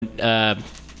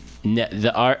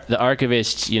the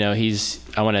archivist, you know,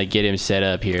 I want to get him set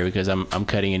up here because I'm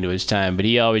cutting into his time, but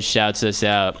he always shouts us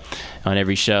out on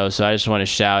every show. So I just want to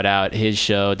shout out his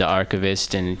show, The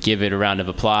Archivist, and give it a round of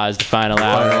applause. The Final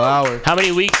Hour. How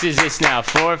many weeks is this now?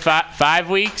 4 or 5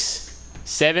 weeks?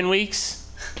 7 weeks?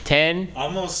 10?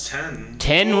 Almost 10.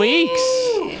 10 weeks?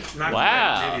 Not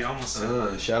wow. Quite, maybe almost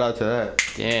 10. Shout out to that.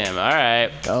 Damn. All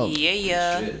right. Oh.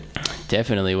 Yeah.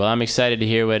 Definitely. Well, I'm excited to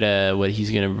hear what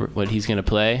he's gonna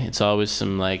play. It's always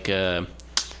some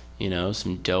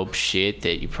some dope shit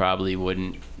that you probably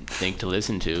wouldn't think to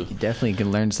listen to. You definitely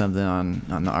can learn something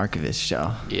on the Archivist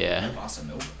show. Yeah.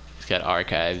 It's got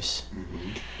archives.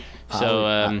 Mm-hmm.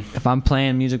 So if I'm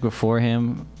playing music before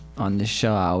him on this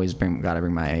show, I always gotta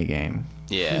bring my A game.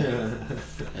 Yeah,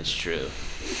 that's true.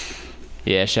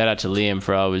 Yeah, shout out to Liam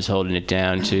for always holding it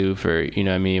down too. For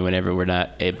whenever we're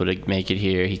not able to make it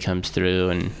here, he comes through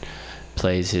and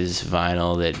plays his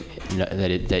vinyl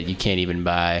that you can't even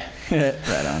buy.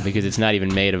 Right on. Because it's not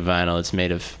even made of vinyl. It's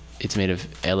made of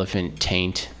elephant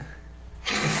taint.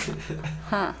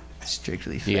 Huh.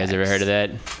 Strictly facts. You guys ever heard of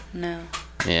that? No.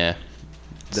 Yeah.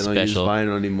 They don't use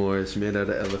vinyl anymore. It's made out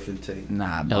of elephant taint.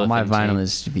 Nah, but my vinyl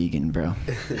is vegan, bro.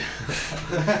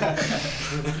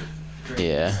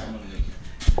 Yeah.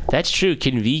 That's true.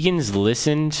 Can vegans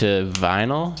listen to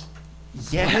vinyl?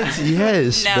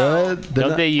 Yes, no. bro.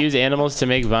 Don't they use animals to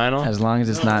make vinyl? As long as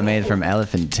it's not made from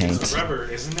elephant taint. It's rubber,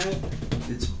 isn't it?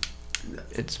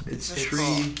 It's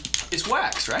tree. It's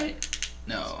wax, right?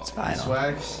 No. It's vinyl. It's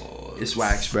wax. It's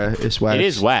wax, bro. It's wax. It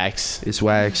is wax. It's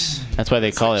wax. That's why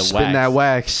they call it wax. Spin that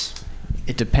wax.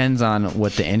 It depends on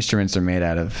what the instruments are made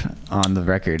out of on the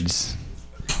records.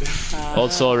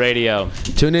 Old Soul Radio.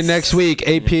 Tune in next week,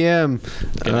 8 p.m.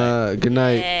 Good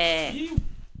night. Yeah.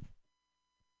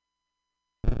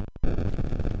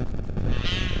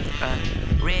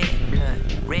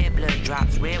 Red blood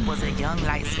drops. Red was a young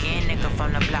light-skinned nigga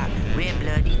from the block. Red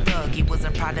bloody thug, he was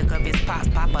a product of his pops.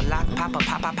 Papa lock, pop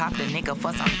the nigga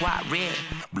for some guap. Red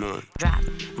blood drop.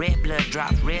 Red blood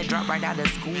drops. Red drop right out of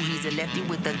school. He's a lefty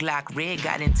with a Glock. Red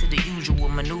got into the usual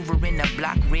maneuver in the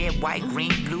block. Red, white,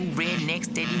 green, blue, red,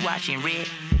 next steady watching. Red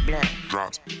blood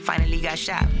drops. Finally got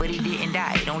shot, but he didn't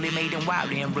die. It only made him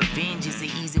wilder. And revenge is the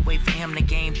easy way for him to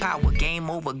gain power. Game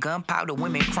over, gunpowder,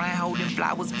 women crying, holding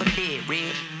flowers for dead.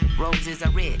 Red roses are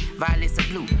red, violets are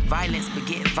blue. Violence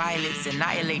beget violence,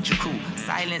 annihilate your crew.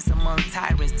 Silence among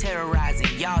tyrants, terrorizing.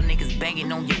 Y'all niggas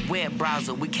banging on your web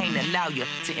browser. We can't allow you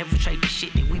to infiltrate the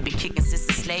shit that we been kicking since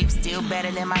the slaves. Still better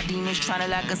than my demons trying to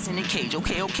lock us in a cage.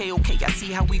 Okay. I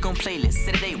see how we gon' play this.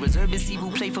 Saturday, reservists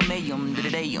who play for Mayhem. In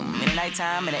the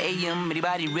nighttime, in the AM,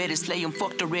 anybody ready to slay him.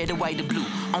 Fuck the red, the white, the blue.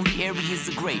 Only areas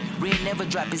are gray. Red never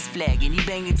drop his flag, and he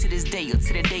banging to this day or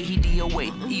to the day he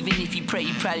DOA. Even if he pray,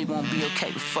 he probably won't be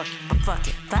okay. But fuck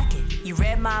it. You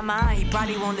read my mind, he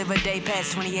probably won't live a day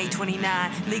past 28,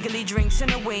 29. Legally drinks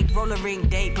in a wink, roll a ring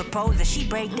date, propose that she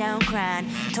break down crying.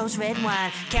 Toast red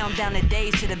wine, count down the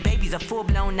days till the baby's a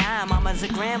full-blown 9. Mama's a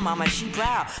grandmama, she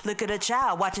proud. Look at her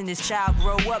child, watching this child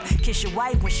grow up. Kiss your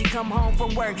wife when she come home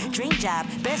from work. Dream job,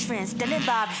 best friends, still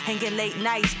involved, hanging late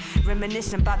nights.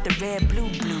 Reminiscing about the red, blue,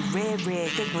 red.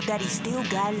 Thankful that he still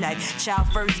got life. Child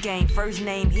first game, first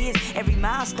name his. Every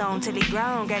milestone till he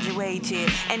grown, graduated.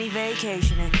 And he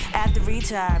vacationing after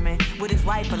retirement with his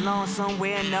wife alone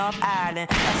somewhere in North Ireland.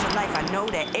 That's a life I know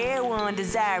that everyone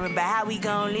desiring, but how we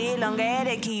gon' live longer as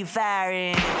they keep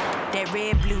firing? That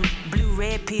red, blue,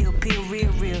 red pill,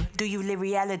 real. Do you live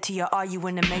reality or are you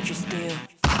in the matrix still?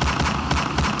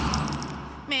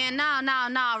 Man,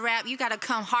 no, rap. You gotta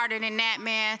come harder than that,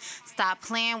 man. Stop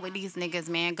playing with these niggas,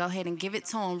 man. Go ahead and give it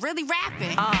to them. Really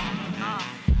rapping.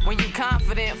 When you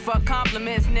confident, fuck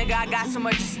compliments, nigga. I got so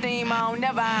much esteem, I don't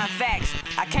never iron facts.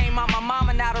 I came out my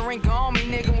mama, now the wrinkle on me,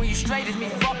 nigga. When you straight as me,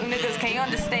 fuck niggas can't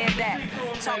understand that.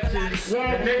 Talk a lot of shit. One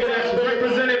nigga that's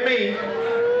represented me,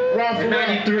 Ralph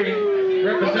 93.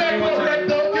 Representing one time.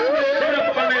 Turn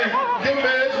up for my man. Give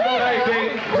man,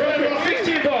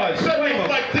 16 bars.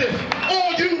 Like this.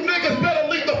 All you niggas better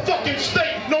leave the fucking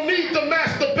state. No need to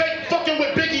masturbate. Fucking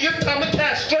with Biggie, it's time to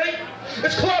castrate.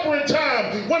 It's clobbering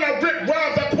time. When I rip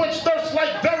rhymes, I quench thirst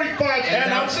like very fine.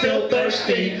 And I'm still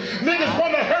thirsty. Niggas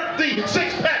wanna hurt the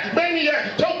six-pack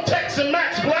maniac. Dope Tex and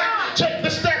Max Black. Check the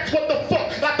stats, what the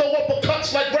fuck? I throw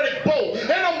uppercuts like Riddick Bowe.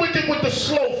 And I'm wicked with the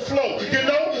slow flow. You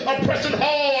know, I'm pressing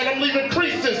hard, I'm leaving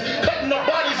creases. Cutting the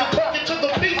bodies and talking to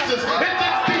the pieces. It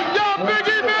gets deep. Yo,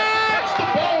 Biggie man! Touch the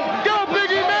bone. Yo,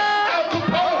 Biggie man! Al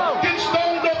Capone. Get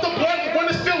stoned off the blunt when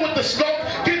it's filled with the skunk.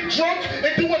 Get drunk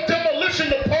and do a demolition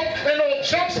to punk. And all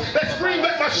chumps that scream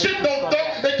that my shit don't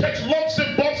dump. They catch lumps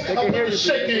and bumps. I'm gonna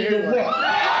shake it in your rump. Yo,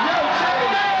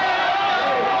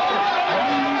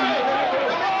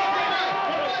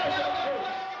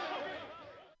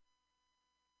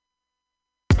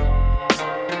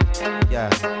 Yeah.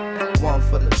 One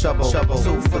for the trouble,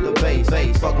 two for the bass.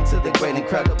 Welcome to the great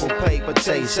incredible paper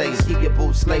chase. Keep your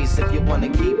boots laced if you wanna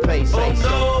keep pace. Oh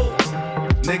no,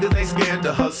 niggas ain't scared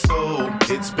to hustle.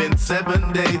 It's been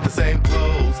 7 days, the same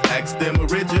clothes. Ask them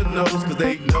originals, cause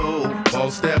they know. All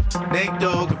step, Nate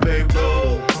Dogg and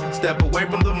Pharaoh. Step away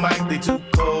from the mic, they too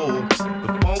cold.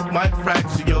 The funk might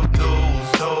fracture your nose.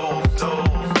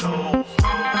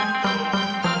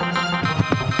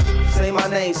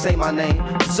 Say my name.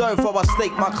 Observe how I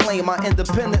stake my claim. I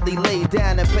independently laid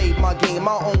down and paid my game.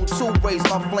 My own two raised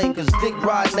my flame, cause dick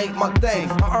riding ain't my thing.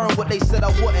 I earned what they said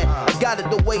I wouldn't. I got it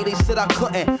the way they said I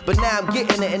couldn't. But now I'm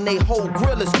getting it and they whole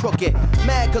grill is crooked.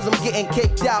 Mad cause I'm getting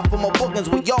caked out for my bookings.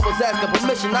 When y'all was asking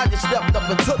permission, I just stepped up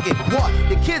and took it. What?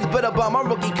 The kids better buy my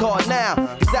rookie card now.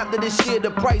 Cause after this year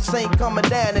the price ain't coming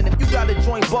down. And if you got a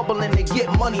joint bubbling, then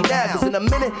get money now. Cause in a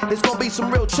minute, there's gonna be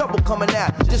some real trouble coming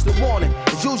out. Just a warning.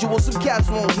 As usual, some cats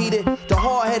won't heed it. The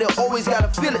hard-headed always gotta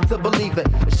feel it to believe it.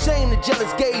 A shame the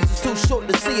jealous gaze is too short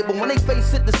to see it. But when they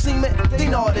face it, the cement, they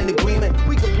not in agreement.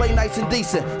 We can play nice and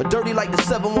decent, but dirty like the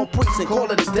 7-1 precinct.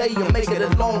 Call it a day and make it a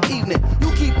long evening.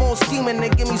 You keep on scheming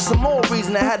and give me some more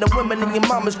reason. I had the women in your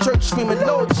mama's church screaming,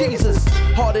 Lord Jesus.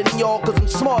 Harder than y'all, cause I'm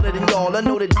smarter than y'all. I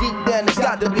know that deep down it's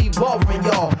got to be bothering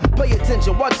y'all. Pay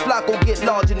attention, watch Flacco get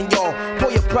larger than y'all.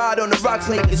 Pour your pride on the rocks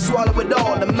and you can swallow it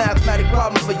all. The mathematic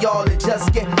problem for y'all, it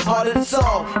just get harder to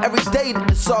solve. Every day that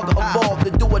the saga evolved,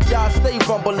 to do or die, stay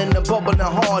rumbling and bubbling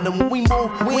hard. And when we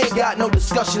move, we ain't got no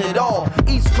discussion at all.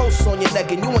 East Coast on your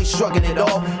neck and you ain't shrugging it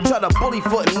off. Try to bully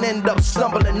foot and end up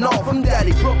stumbling off. I'm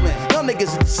Daddy Brooklyn, y'all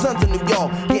niggas are the sons of New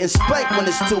York. Getting spanked when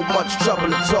it's too much trouble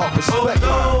to talk. Respect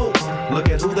oh no, look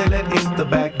at who they let in the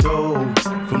back door.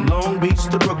 From Long Beach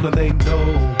to Brooklyn, they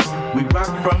know. We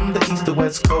rock from the east to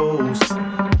west coast.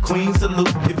 Queens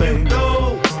salute if they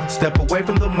know. Step away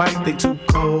from the mic, they too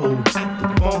cold.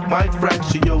 The funk might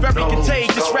fracture your Very nose.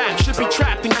 contagious rap should be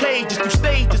trapped in cages through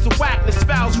stages of whackness,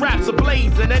 fouls, raps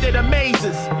ablazing, and it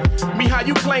amazes me how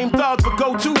you claim thugs but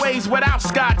go two ways without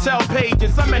SkyTel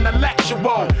pages. I'm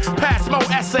intellectual, pass more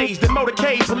essays than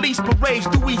motorcade police parades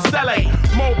through East LA.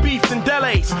 More beef than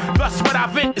delays. Thus what I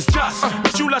vent is just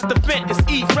what you lust to vent is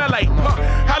eat relay.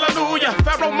 Hallelujah,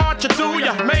 Pharaoh march do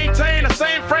ya. Maintain the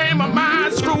same frame of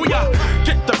mind, screw ya.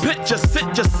 Get the picture,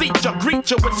 sit ya, seat ya, greet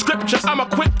ya with scripture. I'm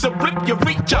equipped to rip ya,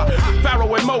 reach ya.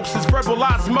 Pharaoh and Moses, verbal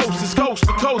osmosis, coast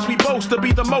to coast. We boast to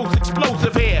be the most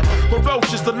explosive here.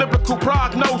 Ferocious, the lyrical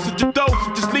prognosis, your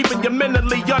dosage, just leaving you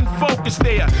mentally unfocused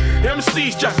there.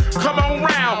 MCs just come on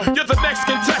round. You're the next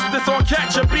contestant on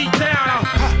Catch a Beat Down.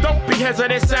 Don't be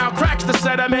hesitant, sound cracks the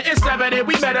sediment. It's evident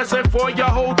we medicine for your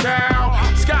whole town.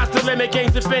 Sky's the limit,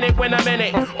 game's infinite when I'm in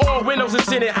it. All windows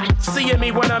is in it, seeing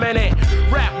me when I'm in it.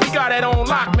 Rap, we got it on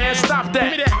lock, man, stop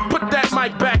that. Put that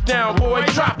mic back down, boy,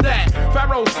 drop that.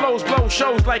 Pharaoh slows, blow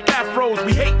shows like afros.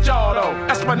 We hate y'all though,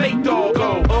 that's my Nate Dogg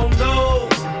go. Oh no,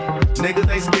 niggas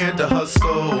ain't scared to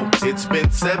hustle. It's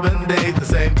been 7 days, the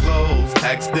same clothes.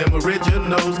 Ask them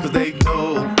originals, cause they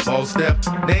know. All step,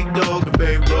 Nate Dogg and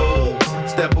Pharaoh.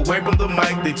 Step away from the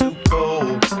mic, they too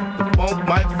cold. The funk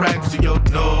might fracture your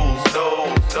nose.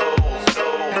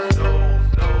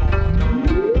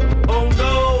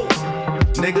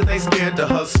 Niggas ain't scared to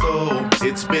hustle.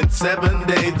 It's been 7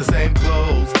 days, the same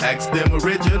clothes. Ask them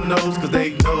originals, cause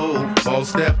they know. All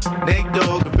step, Nate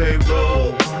Dogg and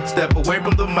Pharaoh. Step away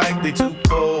from the mic, they too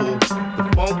cold.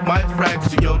 The funk might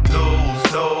fracture your nose.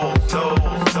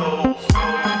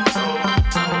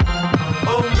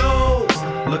 Oh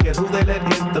no, look at who they let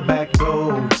in the back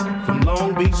door. From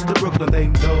Long Beach to Brooklyn, they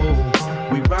know.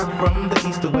 We rock from the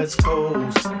east to west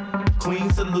coast.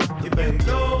 Queens salute you, they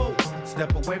know.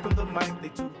 Step away from the mic, they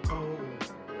too cold.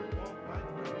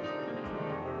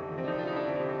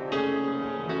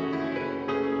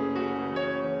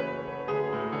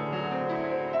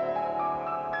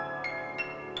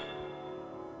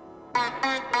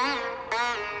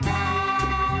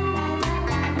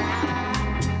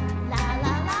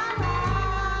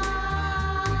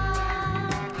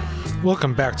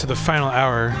 Welcome back to the final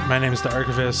hour. My name is The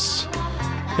Archivist.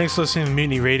 Thanks for listening to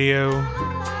Mutiny Radio.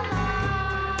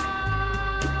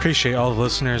 Appreciate all the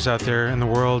listeners out there in the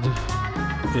world.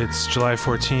 It's July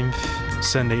 14th,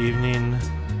 Sunday evening.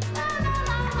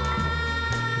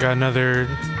 Got another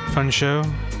fun show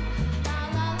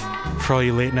for all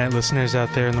you late night listeners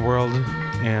out there in the world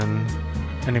and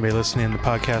anybody listening in the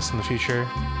podcast in the future.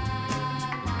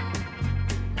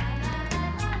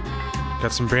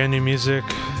 Got some brand new music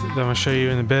that I'm going to show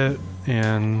you in a bit,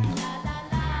 and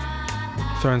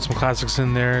throwing some classics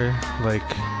in there, like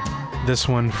this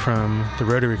one from the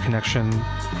Rotary Connection.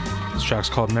 This track's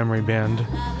called Memory Band.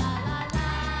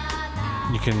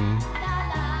 You can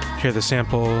hear the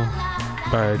sample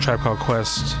by Tribe Called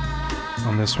Quest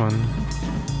on this one.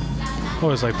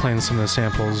 Always like playing some of the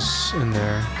samples in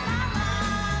there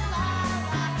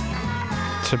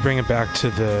to bring it back to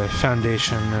the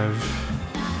foundation of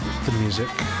the music.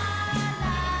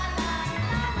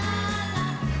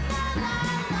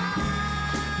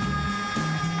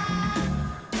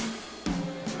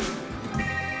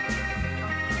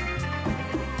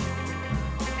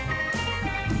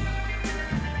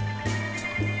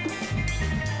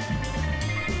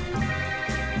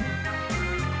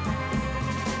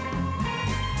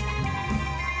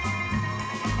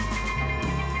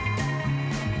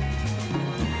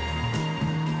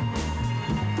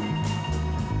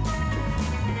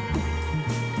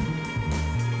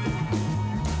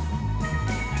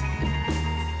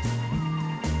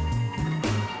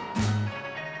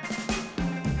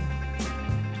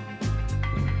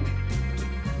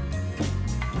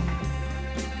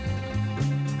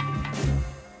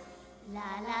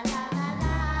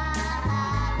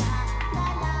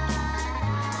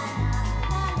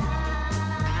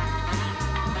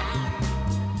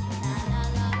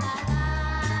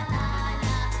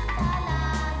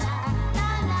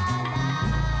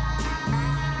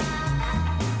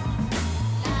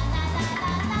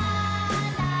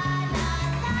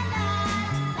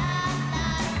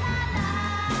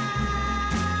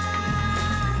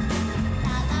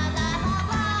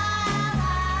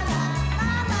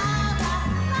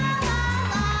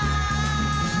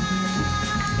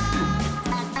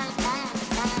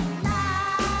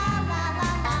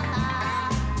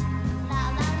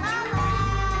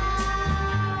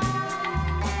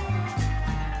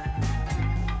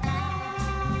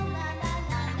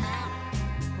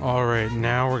 Alright,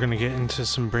 now we're going to get into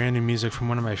some brand new music from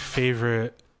one of my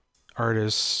favorite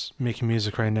artists making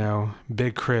music right now,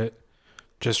 Big Crit.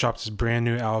 Just dropped his brand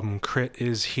new album, Crit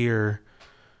Is Here.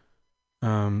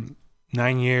 9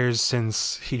 years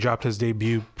since he dropped his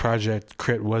debut project,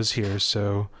 Crit Was Here,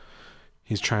 so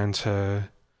he's trying to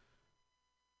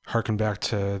harken back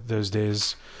to those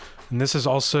days. And this is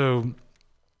also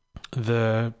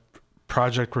the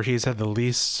project where he's had the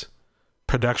least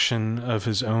production of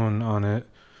his own on it,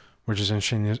 which is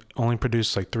interesting. He only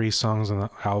produced like 3 songs on the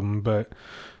album, but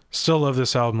still love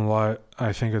this album a lot.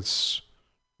 I think it's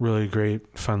really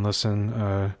great, fun listen.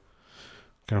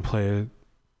 Gonna play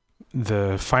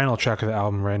the final track of the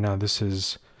album right now. This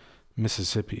is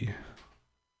Mississippi.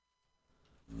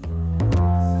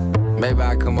 Maybe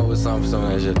I come up with something for some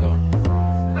of that shit though.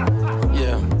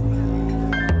 Yeah.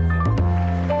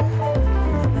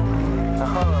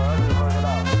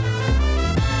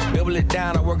 Double it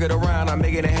down, I work it around, I'm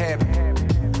making it happen.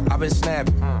 I've been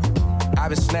snapping.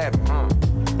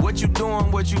 What you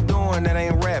doing, that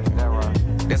ain't rapping.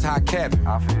 That's how I cap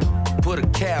it. Put a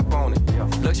cap on it.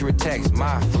 Luxury tax,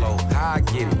 my flow. How I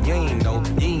get it, you ain't know,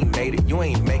 you ain't made it, you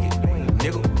ain't make it.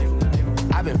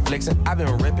 Nigga, I've been flexing, I've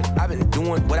been ripping, I've been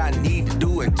doing what I need to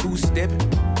do and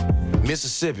 2-stepping.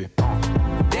 Mississippi.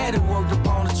 Daddy worked up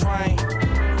on the train.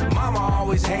 Mama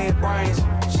always had brains.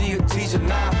 She a teacher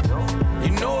now.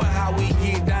 You know it how we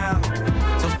get down.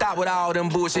 So stop with all them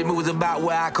bullshit moves about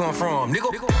where I come from,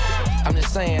 nigga. I'm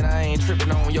just saying I ain't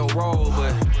tripping on your role,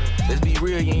 but let's be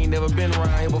real, you ain't never been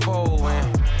around here before,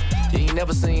 man. You ain't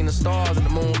never seen the stars and the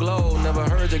moon glow. Never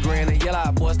heard your granny yell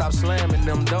out, boy, stop slamming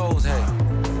them doors, hey.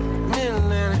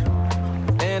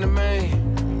 Anime,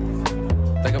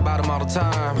 think about them all the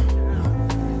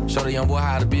time. Show the young boy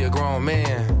how to be a grown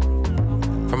man.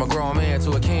 From a grown man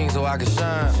to a king so I can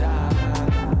shine.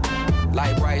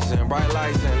 Light bright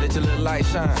lights and let your little light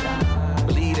shine.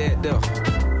 Believe that though.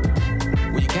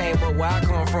 When you came up where I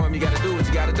come from, you gotta do what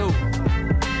you gotta do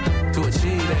to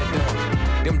achieve that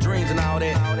though. Them dreams and all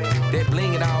that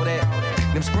bling and all that,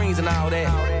 them screens and all that,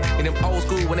 and them old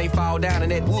school when they fall down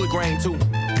and that wood grain too,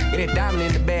 and that diamond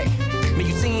in the back. Man,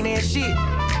 you seen that shit?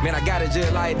 Man, I got it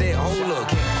just like that. Hold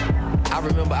up,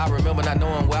 I remember not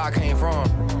knowing where I came from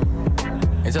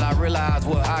until I realized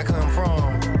where I come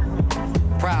from.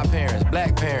 Proud parents,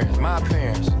 black parents, my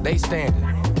parents, they standing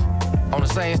on the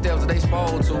same steps that they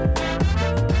supposed to,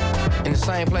 in the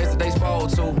same place that they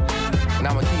supposed to, and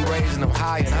I'ma keep raising them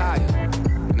higher and higher.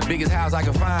 And the biggest house I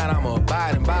can find, I'ma buy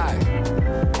it and buy it.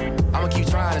 I'ma keep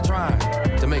trying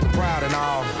to make them proud and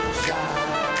all.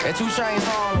 That 2 Chainz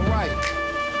song, right?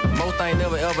 Most things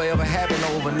never ever happen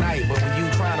overnight, but when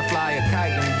you trying to fly a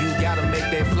kite and you gotta make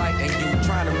that flight and you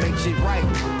trying to make shit right,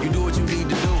 you do what you need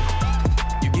to do.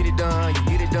 You get it done,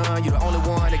 you're the only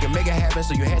one that can make it happen,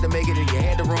 so you had to make it and you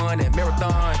had to run that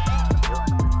marathon.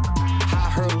 High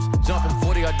hurdles, jumping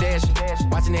 40 or dashing,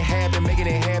 watching it happen, making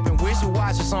it happen. Wish you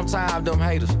watch it sometimes, them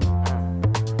haters,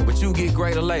 but you get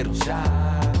greater later.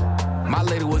 My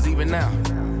lady was even now.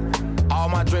 All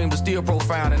my dreams are still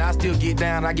profound, and I still get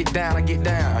down, I get down, I get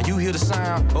down. You hear the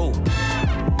sound? Oh,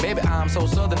 maybe I'm so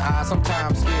southern, I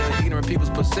sometimes scared ignorant people's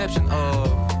perception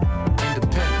of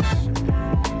independence.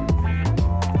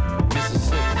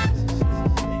 Mississippi,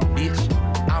 bitch,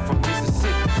 I'm from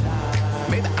Mississippi.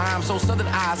 Maybe I'm so southern,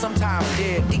 I sometimes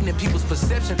scared ignorant people's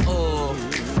perception of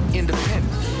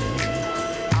independence.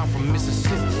 I'm from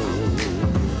Mississippi,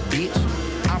 bitch,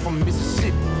 I'm from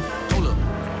Mississippi. Hold up.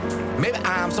 Maybe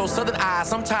I'm so southern, I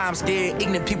sometimes scared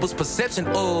ignorant people's perception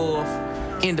of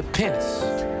independence.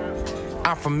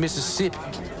 I'm from Mississippi,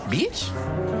 bitch.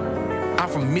 I'm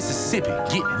from Mississippi,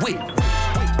 get with it.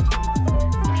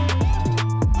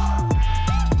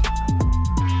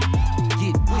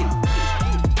 Get with it.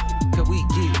 Cause we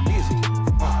get busy.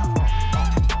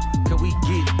 Cause we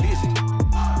get busy.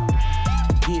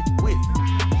 Get with it.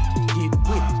 Get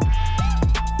with it.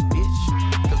 Bitch,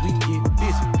 cause we get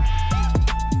busy.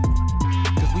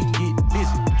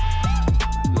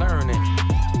 Learning,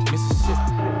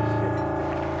 Mississippi.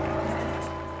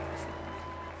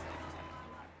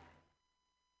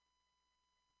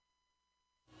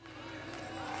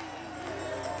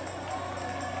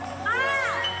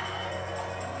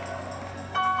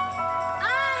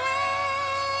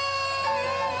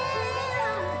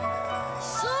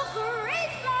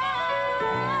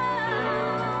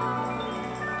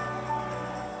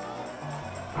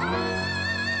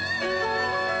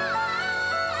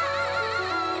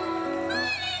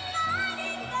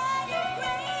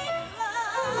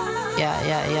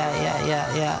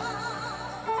 Yeah.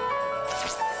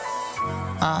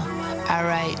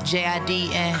 Alright,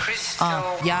 JID and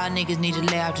y'all niggas need to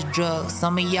lay off the drugs.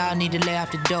 Some of y'all need to lay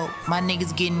off the dope. My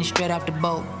niggas getting it straight off the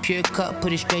boat. Pure cut,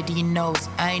 put it straight to your nose.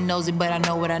 I ain't nosy, but I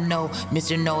know what I know.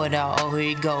 Mr. Know-It-All, oh here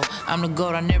you go. I'm the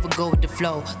GOAT, I never go with the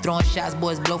flow. Throwing shots,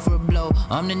 boys, blow for a blow.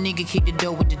 I'm the nigga kick the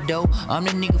dough with the dough. I'm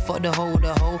the nigga fuck the hoe with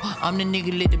the hoe. I'm the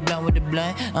nigga lit the blunt with the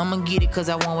blunt. I'ma get it cause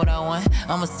I want what I want.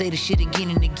 I'ma say the shit again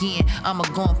and again. I'ma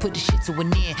go and put the shit to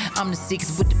an end. I'm the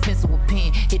sickest with the pencil with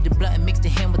pen. Hit the blunt and mix the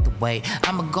hand with the weight.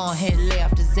 I'ma go ahead and lay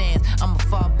off the Zans. I'ma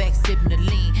fall back sipping the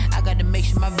lean. I gotta make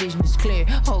sure my vision is clear.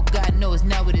 Oh God knows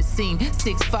now what it seems.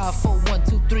 6, 5, 4, 1,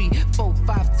 2, 3, 4,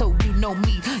 5, so you know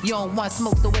me. You don't want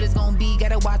smoke, so what it's gonna be?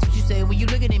 Gotta watch what you say when you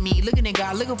looking at me. Looking at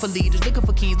God, looking for leaders, looking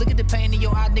for kings. Look at the pain in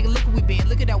your eye, nigga. Look where we been.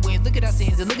 Look at our wins, look at our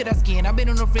sins, and look at our skin. I've been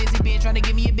on no frenzy, been trying to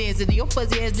give me a Benz. And your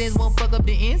fuzzy ass lens won't fuck up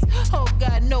the ends. Oh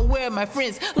God, no, where are my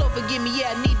friends? Lord forgive me,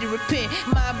 yeah, I need to repent.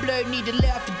 Mind blurred, need to lay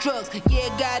off the drugs. Yeah,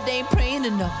 God ain't praying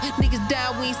enough. Niggas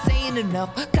die, we ain't saying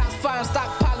enough. Cops fire,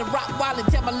 stockpiling, rock wildin'.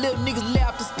 Tell my little niggas lay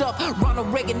off the stuff.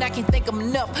 Ronald Reagan, I can't think I'm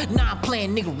enough. Nah, I'm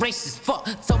playing nigga racist, fuck.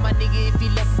 So my nigga, if he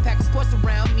left a pack of sports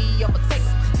around me, I'ma take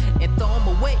him and throw him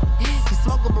away. He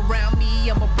smoke him around me,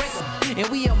 I'ma break him. And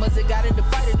we almost got in the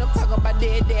fight, and I'm talking about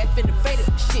dead finna fade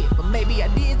him. Shit, but maybe I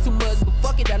did too much, but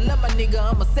fuck it, I love my nigga,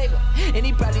 I'ma save him. And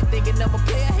he probably thinking I'm a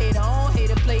player, hater, I don't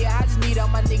hate a player. I just need all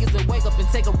my niggas to wake up and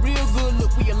take a real good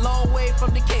look. We a long way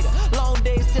from Decatur. Long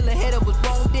days still ahead of us,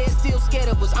 wrong days still scared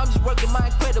of us. I'm just working my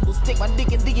incredible, stick my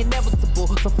dick in the inevitable.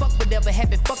 So fuck whatever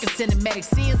happened, fucking cinematic.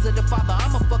 Sins of the father,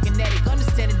 I'm a fucking addict.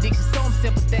 Understand addiction, so I'm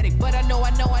sympathetic. But I know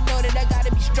that I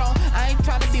gotta be strong. I ain't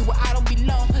trying to be where I don't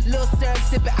belong. Lil' syrup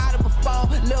sipping out of a phone.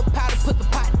 Lil' powder put the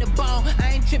pot in the bone.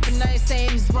 I ain't tripping, I ain't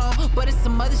saying it's wrong. But it's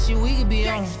some other shit we could be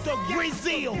on.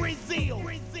 Brazil.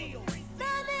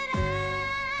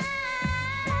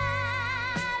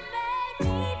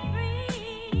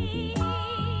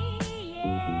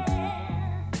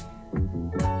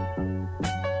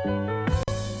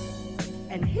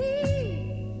 And he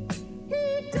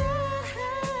died.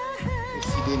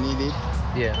 If they need it,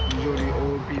 yeah. Usually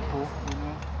old people, you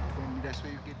know, then that's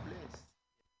where you get blessed.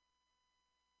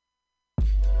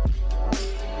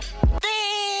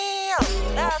 Damn!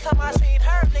 Last time I seen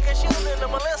her, nigga, she was in the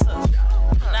Melissa's.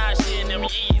 Nah, she in them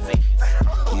Yeezys.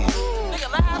 Nigga,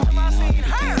 last time I seen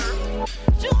her,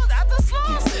 she was at the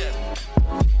Slauson.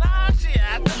 Nah, she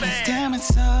at the band. Damn,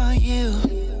 it's all you.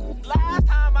 Last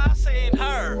time I seen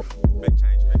her,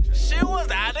 she was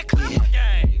at the Clipper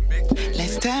game.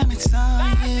 Last time it's all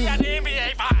you. She at the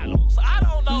NBA Finals. I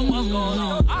don't know what's going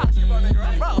on. I see my nigga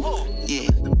right, bro. Who? Yeah.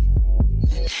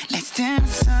 Last time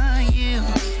it's all you.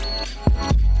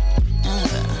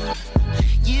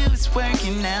 You was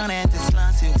working out at the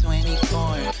slots in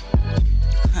 24.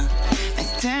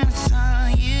 Last time it's all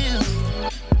you.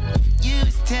 You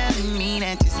was telling me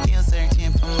that you're still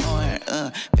searching for more.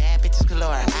 Bad bitches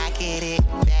galore, I get it.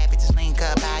 Bad bitches link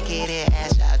up, I get it.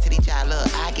 Ask y'all to the job,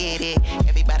 look, I get it.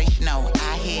 Everybody should know,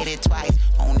 I hit it twice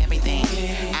on everything.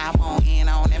 I won't in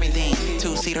on everything.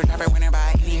 Two-seater driver winner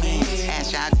by any means.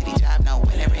 Ask y'all to the job, know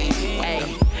whatever it is.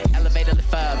 Hey, elevator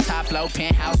flow,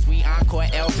 penthouse suite, encore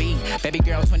LV. Baby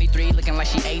girl 23, looking like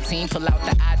she 18. Pull out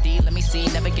the ID, let me see.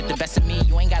 Never get the best of me,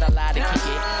 you ain't gotta lie to kick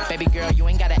it. Baby girl, you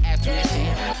ain't gotta ask permission.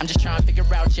 I'm just trying to figure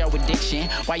out your addiction.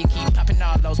 Why you keep popping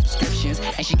all those prescriptions?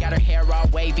 And she got her hair all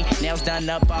wavy, nails done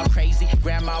up all crazy.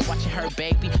 Grandma watching her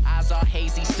baby, eyes all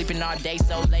hazy. Sleeping all day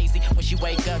so lazy. When she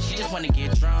wake up, she just wanna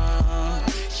get drunk.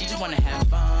 She just wanna have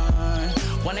fun.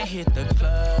 Wanna hit the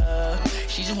club.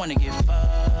 She just wanna get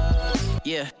fucked.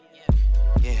 Yeah.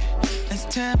 Yeah, last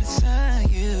time I saw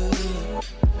you,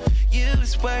 you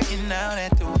was working out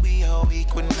at the WeHo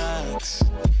Equinox.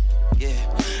 Yeah,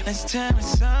 last time I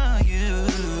saw you,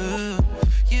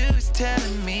 you was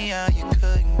telling me how you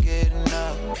couldn't get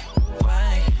enough.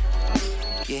 Why?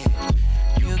 Yeah,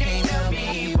 you can't tell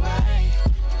me why.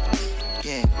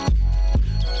 Yeah,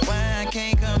 why I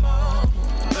can't come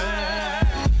over?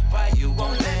 Why you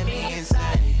won't let me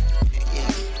inside?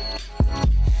 Yeah,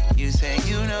 you say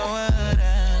you know what I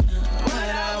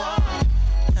want.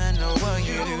 I know what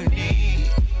you need.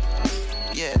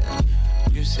 Yeah,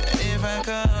 you said if I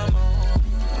come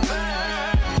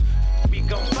over, we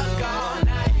gon' fuck all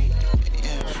night.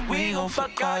 Yeah, we gon'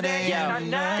 fuck all day. Yo, and all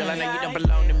night. girl, I know you don't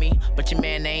belong to me, but your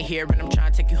man ain't here and I'm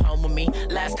trying to take you home with me.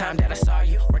 Last time that I saw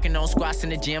you, working on squats in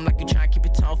the gym like you trying to keep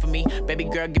it tone for me. Baby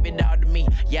girl, give it all to me.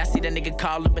 Yeah, I see that nigga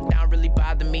calling, but that don't really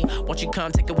bother me. Won't you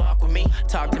come take a walk with me?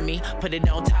 Talk to me, put it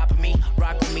on top of me,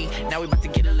 rock with me. Now we about to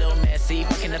get a little messy,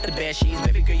 fucking up the bed sheets.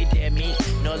 Baby girl, you dead meat.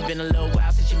 Know it's been a little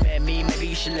while since you met me. Maybe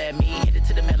you should let me hit it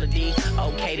to the melody.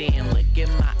 Okay then, look in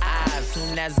my eyes.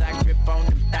 Soon as I grip on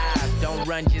them thighs, don't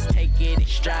run, just take it in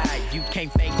stride. You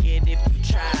can't fake it if you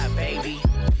try, baby.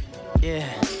 Yeah,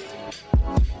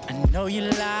 I know you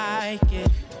like it.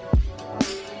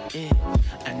 Yeah,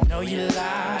 I know you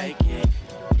like it.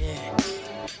 Yeah,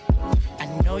 I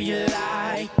know you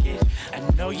like it. I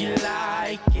know you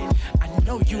like it. I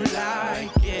know you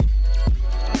like it.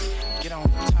 Get on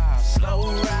top,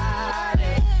 slow ride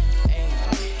it. Hey,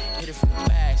 hit it from the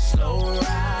back, slow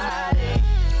ride it. Hit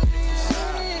it from the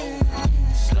side, oh,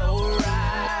 slow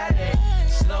ride it,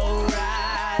 slow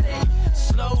ride it,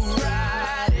 slow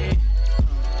ride it.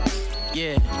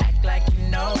 Yeah, act like you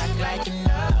know, act like you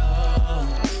know.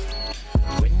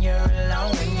 When you're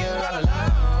alone, when you're all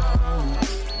alone,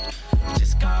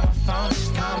 just call my phone,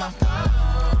 just call my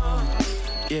phone.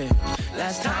 Yeah,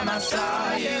 last time I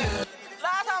saw you.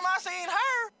 Last time I seen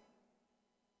her,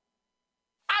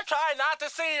 I tried not to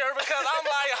see her because I'm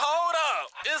like, hold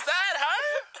up, is that her?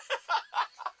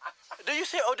 Do you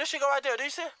see? Oh, there she go right there. Do you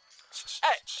see?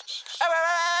 Hey,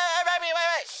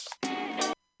 wait.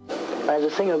 As a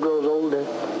singer grows older,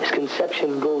 his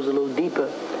conception goes a little deeper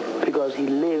because he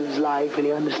lives life and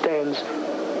he understands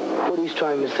what he's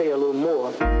trying to say a little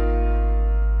more.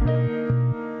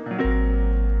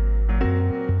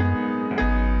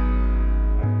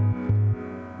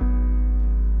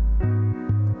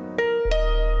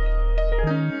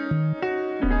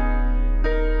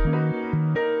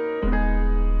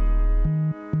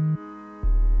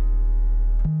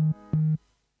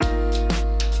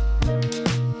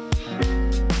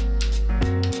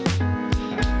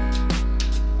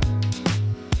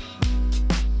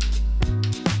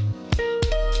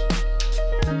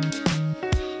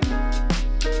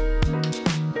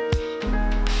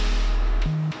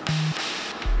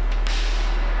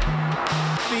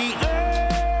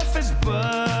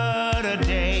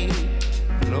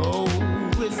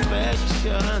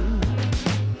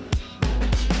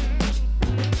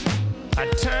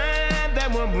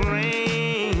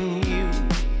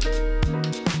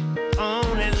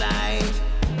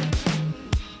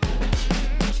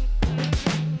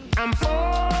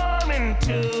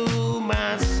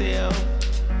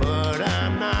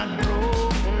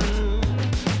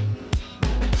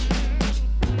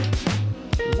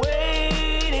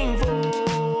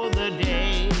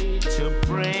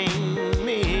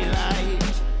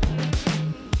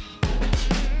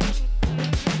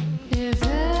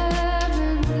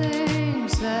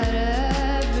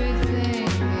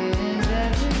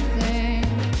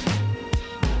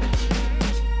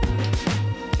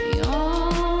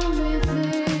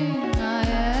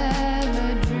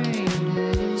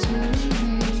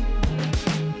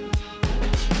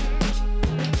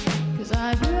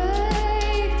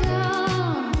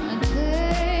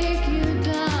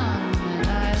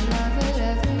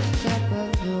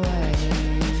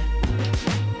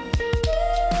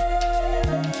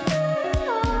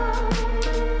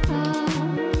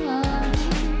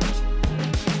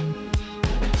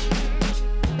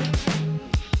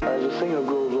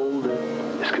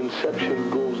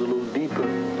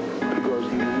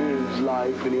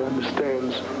 and he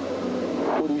understands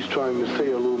what he's trying to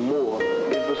say a little more.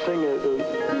 If the singer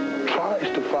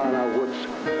tries to find out what's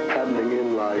happening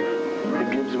in life,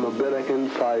 it gives him a better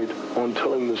insight on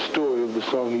telling the story of the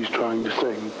song he's trying to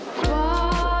sing.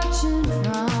 Watching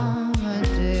from a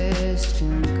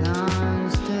distant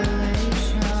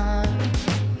constellation,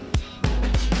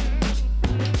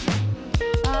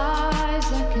 eyes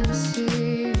that can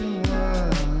see the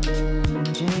world in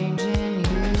changing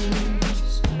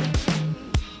hues,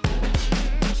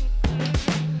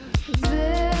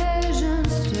 vision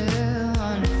still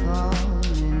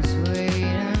unfolding,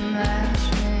 sweet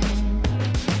imagining.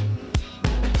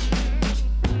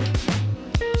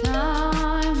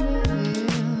 Time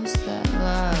reveals that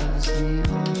love's the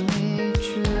only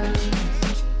truth.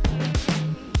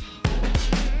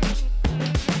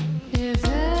 If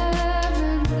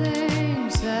heaven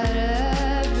thinks that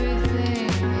everything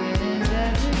is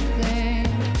everything,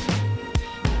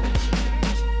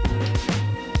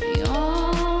 the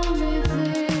only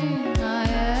thing I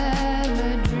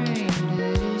ever dreamed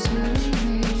is you and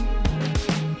me.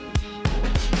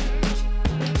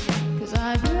 'Cause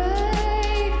I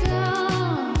break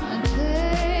down and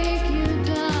take you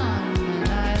down, and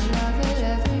I love it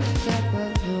every step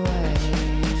of the way.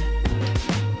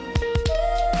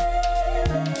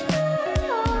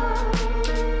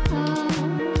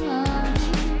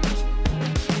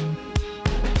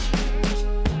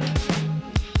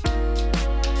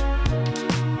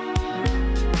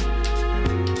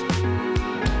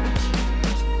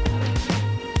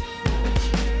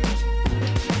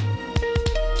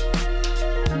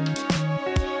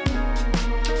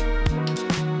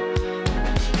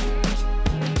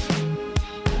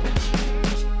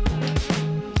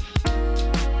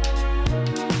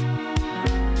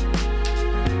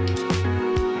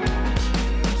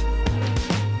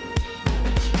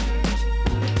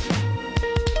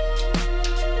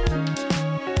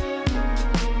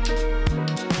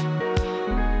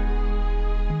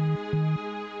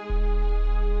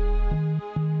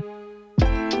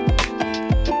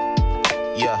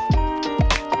 Yeah.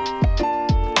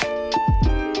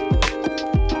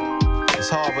 It's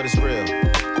hard, but it's real. You know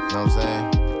what I'm saying?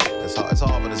 It's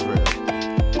hard, but it's real.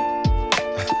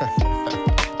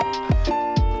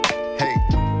 Hey.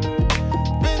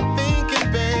 Been thinking,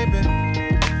 baby.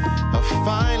 I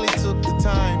finally took the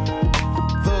time.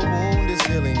 The wound is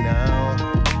healing now.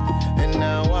 And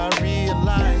now I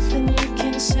realize. Nothing you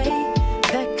can say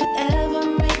that could ever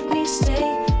make me stay.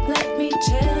 Let me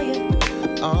tell you.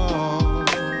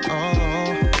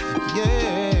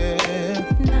 Yeah.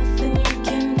 Nothing you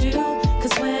can do,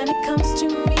 'cause when it comes to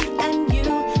me and you,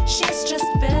 she's just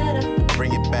better.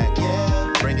 Bring it back,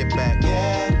 yeah. Bring it back,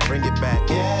 yeah. Bring it back,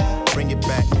 yeah. Bring it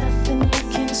back. Nothing you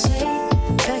can say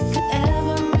that could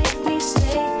ever make me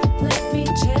stay. Let me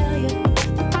tell you.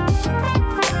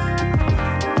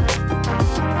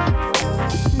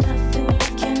 Nothing you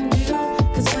can do,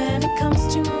 'cause when it comes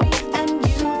to me and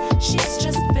you, she's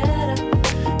just better.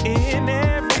 In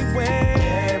every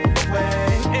way,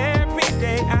 every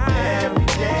day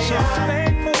I'm so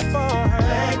thankful for her.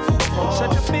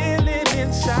 Such a feeling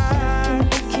inside. Nothing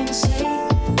you can say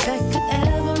that could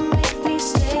ever make me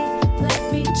stay. Let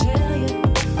me tell you.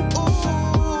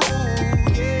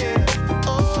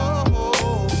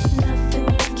 Nothing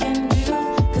you can do,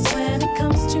 'cause when it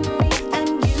comes to me and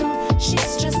you,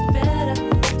 she's just better.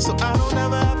 So I don't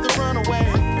ever have to run away.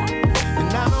 And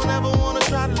I don't ever wanna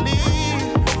try to leave.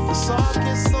 A soft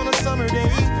kiss on a summer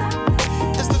day.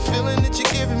 It's the feeling that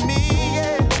you're giving me,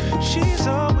 yeah. She's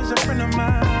always a friend of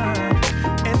mine,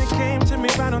 and it came to me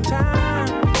right on time.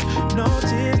 No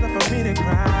tears left for me to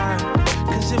cry,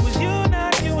 'cause it was you,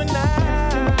 not you and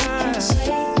I.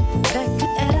 Say that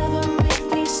could ever make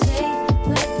me stay.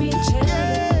 Let me tell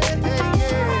you.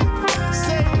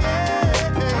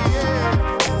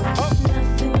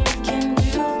 Nothing you can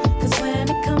do, 'cause when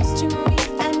it comes to me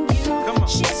and you,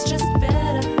 she's just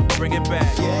better. Bring it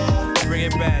back, yeah. Bring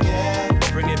it back, yeah.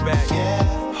 Bring it back, yeah.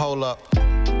 Hold up.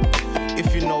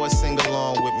 If you know it, sing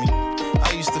along with me.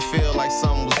 I used to feel like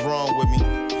something was wrong with me.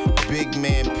 Big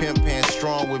man, pimp hand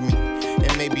strong with me.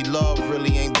 And maybe love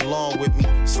really ain't belong with me.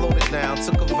 Slowed it down,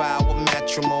 took a vow of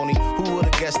matrimony. Who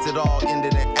would've guessed it all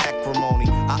ended in acrimony?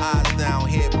 Our eyes down,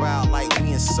 head bowed like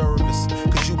we in service.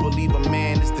 Could you believe a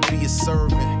man is to be a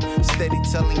servant? Steady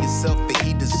telling yourself that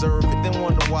he deserve it. Then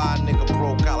wonder why a nigga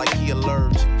broke out like he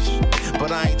allergic.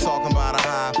 But I ain't talking about a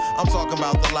high. I'm talking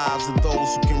about the lives of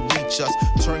those who can reach us.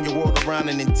 Turn your world around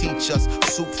and then teach us.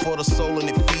 Soup for the soul and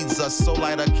it feeds us. So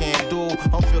light I can't do.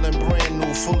 I'm feeling brand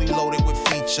new, fully loaded with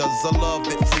features. A love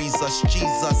that frees us,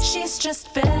 Jesus. She's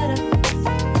just better.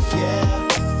 Yeah,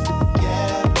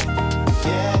 yeah,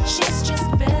 yeah. She's just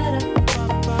better.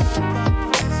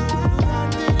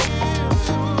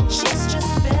 She's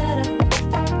just better.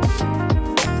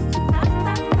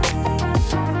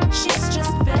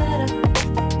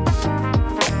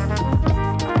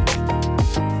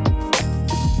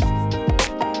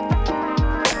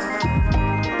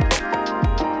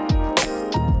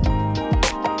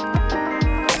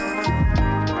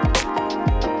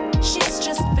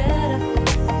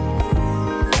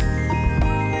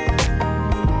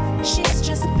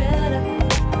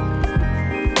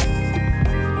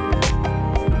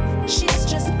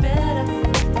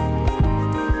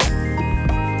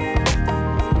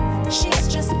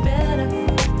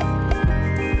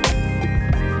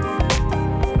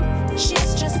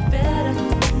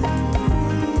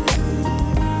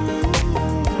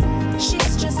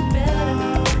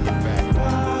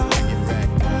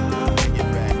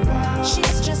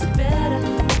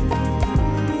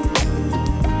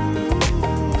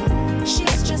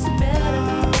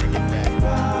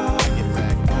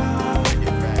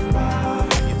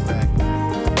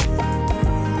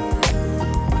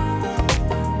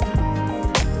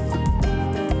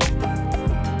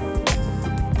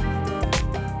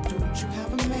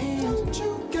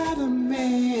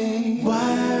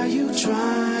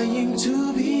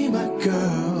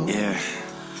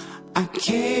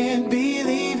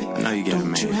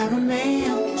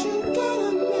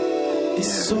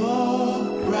 It's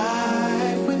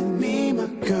alright with me, my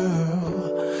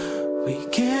girl. We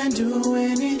can do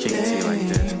anything. Like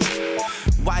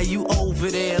that. Why you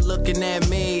over there looking at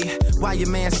me? Why your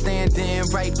man standing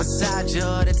right beside you?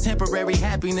 The temporary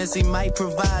happiness he might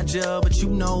provide you, but you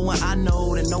know and I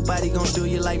know that nobody gonna do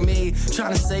you like me.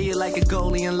 Trying to say it like a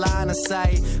goalie in line of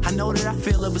sight. I know that I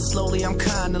feel it, but slowly I'm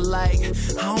kinda like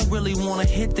I don't really wanna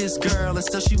hit this girl, and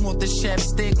still she want the chef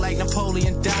stick like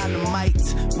Napoleon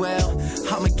Dynamite. Well,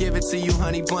 I'ma give it to you,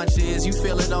 honey bunches. You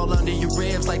feel it all under your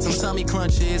ribs like some tummy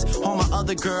crunches. All my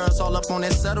other girls all up on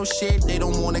that subtle shit. They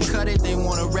don't wanna cut it, they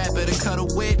wanna wrap it or cut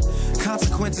it with.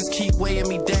 Consequences keep weighing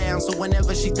me down, so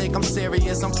whenever she think I'm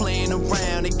serious, I'm playing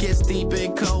around. It gets deeper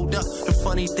and colder. The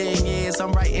funny thing is,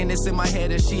 I'm writing this in my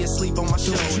head and she asleep on my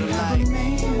shoulder. Like,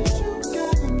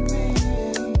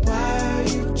 why are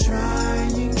you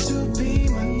trying to be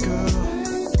my girl?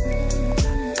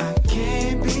 I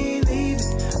can't believe it.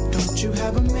 Don't you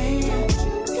have a man?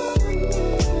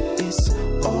 It's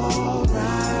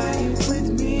alright with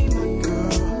me, my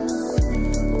girl.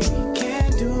 We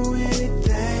can do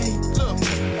anything. Look,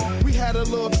 we had a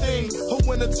little thing, a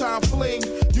wintertime fling.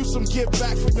 You some get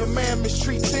back from your man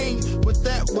mistreating, but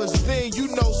that was then, you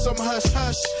know, some hush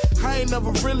hush. I ain't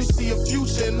never really see a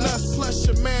future in us, plus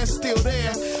your man's still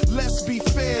there. Let's be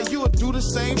fair, you'll do the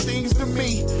same things to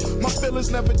me. My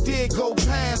feelings never did go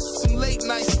past some late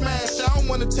night smash. I don't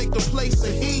wanna take the place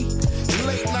of he.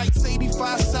 Late nights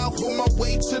 85 South on my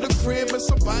way to the crib, and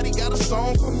somebody got a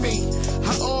song for me.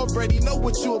 I already know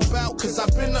what you about, cause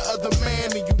I've been the other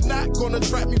man, and you not gonna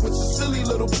trap me with your silly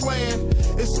little plan.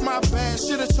 It's my bad,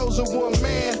 should've chosen one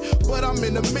man, but I'm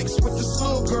in the mix with this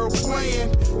little girl playing.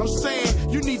 I'm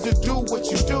saying, you need to do what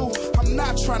you do. I'm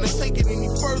not trying to take it any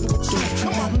further with you.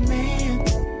 Come on, man.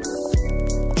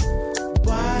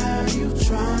 Why are you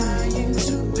trying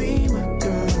to be my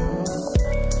girl?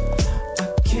 I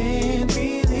can't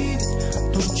believe it.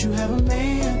 Don't you have a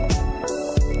man?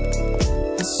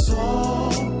 It's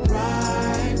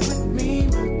alright with me,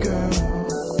 my girl.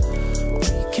 We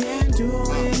can do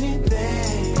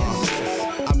anything.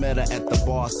 I met her at the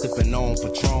bar sipping on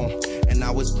Patron. And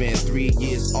now it's been 3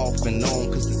 years off and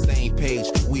on, cause the same page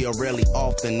we are rarely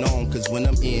off and on. Cause when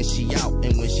I'm in, she out,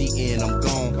 and when she in, I'm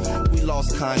gone. We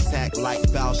lost contact like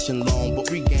Bausch and Long, but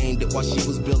regained it while she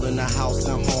was building a house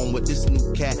and home with this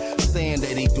new cat, saying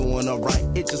that he doing alright.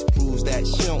 It just proves that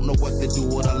she don't know what to do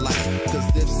with her life.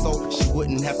 Cause if so, she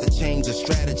wouldn't have to change her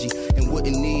strategy, and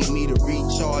wouldn't need me to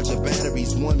recharge her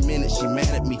batteries. 1 minute she mad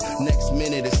at me, next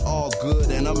minute it's all good,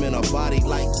 and I'm in her body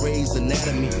like Grey's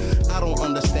Anatomy. I don't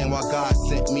understand why God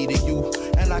sent me to you,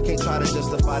 and I can't try to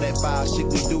justify that foul shit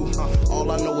we do. All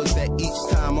I know is that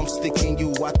each time I'm sticking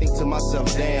you, I think to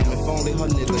myself, damn, if only her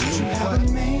nigga knew. Have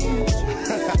a man.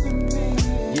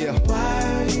 Yeah. Why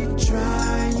are you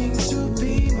trying to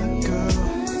be my girl?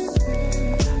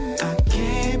 I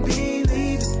can't believe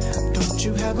it. Don't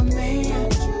you have a man?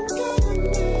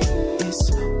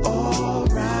 It's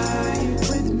alright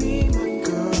with me, my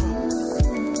girl.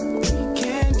 We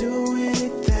can do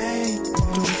anything.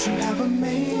 Don't you have a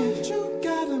man? You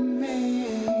got a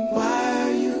man. Why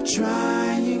are you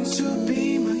trying to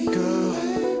be my girl?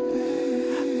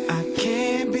 I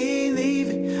can't believe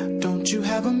it. Don't you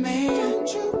have a man?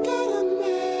 You got a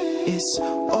man. It's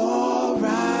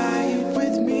alright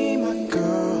with me, my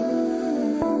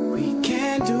girl. We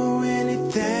can do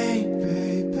anything,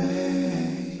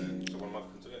 baby.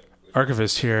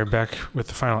 Archivist here, back with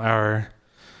the final hour.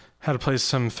 Had to play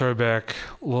some throwback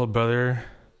Little Brother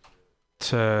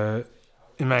to,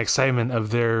 in my excitement of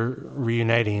their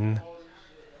reuniting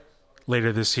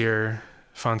later this year.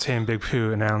 Fontaine and Big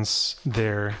Pooh announced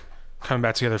they're coming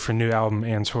back together for a new album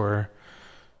and tour.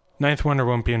 Ninth Wonder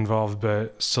won't be involved,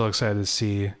 but still excited to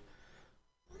see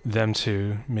them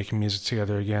two making music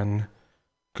together again,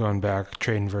 going back,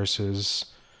 trading verses.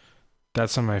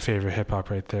 That's some of my favorite hip hop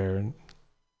right there.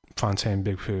 Fontaine,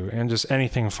 Big Pooh, and just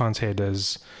anything Fontaine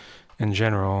does in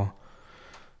general.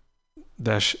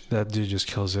 That dude just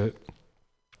kills it.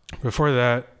 Before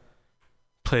that,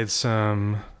 played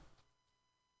some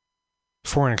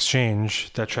Foreign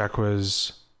Exchange. That track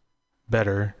was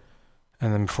better.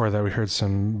 And then before that, we heard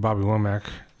some Bobby Womack.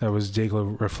 That was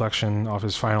Dayglow Reflection off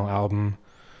his final album,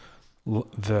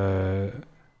 The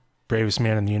Bravest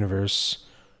Man in the Universe,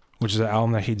 which is an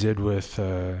album that he did with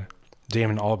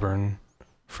Damon Albarn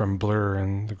from Blur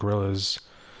and the Gorillaz.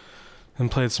 Then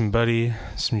played some Buddy,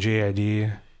 some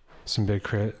JID, some Big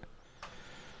Crit.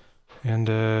 And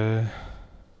yeah,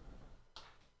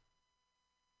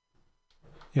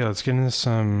 let's get into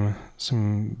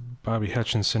some Bobby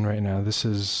Hutchinson right now. This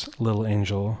is Little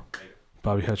Angel,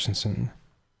 Bobby Hutchinson.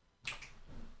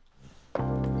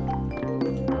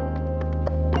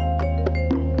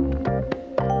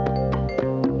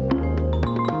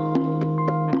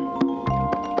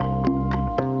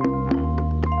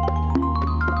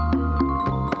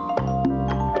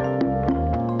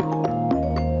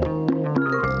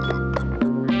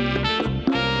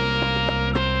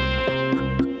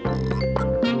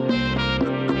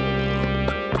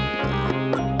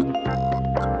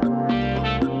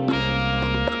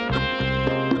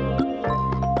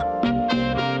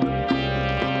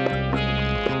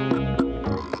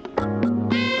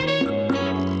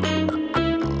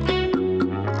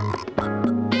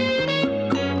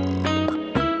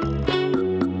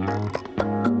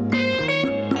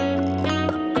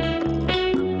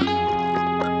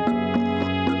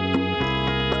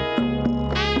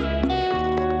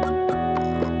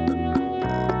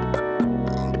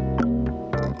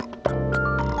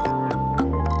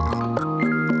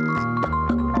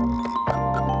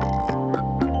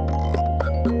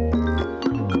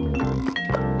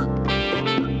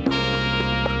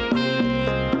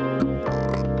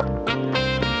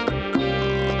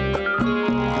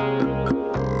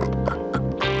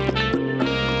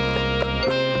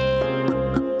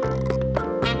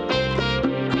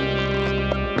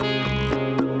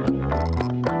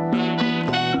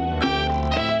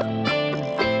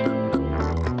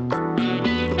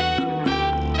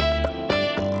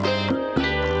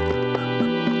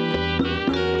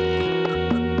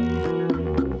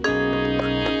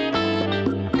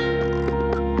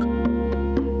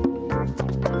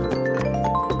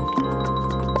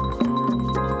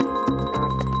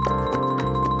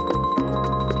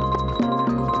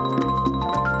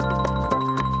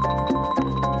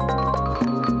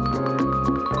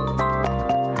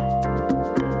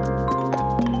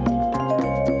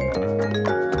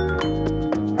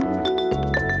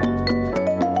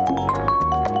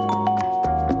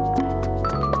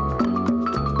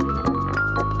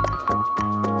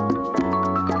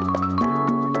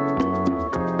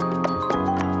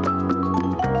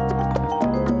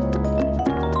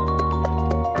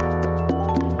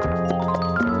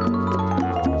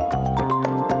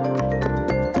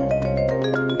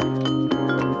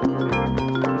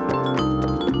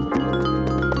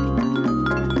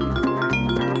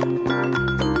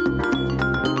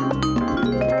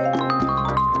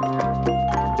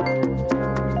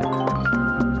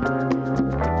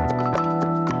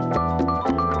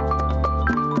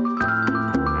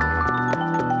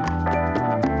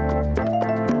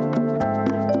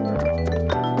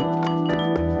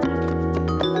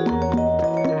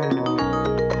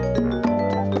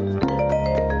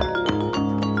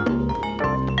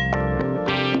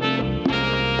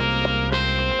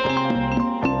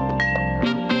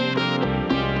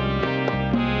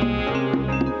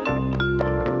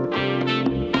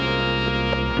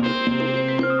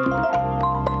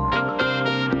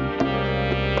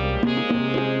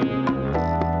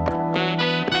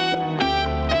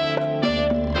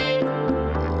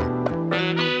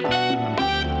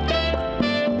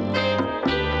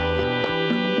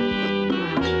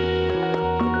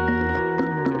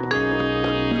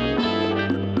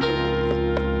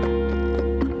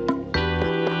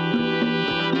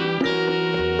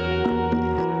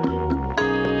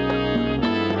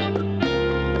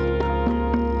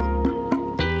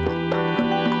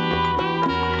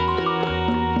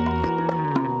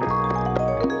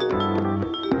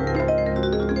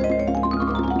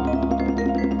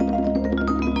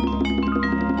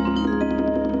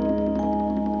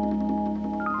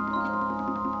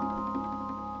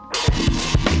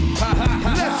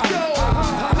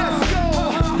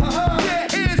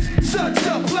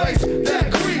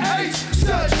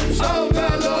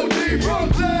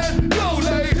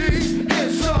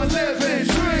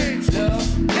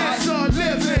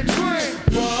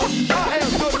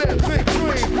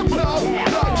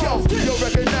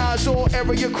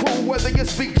 can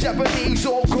speak Japanese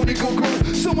or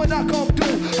Kunigoku. So when I come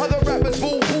through, other rappers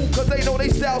boo-hoo, cause they know they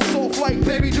style soft like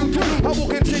baby do too. I will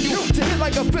continue to hit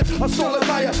like a fifth, a stolen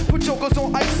liar. Put jokers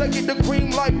on ice, I get the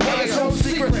cream like fire. It's no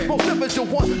secret, most of us the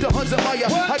one, the Hunter Meyer.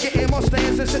 I get in my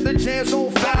stance and set the jams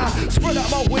on fire. Spread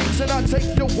out my wings and I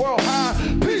take the world high.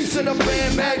 Peace in the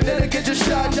band, magnetic, get your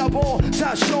shot, job on.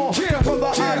 Tashawn, from the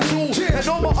I2, and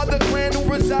all my other clan who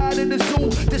reside in the zoo.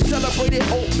 This celebrated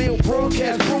oatmeal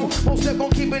broadcast brew. Most that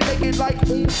gon' keep it naked like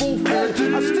foo.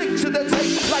 I stick to the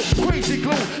tape like crazy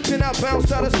glue. Then I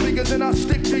bounce out of speakers and I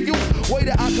stick to you. Way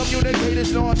that I communicate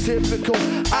is non-typical.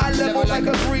 I level like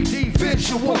a 3D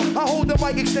visual. I hold the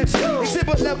mic extension,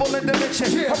 exhibit level and dimension.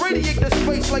 I radiate the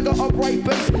space like an upright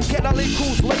base. Can I leave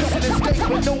cruise lace and escape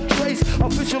with no trace?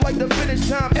 Official like the finish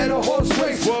time at a horse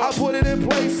race. I put it in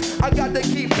place. I got to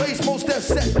keep pace. Most that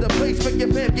set the pace. Make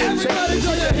your man get chased. Everybody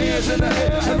throw your hands in the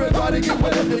air. Everybody get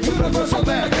with it. The universal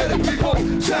magnetic people.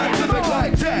 Scientific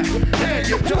like that. And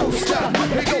you don't stop.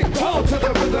 We go hold to the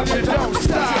rhythm. You don't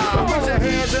stop. Raise your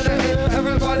hands in the air.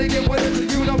 Everybody get with it.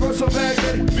 The universal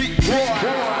magnetic people.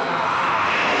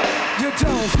 You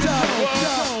don't stop.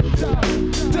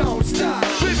 Don't stop.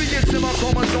 Baby, it's in my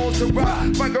chromosomes to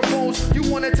rock microphones. You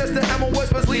wanna test the MOS,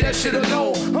 but leave that shit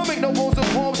alone. I make no rules of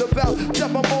poems about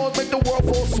jump my balls, make the world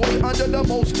fall sway under the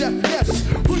most death. Yes,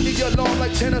 put me along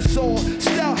like tennis saw.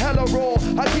 Style hella raw.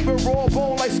 I keep it raw,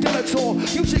 bone like Skeletor.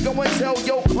 You should go and tell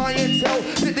your clientele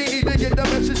that they need to get the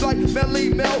message like Melly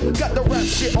Mel. Got the rap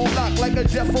shit on lock like a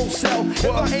defo cell. If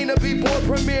I ain't a B-boy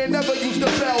premiere, never use the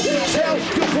bell. Tell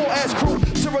your poor ass crew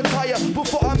to retire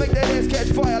before I make that ass catch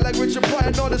fire like Richard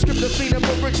Pryor. No descriptive fiending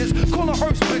for riches. Call her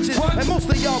Earth's bitches. And most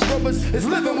of y'all brothers is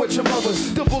living with your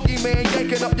mothers. The boogeyman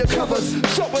yanking up your covers.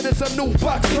 Sharper than some new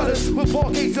box cutters with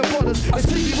Parkades and butters. It's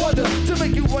Stevie Wonder to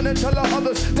make you run and tell the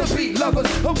others to be lovers.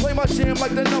 I play my jam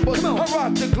like the numbers. I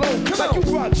rock the globe like you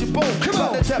rock your boat.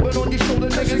 About to tap it on your shoulder,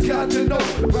 niggas got to know.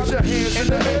 Raise your hands in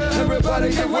the air. Everybody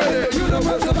get with it.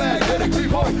 Universal magnetic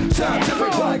people.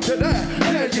 Scientific like to that.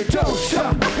 And you don't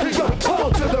stop. You go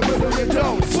hold to the rhythm. You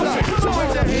don't stop. So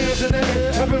raise your hands in the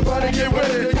air. Everybody get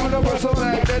with it. The universal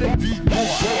magnetic people.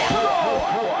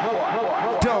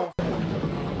 Don't.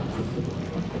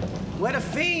 Where the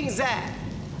fiends at?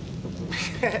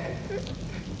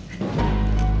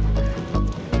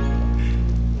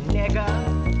 Nigga.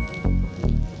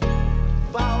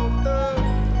 Bout the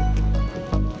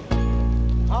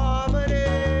harmony.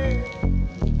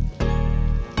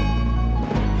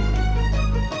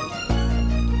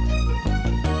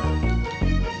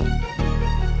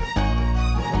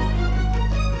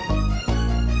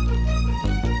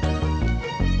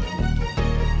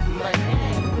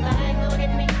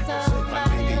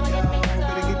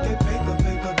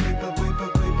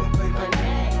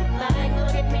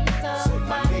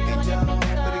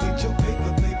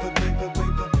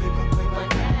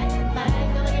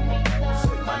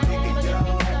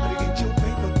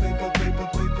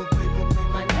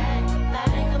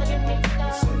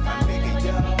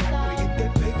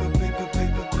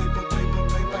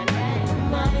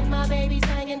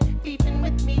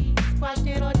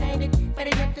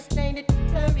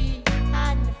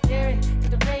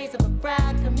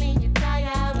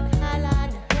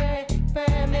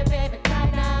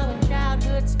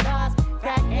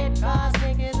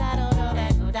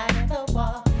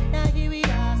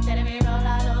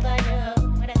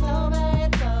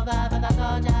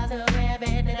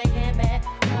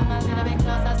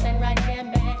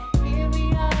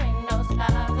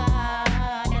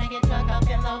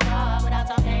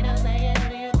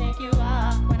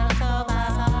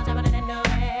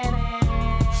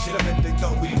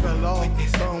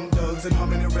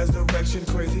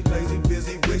 Crazy, lazy,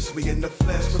 busy, wish we in the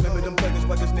flesh. Remember them buggers,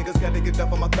 why these niggas got to get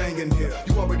up on my thing in here.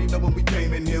 You already know when we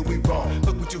came in here, we wrong.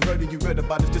 Look what you heard and you read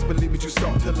about us, just believe what you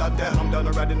saw. Till I die, I'm down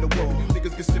and right in the road. You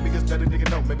niggas get serious, let a nigga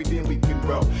know, maybe then we can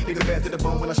grow. Nigga bad to the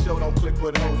bone when I show, don't click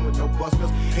with hoes, with no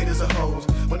busters. Haters are hoes.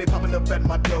 When they popping up at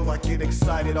my door, I get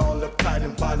excited, all uptight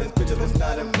and violent. Bitches was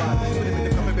not invited. When they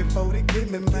been coming before they give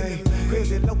me man.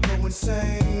 Crazy, loco,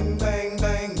 insane, bang,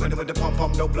 bang. Running with the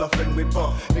pump, no bluffing, we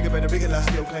bump. Nigga better realize,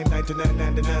 still claim 99.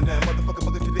 Motherfucker,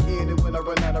 fucker to the end, and when I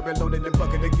run out, I reload it and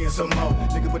bucket again some more.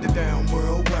 Nigga with the down,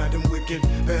 worldwide and wicked,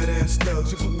 badass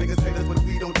thugs. You some niggas hate us, but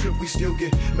we don't trip, we still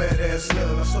get badass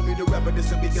love. Now show me the rapper,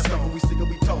 this and we got stuff, when we sing and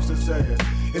we toss his ass.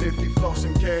 And if he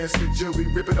flossing cash, the jury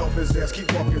rip it off his ass,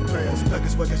 keep walking past.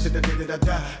 Nuggets working shit that did I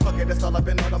die. Fuck it, that's all I've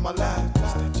been all of my life.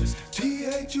 Just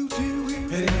T-H-U-T-W.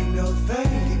 It ain't no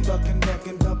thing. Keep bucking,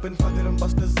 bumping, fucking them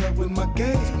busters up with my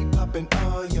gaze. Keep popping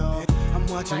all y'all. I'm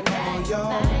watching all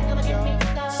y'all.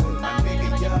 Say my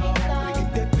nigga, y'all. Gonna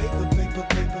get that paper.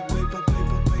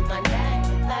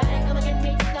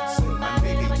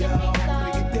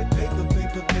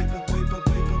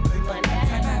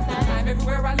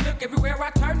 fuck everywhere I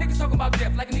turn. Niggas talking about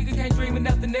death like a nigga can't dream of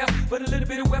nothing else but a little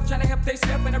bit of wealth trying to help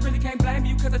theyself. And I really can't blame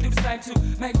you cause I do the same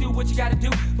too. Man, do what you gotta do,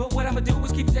 but what I'ma do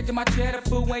is keep protecting my cheddar.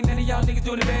 Fool, ain't none of y'all niggas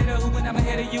doing it better. Who when I'm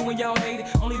ahead of you and y'all hate it.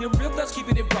 Only the real thugs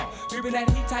keeping it raw. Gripping that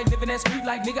heat tight, living that street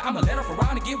like nigga, I'ma let off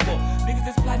around and get woke. Niggas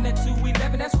is plotting that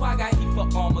 211, that's why I got heat for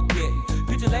Armageddon.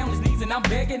 Picture lay on his knees and I'm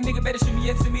begging, nigga better shoot me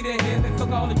and send me to heaven.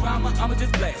 Fuck all the drama, I'ma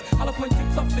just blast. All I point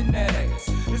tips off in that ass.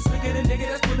 This nigga, the nigga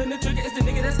that's pulling the trigger, is the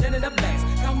nigga that's standing up last.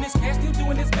 Counting this cash, still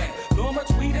doing this math. Blowing much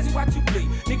weed as you watch you bleed.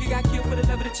 Nigga got killed for the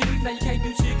love of the cheese, now you can't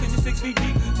do shit cause you're 6 feet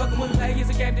deep. Fucking with play is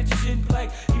a game that you shouldn't play.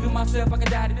 Even myself, I could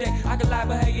die today. I could lie,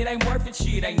 but hey, it ain't worth it,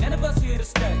 shit. Ain't none of us here to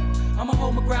stay. I'ma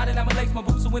hold my ground and I'ma lace my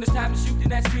boots, so when it's time to shoot, then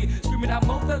that's it. Screaming out,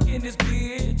 mo fuck in this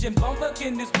bitch, and bone fuck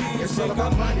in this bitch. It's all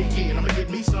about money, yeah, I'ma get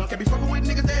me some. Can't be fucking with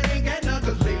niggas that ain't got none,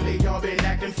 cause lately y'all been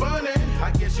acting funny.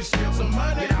 I guess you spilled some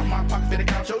money. Get out my pocket, better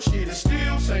count your shit and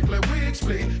still St. Clair wig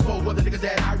split. For other niggas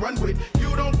that I run with,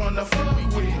 you don't wanna fuck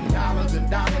with. Dollars and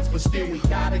dollars, but still we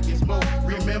gotta get more.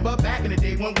 Remember back in the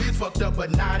day when we was fucked up, but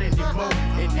not anymore.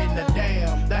 And then the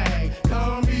damn thing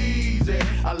come easy.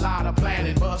 A lot of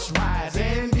planning, bus rides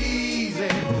and easy.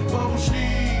 For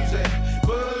sheezy,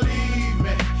 believe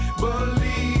me.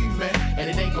 And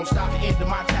it ain't gonna stop the end of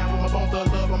my time. When I'm on the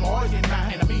love, I'm always in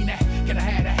mine. And I mean that, can I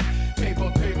have that?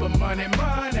 Paper, money.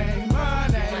 I'ma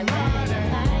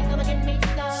get me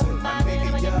some. My nigga,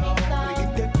 I'ma get me some. Get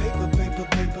that paper.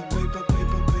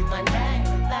 My name,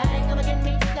 I'ma get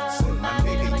me some. My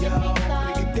nigga, I'ma get me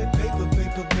some. Get that paper.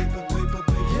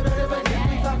 You better believe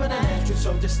me, top of the mattress. So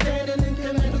just standing in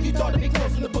command. You thought to be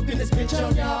close in the book in this bitch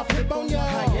on y'all. Flip on y'all.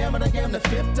 I am the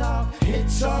fifth dog.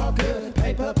 It's all good.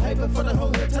 Paper for the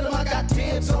whole hood. Tell them I got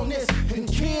dibs on this and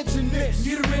kids in this.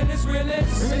 You the realest.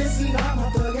 Reminiscing about my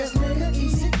thug ass nigga.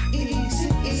 Easy.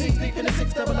 6 deep in the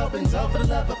 6 double opens all for the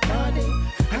love of money.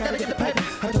 I gotta get the paper.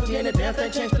 I told you ain't a damn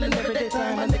thing changed till an everyday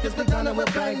time. My niggas been done and we'll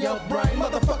bang your brain.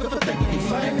 Motherfucker for thinking you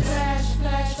famous.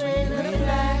 Flash, we in the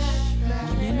flash.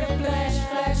 We in the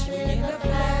flash, we in the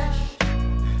flash.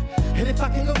 And if I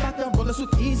can go back, I'll roll this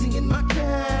with easy in my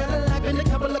Cadillac. Been a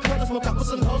couple of corners, smoke out with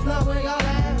some hoes, now where y'all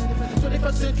at?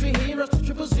 21st century heroes,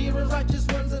 000, righteous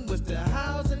ones, and with the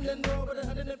housing and over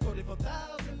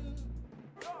 144,000.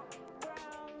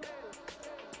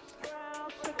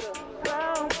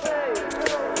 Brown face,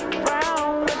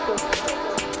 brown liquor,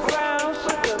 brown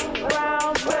sugar,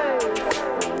 brown face,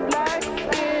 black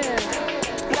skin,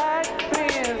 black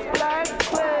beans, black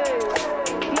clay,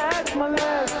 black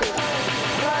molasses,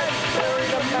 black berry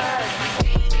to match.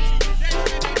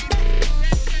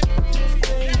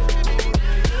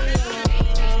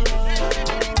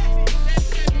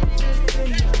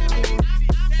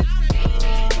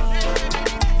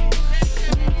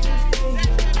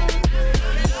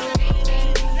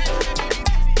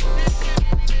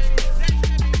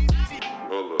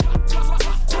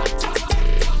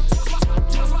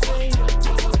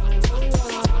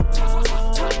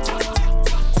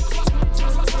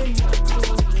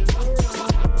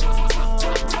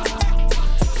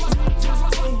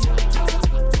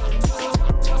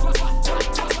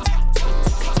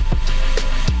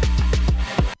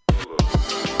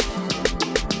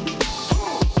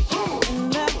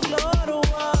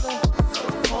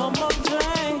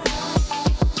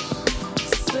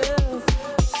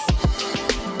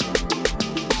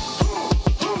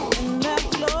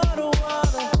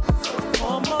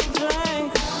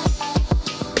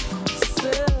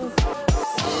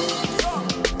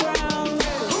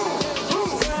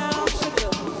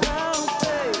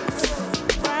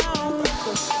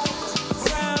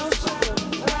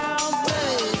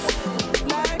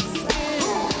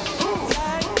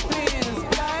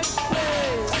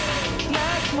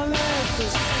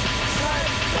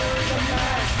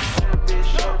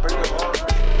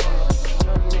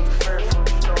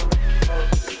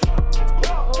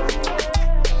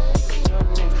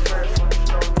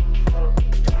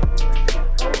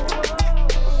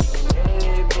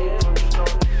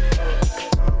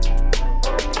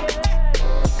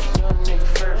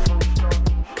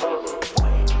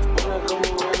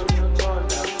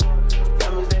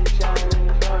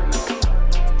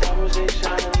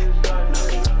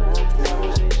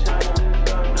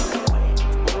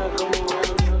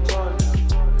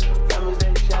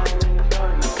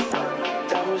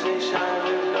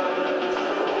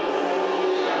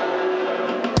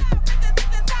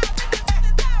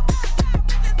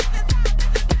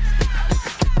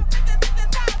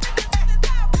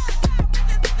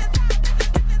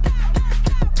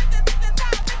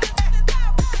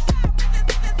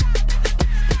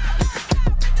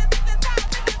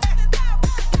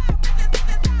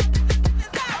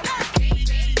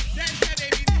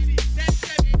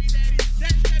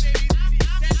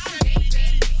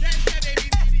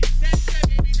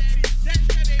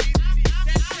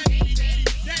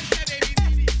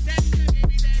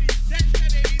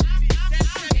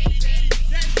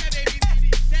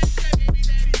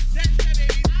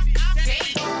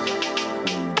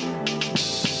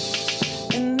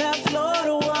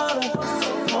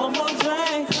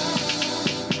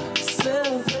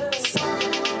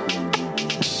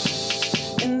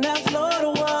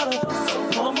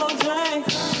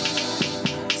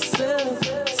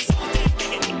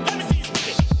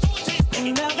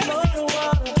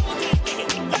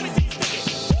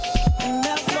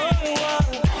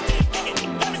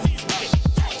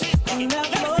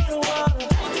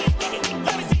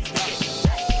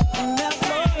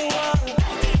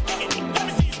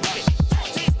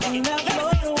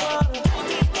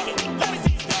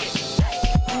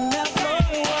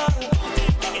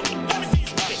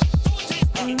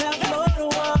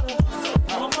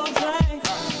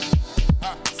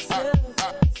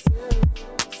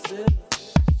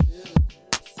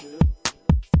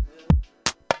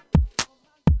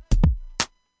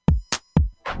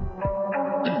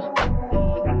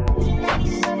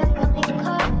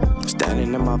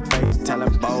 face,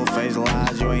 telling bold-faced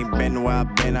lies. You ain't been where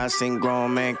I've been. I seen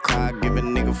grown men cry, give a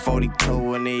nigga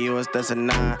 42 in the US, that's a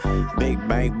 9. Big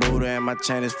bank Buddha and my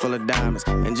chain is full of diamonds.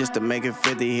 And just to make it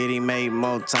 50 hit, he made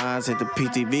more times. Hit the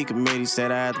PTV committee,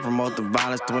 said I had to promote the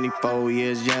violence. 24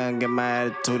 years young, get my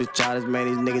attitude is childish. Man,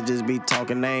 these niggas just be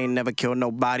talking, they ain't never killed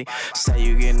nobody. Say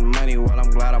you getting money, well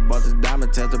I'm glad I bought this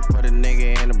diamond test to put a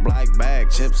nigga in a black bag.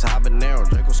 Chips habanero,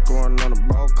 Draco scoring on the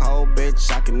bro code,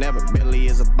 bitch. I can never. Billy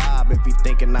is a bob if he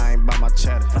thinking I ain't by my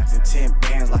cheddar. Flexing 10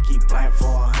 bands like he blamed for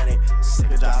 100.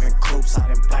 Sick of driving coops, I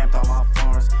done blamed all my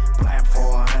foreigns. Blamed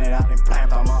for 100, I done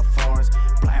blamed all my foreigns.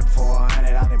 Blamed for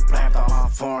 100, I done blamed all my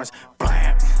foreigns.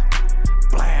 Blam,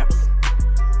 blam,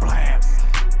 blam,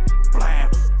 blam,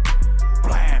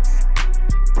 blam,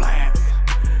 blam.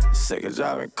 Sick of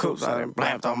driving coops, I done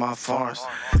blamed all my foreigns.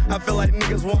 I feel like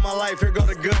niggas want my life, here go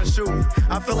the gun shoot me.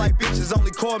 I feel like bitches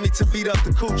only call me to beat up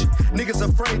the coochie. Niggas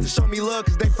afraid to show me love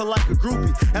cause they feel like a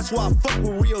groupie. That's why I fuck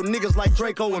with real niggas like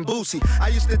Draco and Boosie. I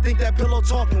used to think that pillow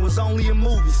talking was only in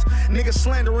movies. Niggas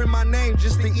slandering my name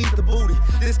just to eat the booty.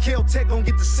 This Kel Tech gon'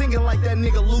 get to singing like that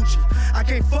nigga Lucci. I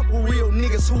can't fuck with real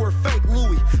niggas who are fake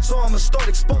Louis. So I'ma start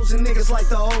exposing niggas like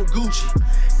the old Gucci.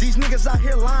 These niggas out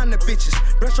here lying to bitches.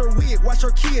 Brush her wig, watch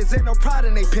her kids, ain't no pride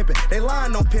in they pimpin'. They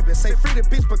lying on pimpin', say free the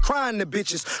bitch but crying to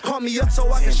bitches. Call me up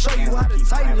so I can show you how to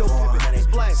tighten your pimpin'. It's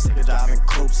black. Sick of driving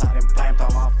coops, I done blamed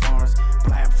all my foreigns.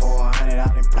 Blamed for 100, I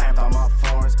done blamed all my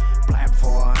foreigns. Blamed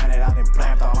for 100, I done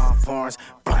blamed all my foreigns.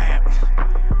 Blam,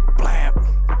 blam,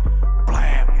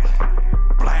 blam,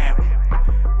 blam,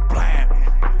 blam,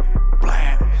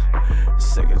 blam.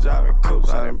 Sick of driving coops,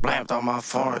 I done blamed all my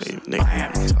foreigns.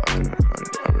 Blam, talking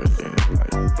like everything like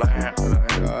blam,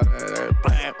 like all that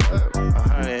blam,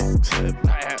 100 to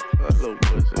blam, a little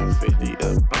push 50 to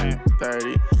blam,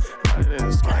 30,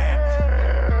 100 blam,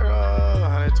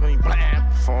 120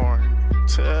 blam, foreign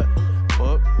to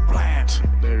book blam.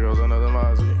 There goes another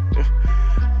Mozzie.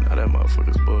 Now that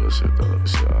motherfucker's bullshit though.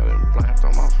 Shit, I done blamed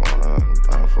on my phone. I done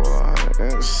blamed for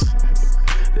 100.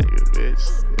 Nigga, bitch.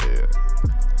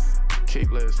 Yeah.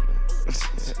 Keep listening.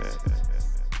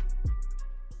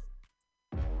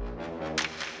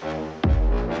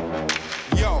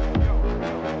 Yo,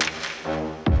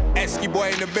 Esky boy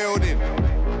in the building.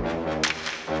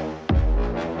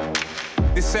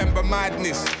 December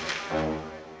madness.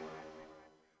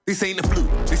 This ain't a fluke,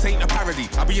 this ain't a parody.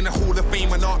 I'll be in the Hall of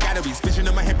Fame and art galleries. Vision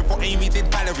in my head before Amy did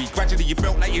Valerie. Gradually you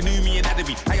felt like you knew me and added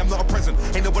me. Hey, I'm not a present,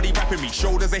 ain't nobody rapping me.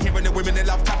 Shoulders are hearing the women that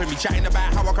love tapping me. Chatting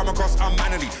about how I come across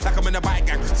unmannerly. Like I'm in a bike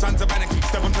gang, sons of anarchy.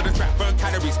 Step onto the trap, burn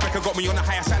calories. Becker got me on a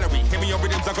higher salary. Hear me on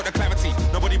rhythms, I got the clarity.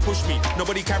 Nobody push me,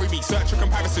 nobody carry me. Search for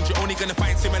comparisons, you're only gonna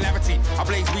find similarity. I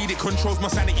blaze weed, it controls my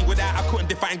sanity. Without I couldn't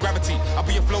define gravity. I'll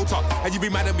be a floater, and you be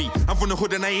mad at me. I'm from the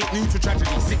hood and I ain't new to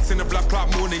tragedy. 6 in the blood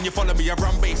clot morning, you follow me. I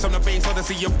run bass on the bass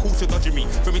odyssey. Of course you're dodging me.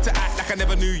 For me to act like I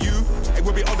never knew you, it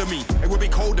would be odd of me. It would be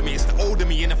cold of me. It's the old of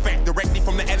me in effect. Directly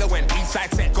from the LON. Eastside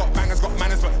set. Got bangers, got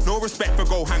manners, but no respect for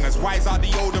gold hangers. Wise are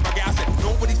the older I get. I said,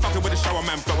 nobody's fucking with a shower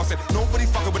man flow. I said, nobody's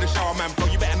fucking with a shower man flow.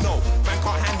 You better know. Man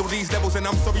can't handle these levels and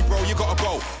I'm sorry bro, you gotta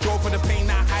go. Drove for the pain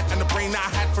that I had and the brain that I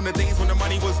had from the days when the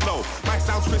money was low. My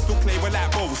sound's crystal clear with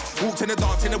like bows. Walked in the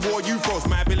dance in the war, you froze.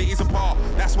 My abilities apart.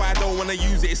 That's why I don't wanna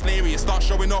use it. It's hilarious. Start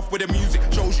showing off with the music.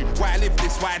 Shows you why I live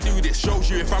this, why I do this. Shows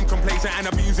you if I'm complacent and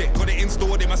abuse it. Got it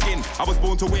installed in my skin. I was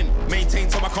born to win. Maintain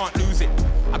so I can't lose it.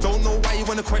 I don't know why you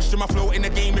wanna question my flow in the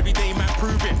game every day, man.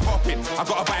 Prove it. Poppin'. I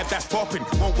got a vibe that's poppin'.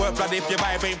 Won't work blood if your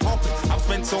vibe ain't poppin'. I've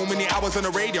spent so many hours on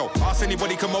the radio. Ask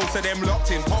anybody, can most of them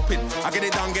locked in. Poppin'. I get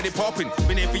it done, get it poppin'.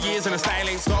 Been here for years and the style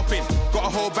ain't stopping. Got a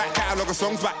whole back catalogue of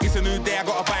songs back. It's a new day. I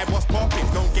got a vibe. What's poppin'?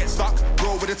 Don't get stuck.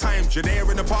 Roll with the times. You're there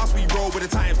in the past. We roll with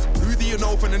the times. Who do you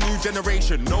know from the new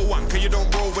generation? No one. Cause you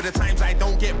don't roll with the times. I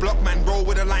don't get blocked, man. Roll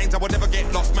with the lines. I would never get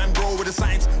lost, man. Roll with the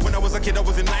signs. When I was a kid, I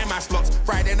was in 9-man slots.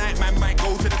 Friday night, man, might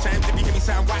go to the Chimes. If you hear me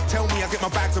sound whack, tell me. I get my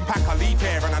bags and pack. I leave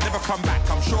here and I never come back.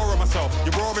 I'm sure of myself.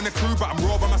 You're raw in the crew, but I'm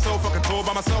raw by myself. I can tour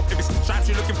by myself. If it's stripes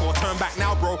you're looking for, turn back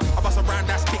now, bro. I bust around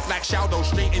that's kick like Shaldo,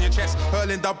 straight in your chest.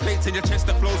 Hurling dub plates in your chest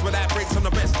that flows without breaks on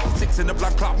the best. 6 in the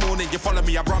blood clot morning, you follow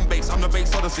me. I run bass, I'm the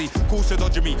bass odyssey. Cool to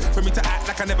dodge me. For me to act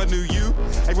like I never knew you,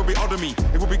 it would be odd of me.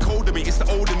 It would be cold of me. It's the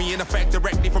old of me in effect.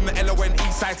 Directly from the LON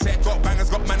Eastside set. Got bangers,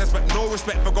 got manners, but no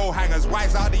respect for gold hangers.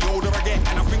 Wise are the older I get.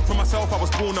 And I think for myself, I was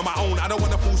born on my own. I don't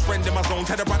want a false friend in my zone.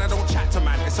 Tell the brother don't chat to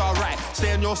man. It's alright.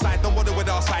 Stay on your side, don't bother with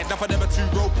our side. Enough of them are too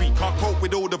ropey. Can't cope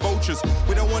with all the vultures.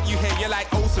 We don't want you here, you're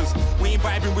like ulcers. We ain't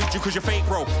vibing with you cause you're fake,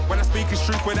 bro. When I speak it's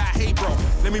truth without hate, bro.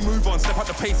 Let me move on, step up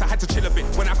the pace. I had to chill a bit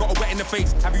when I got a wet in the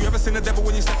face. Have you ever seen the devil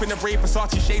when you step in the brave?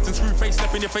 Versace shades and screw face,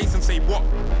 step in your face and say what?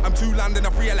 I'm too London,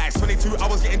 I've realised 22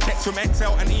 hours getting checks from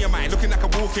Excel and EMI. Looking like a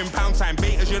walking pound sign.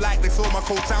 Bait as you like, they saw my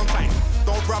cold sound sign.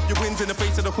 Don't rub your wins in the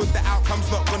face of the hood, the outcome's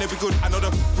not gonna be good. I know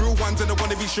the real ones and the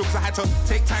wannabe shooks. I had to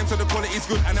take time so the quality's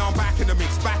good. And now I'm back in the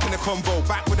mix, back in the convo,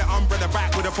 back with the umbrella,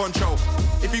 back with a poncho.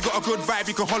 If you got a good vibe,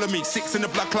 you can holler me. 6 in the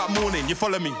blood clot morning, you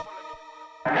follow me.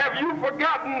 Have you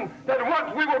forgotten that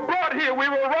once we were brought here, we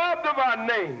were robbed of our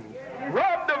names,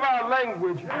 robbed of our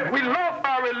language. We lost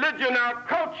our religion, our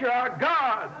culture, our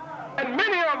God. And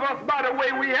many of us, by the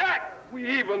way we act, we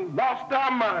even lost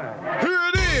our mind. Here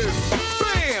it is,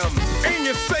 bam! And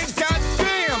you say,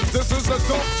 goddamn, this is a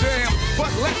dope jam.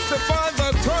 But let's define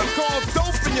the term called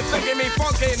dope, and you think it ain't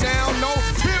funky now. No,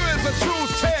 here is a true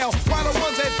tale. Why the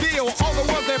ones that deal, all the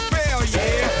ones that fail,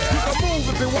 yeah. You can move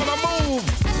if you wanna move.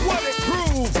 What it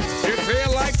proves, it's here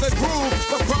like the groove.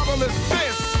 The problem is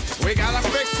this. We gotta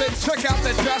fix it, check out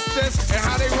the justice and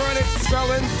how they run it,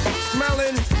 selling,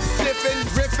 smelling, sniffing,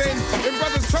 riffing, and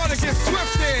brothers trying to get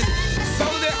swift in,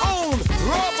 selling their own,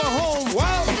 rob a home,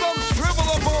 while some shrivel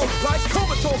a bone, like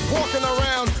comatose walking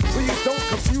around. Please don't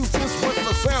confuse this with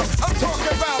the sound. I'm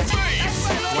talking about bass,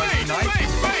 bass,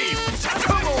 bass, bass.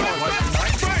 Come on, bass,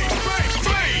 bass, bass, bass, bass,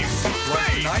 bass,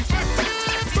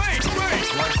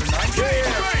 bass, bass, yeah.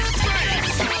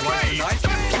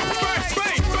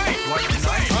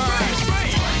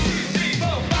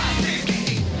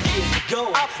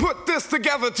 I put this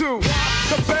together too.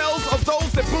 The bells of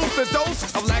those that boost the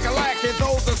dose of lack and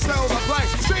those that sell the black.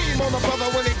 Shame on the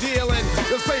brother when they dealing.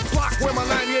 The same block where my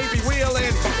 98 be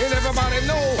wheeling. And everybody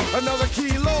know another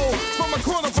kilo. From a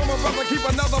corner from a brother, keep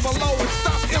another below. And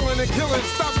stop illing and killing,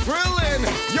 stop drilling.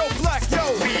 Yo, black,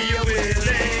 yo. We are willing.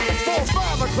 4 or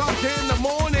 5 o'clock in the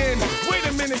morning. Wait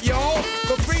a minute, y'all.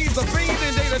 The fiends are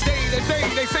fiending day to day to day.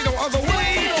 They say no other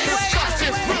way. This stuff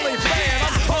is really bad.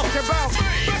 I'm talking about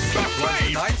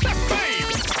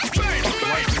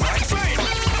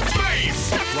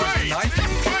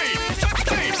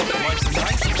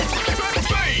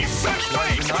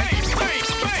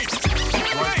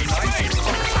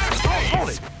hold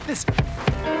it. Listen.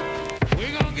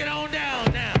 We're gonna get on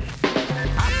down now.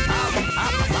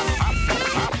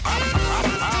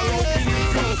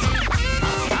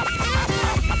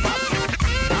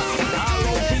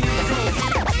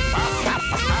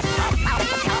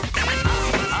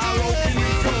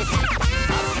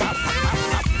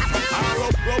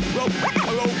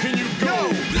 Hello, can you go? Yo,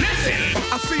 listen!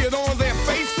 I see it on their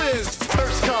faces.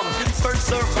 First come, first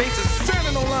serve bases.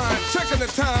 Standing on line, checking the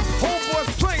time. Homeboys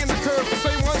playing the curve, the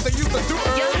same ones they used to do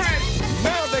earlier.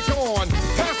 Now they're gone,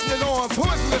 passing it on.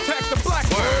 Poison attack the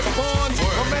blackbird. Born,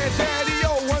 my man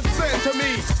Daddy-O once said to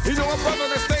me, you know a brother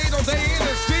that stayed all day in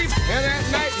his Jeep, and at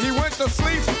night he went to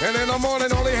sleep, and in the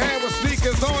morning all he had was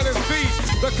sneakers on his feet.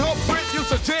 The culprit used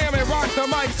to jam and rock the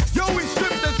mic. Yo, he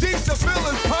stripped the Jeep to fill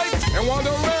his pipe and wander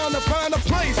around to find a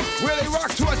place where they rock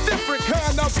to a different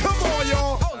kind of. Come on,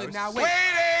 y'all. Hold it now, wait.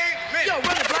 Yo,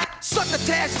 run it, black.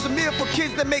 Succotash is a meal for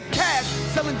kids that make cash,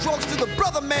 selling drugs to the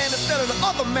brother man instead of the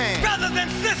other man. Brothers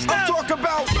and sisters. I'm talking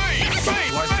about bass, bass,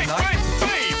 bass, bass, bass,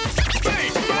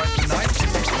 bass, bass,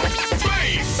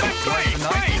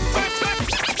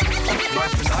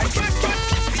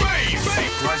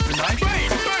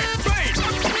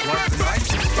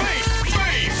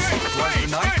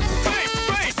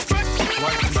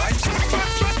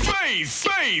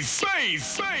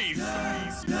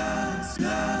 bass,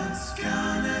 Love's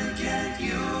gonna get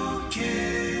you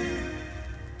killed,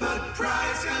 but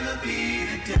pride's gonna be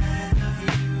the death of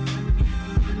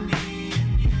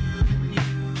you.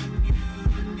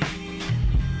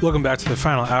 Welcome back to the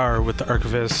final hour with the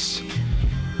Archivists.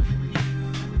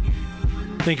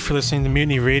 Thank you for listening to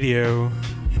Mutiny Radio.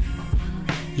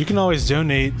 You can always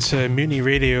donate to Mutiny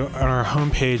Radio on our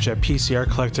homepage at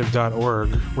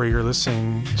pcrcollective.org, where you're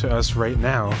listening to us right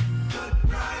now.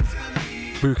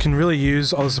 We can really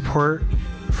use all the support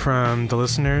from the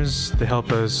listeners. They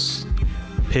help us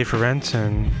pay for rent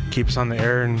and keep us on the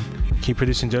air and keep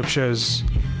producing dope shows.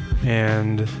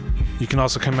 And you can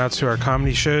also come out to our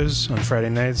comedy shows on Friday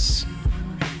nights.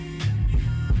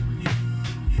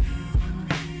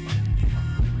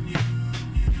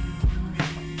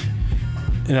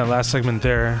 In that last segment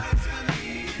there,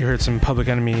 you heard some Public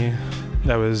Enemy.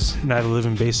 That was Night of the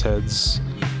Living Bassheads.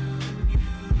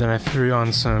 Then I threw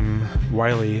on some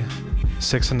Wiley,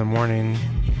 6 in the Morning.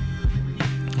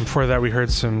 And before that, we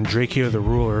heard some Drakeo the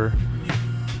Ruler,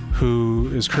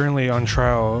 who is currently on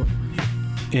trial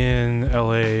in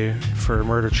LA for a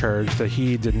murder charge that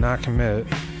he did not commit.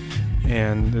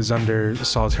 and is under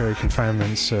solitary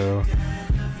confinement, so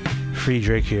free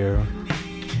Drakeo.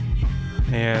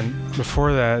 And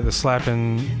before that, the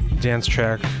slappin' dance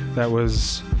track, that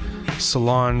was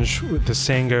Solange with the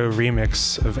Sango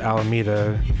remix of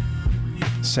Alameda.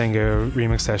 Sango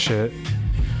remixed that shit.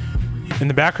 In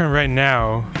the background right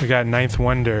now, we got Ninth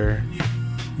Wonder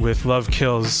with Love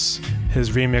Kills,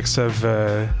 his remix of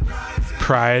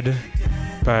Pride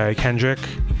by Kendrick.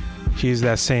 He used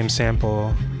that same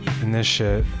sample in this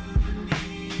shit.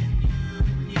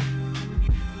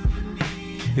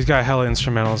 He's got hella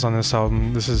instrumentals on this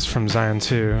album. This is from Zion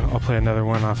 2. I'll play another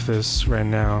one off this right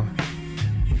now.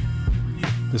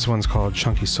 This one's called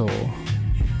Chunky Soul.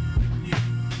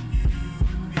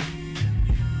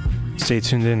 Stay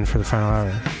tuned in for the final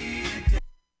hour.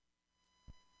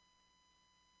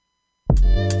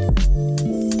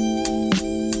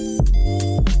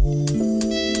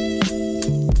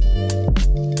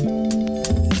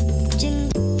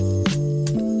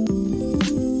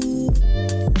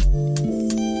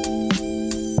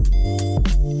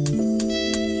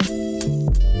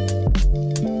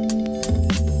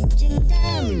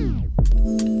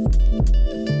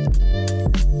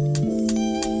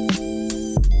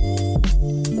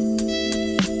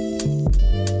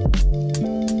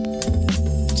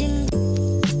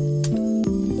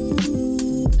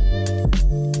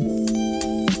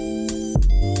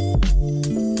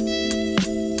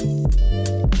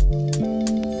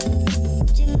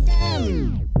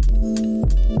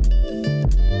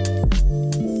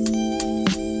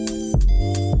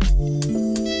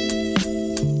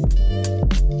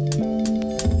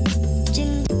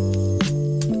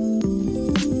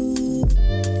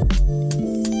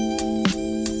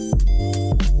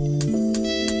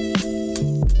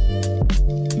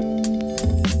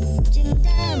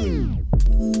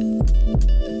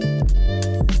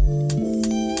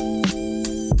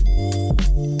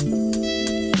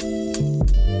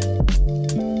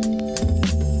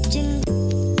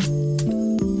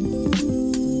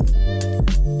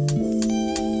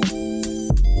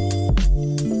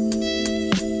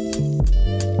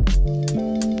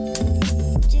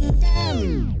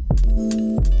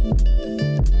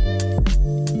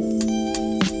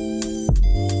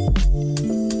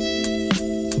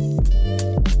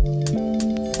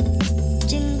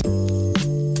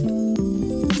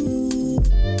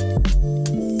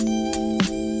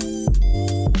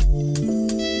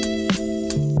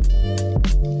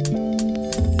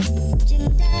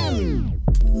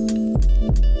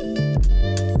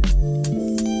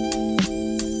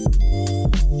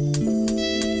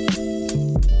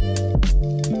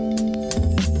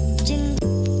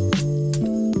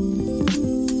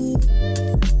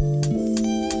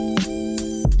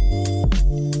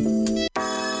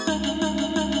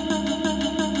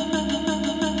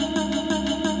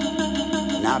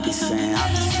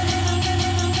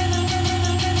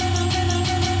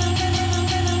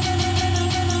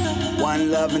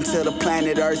 Until the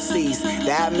planet Earth cease.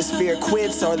 The atmosphere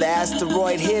quits, or the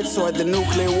asteroid hits, or the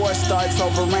nuclear war starts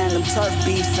over random turf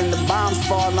beefs, and the bombs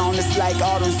fall on us like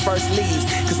autumn's first leaves.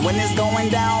 Cause when it's going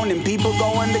down and people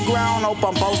go underground, hope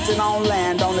I'm posted on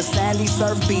land on a sandy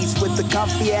surf beach with the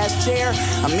comfy ass chair,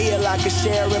 a meal I could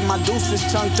share, and my deuces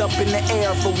chunked up in the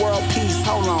air for world peace.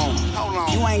 Hold on.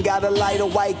 You ain't gotta light a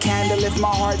white candle if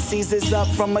my heart seizes up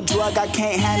from a drug I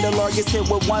can't handle, or gets hit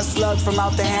with one slug from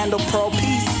out the handle. Pro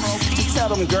peace. Just tell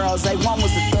them girls, they one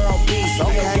was a thorough beast.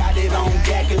 Okay. Got it on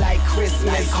deck like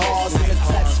Christmas calls, and the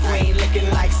touch screen looking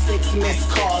like 6 missed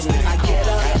calls. Then I get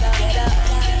up.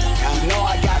 I know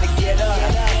I gotta get up.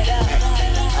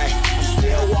 I'm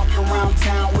still walking around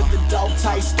town with the dope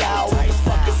tight style. What the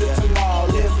fuck is it tomorrow?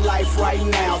 Live life right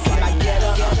now. Can I get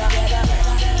up?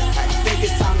 I think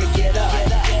it's time to get up.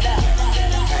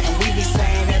 And we be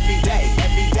saying every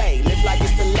day, live like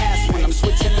it's the last one. I'm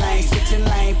switching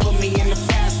lane, put me in the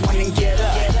fast one and get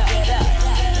up.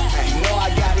 You know I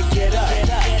gotta get up.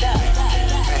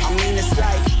 I mean, it's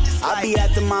like I be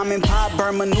at the mom and pop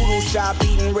Burma noodle shop,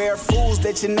 eating rare foods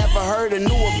that you never heard or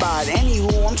knew about.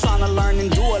 Anywho, I'm trying to learn and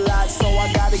do a lot, so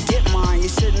I gotta get mine. You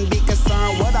shouldn't be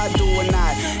concerned what I do or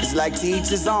not. It's like to each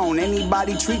his own.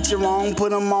 Anybody treat you wrong,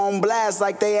 put them on blast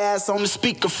like they ass on the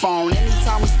speakerphone.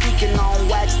 Anytime I'm speaking on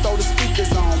wax, throw the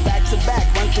speakers on. Back to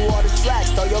back, run through all the tracks,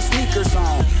 throw your sneakers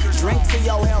on. Drink to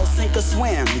your health, sink or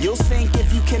swim. You'll sink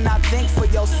if you cannot think for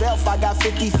yourself. I got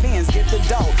 50 fins, get the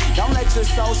dough. Don't let your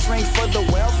soul shrink for the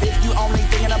wealth. If you only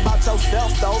thinking about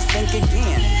yourself, though, think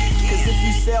again. Cause Cause if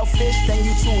you sell fish, then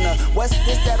you tuna. What's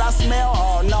this that I smell?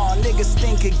 Oh no, niggas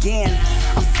stink again.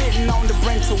 I'm sitting on the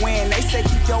brink to win. They say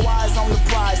keep your eyes on the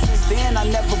prize. Since then, I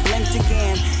never blinked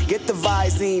again. Get the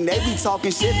Visine. They be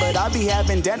talking shit, but I be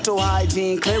having dental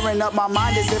hygiene. Clearing up my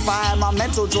mind as if I had my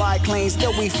mental dry clean.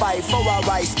 Still we fight for our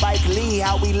rights. Spike Lee,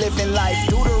 how we living life.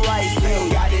 Do the right thing.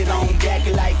 Got it on deck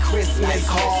like Christmas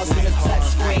calls. In the touch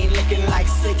screen, looking like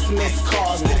 6 missed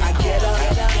calls. Then I get up.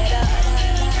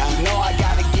 You know I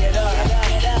gotta get up.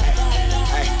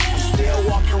 I'm still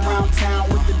walking around town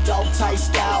with the dope tight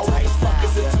style. What the fuck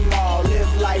is it tomorrow?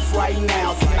 Live life right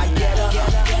now. Can I get up?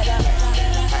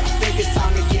 I think it's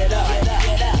time to get up.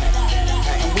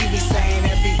 And we be saying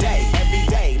every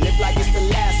day, live like it's the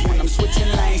last one. I'm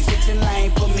switching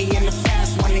lane, put me in the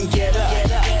fast one and get up.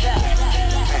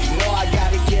 You know I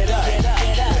gotta get up.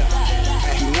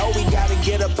 You know we gotta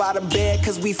get up out of bed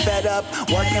cause we fed up.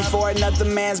 Working for another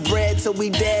man's bread till we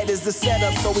dead is the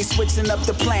setup. So we switching up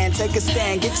the plan, take a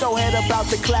stand. Get your head up out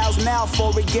the clouds now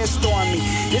before it gets stormy.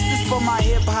 This is for my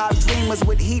hip hop dreamers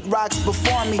with heat rocks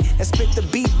before me. That spit the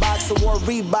beatbox or wore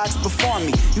Reeboks before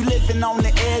me. You living on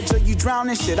the edge or you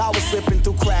drowning? Shit, I was slipping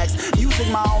through cracks. Music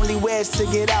my only wedge to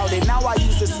get out it. Now I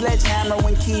use a sledgehammer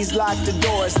when keys lock the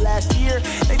doors. Last year,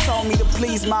 they told me to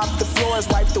please mop the floors,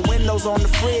 wipe the windows on the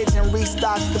fridge and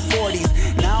restock the 40s.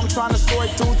 Now I'm trying to sort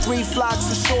through 3 flocks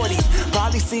of shorties.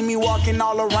 Probably see me walking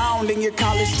all around in your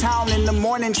college town in the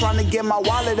morning trying to get my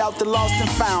wallet out the lost and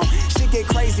found. Shit get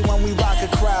crazy when we rock a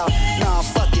crowd. Nah,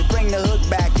 fuck it, bring the hook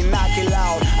back and knock it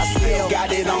loud. I still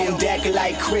got it on deck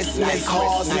like Christmas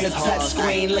calls. In the touch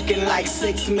screen looking like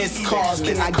 6 missed calls.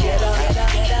 Can I get up?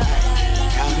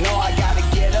 You know I gotta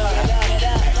get up.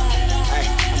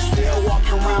 I'm still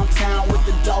walking around town with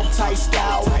the dope tight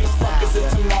style. What the fuck is it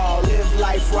tomorrow? Live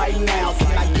life right now.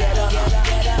 Can I get up?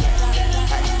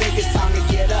 I think it's time to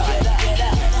get up.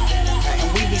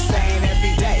 And we be saying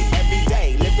every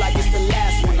day, live like it's the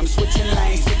last one. I'm switching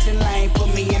lane,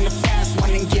 put me in the fast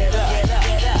one and get up.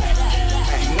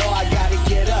 You know I gotta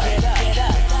get up.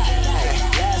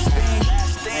 Last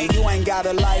thing, and you ain't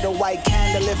gotta light a white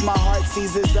candle if my heart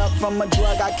seizes up from a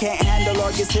drug I can't handle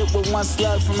or gets hit with one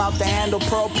slug from out the handle.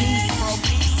 Pro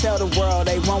peace, tell the world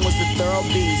A1 was a thorough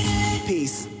beast.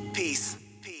 Peace.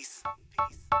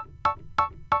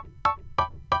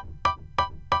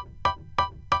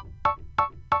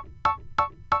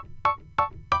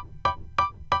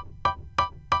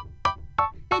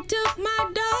 They took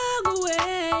my dog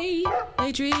away.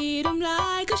 They treat him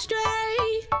like a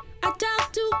stray. I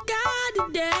talked to God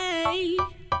today.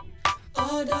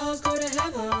 All dogs go to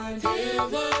heaven. I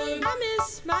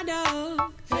miss my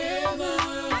dog.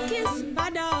 I kiss my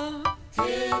dog. I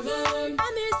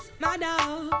miss my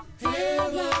dog.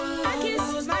 I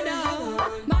kiss my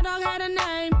dog. My dog had a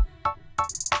name.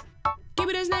 Keep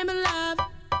it his name alive.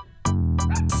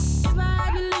 If I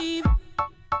had to leave,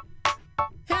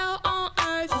 hell on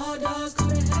earth. All dogs go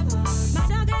to heaven. My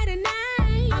dog had a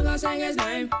name. I'm gonna sing his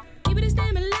name. Keep it his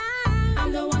name alive.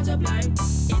 I'm the one to blame.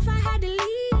 If I had to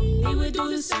leave, he would do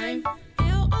the same.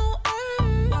 Hell on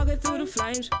earth. Walking through the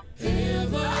flames.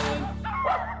 Heaven.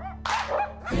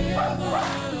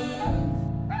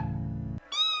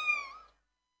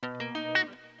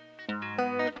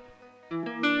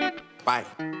 Bye.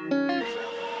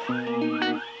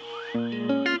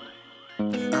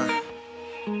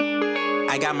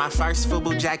 I got my first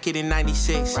football jacket in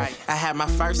 96. Right. I had my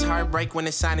first heartbreak when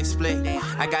the Sonic split.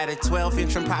 I got a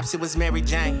 12-inch from Pops, it was Mary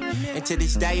Jane. And to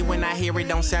this day, when I hear it,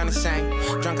 don't sound the same.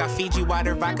 Drunk off Fiji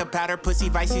water, vodka powder, pussy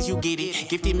vices, you get it.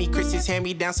 Gifted me Chris's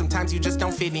hand-me-down, sometimes you just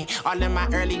don't fit in. All of my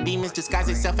early demons disguise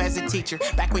itself as a teacher.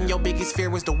 Back when your biggest fear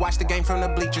was to watch the game from the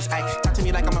bleachers. Ay, talk to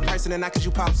me like I'm a person and not cause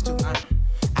you supposed to.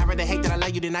 I'd rather hate that I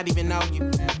love you than not even know you.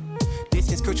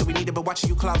 Distance crucial, we need it, but watching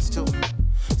you close to.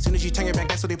 Soon as you turn your back,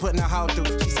 that's what they putting a hoe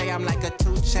through. She say I'm like a 2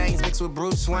 Chainz mixed with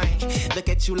Bruce Wayne. Look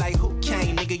at you like who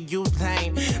came, nigga, you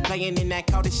lame. Playing in that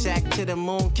cul-de-sac till the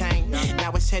moon came.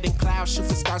 Now it's heading clouds, shoot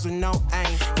for stars with no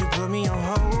aim. You put me on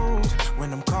hold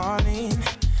when I'm calling.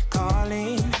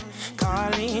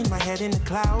 My head in the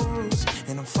clouds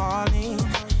and I'm falling.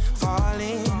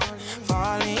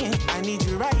 I need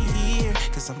you right here,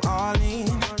 cause I'm all in.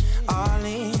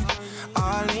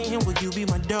 Will you be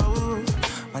my dove?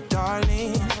 My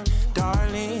darling,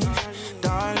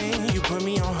 you put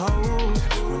me on hold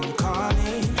when I'm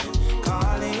calling,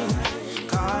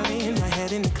 my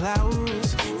head in the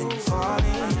clouds, and I'm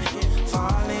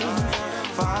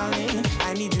falling,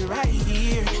 I need you right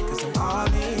here, cause I'm all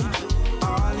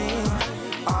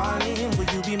in, will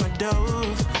you be my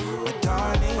dove, my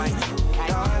darling,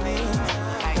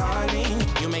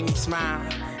 you make me smile,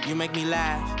 you make me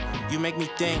laugh, you make me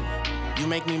think, you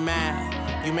make me mad.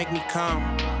 You make me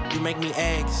come, you make me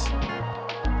eggs.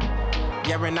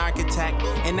 You're an architect,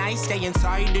 and I stay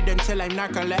inside it until I'm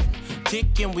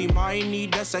narcoleptic. And we might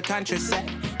need us a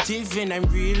contraceptive. And I'm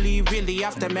really, really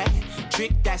off the mat.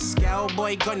 Trick that scale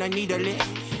boy, gonna need a lift.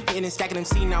 Hitting and stacking them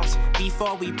C-notes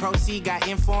before we proceed. Got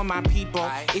info on my people.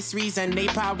 It's reason they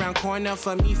pile around corner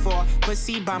for me for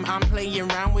pussy bomb. I'm playing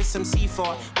around with some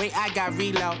C4. Wait, I got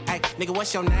reload. Ay, nigga,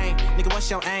 what's your name? Nigga, what's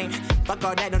your aim? Fuck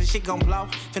all that, know the shit gon' blow.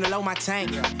 Finna load my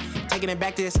tank. Taking it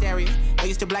back to hysteria. Know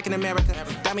you still black in America.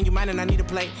 Diamond, you mine and I need a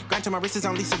plate. Grind to my wrist is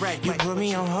on Lisa Ray. You put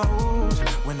me on hold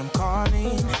when I'm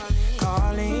calling.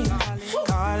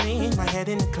 My head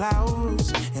in the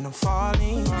clouds and I'm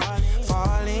falling.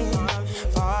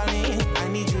 I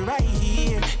need you right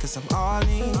here, cause I'm all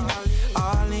in.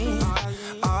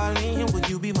 Will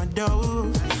you be my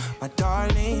dove, my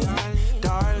darling?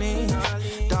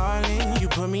 You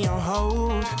put me on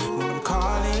hold when I'm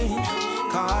calling.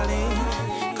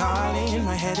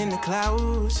 My head in the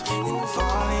clouds and I'm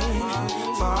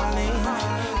falling.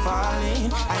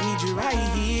 I need you right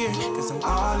here, cause I'm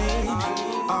all in.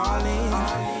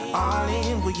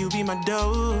 Will you be my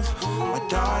dove, my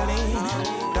darling?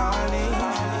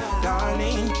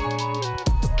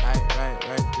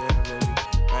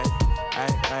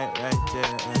 Right there, baby. Right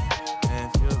there. Man,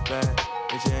 feel bad.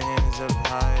 Put your hands up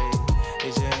high. I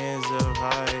just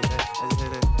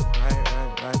hit it.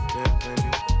 Right there, baby.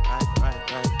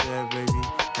 Right there, baby.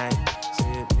 Hey,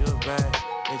 say it, feel bad.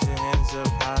 Put your hands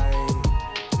up high.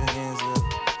 Your hands up.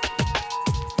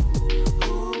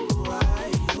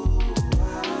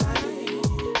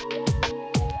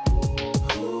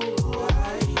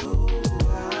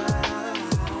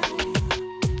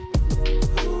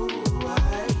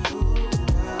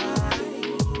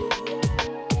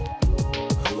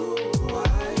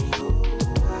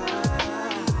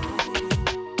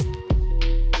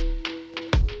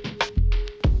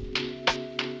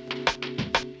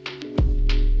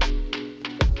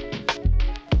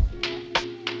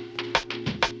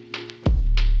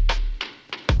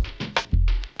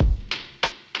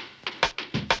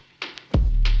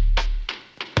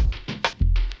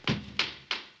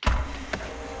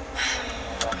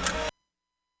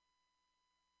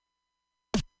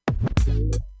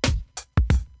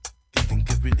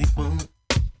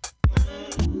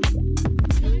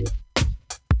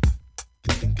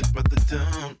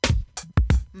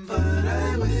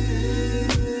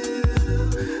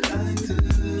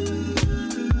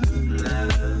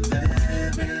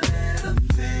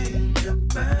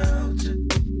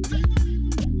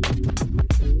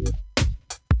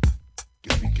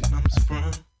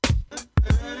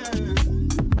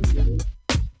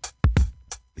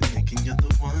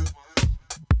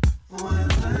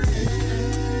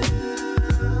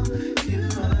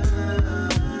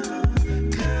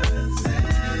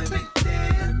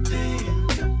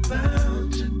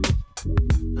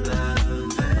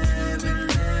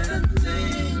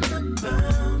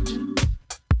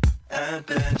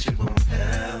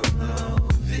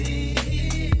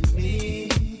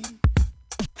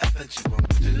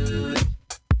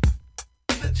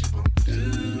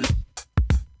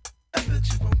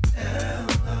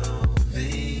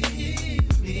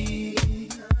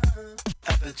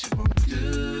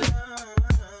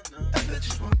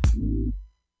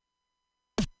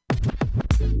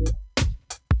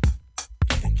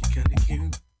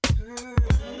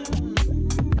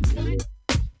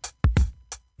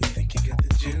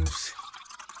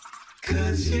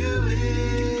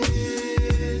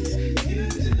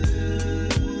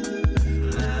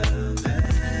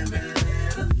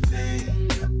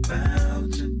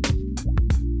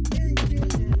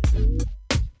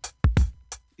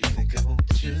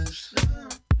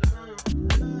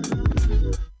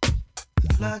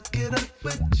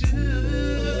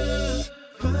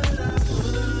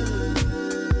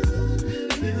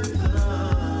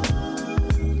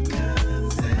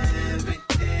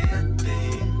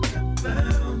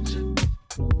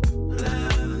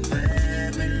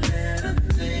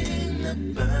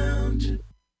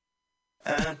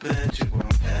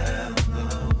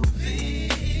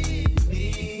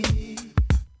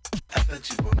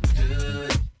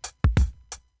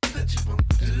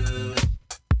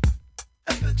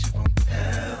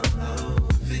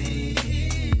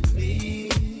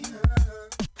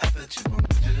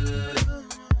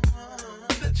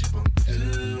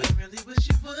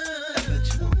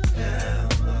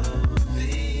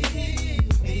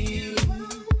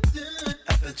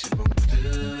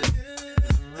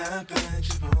 I bet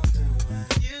you won't do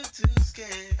it.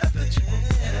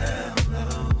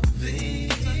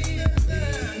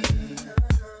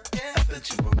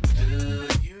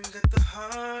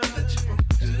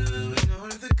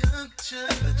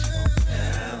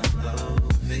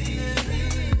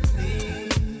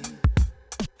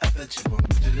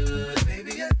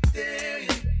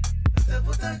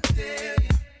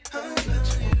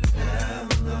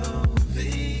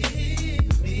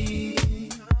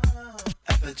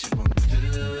 bet you won't do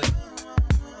it.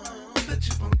 Bet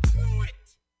you won't do it.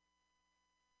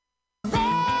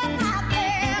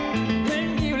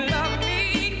 When you love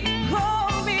me,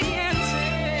 hold me and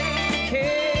take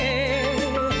care.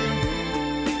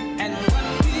 And what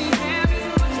we have is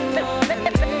much more than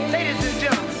ladies and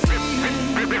gentlemen.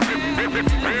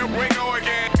 Here we go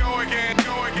again, go again,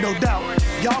 go again. No doubt.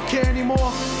 Y'all care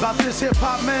anymore about this hip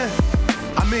hop, man?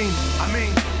 I mean,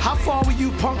 how far will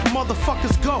you punk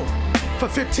motherfuckers go for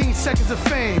 15 seconds of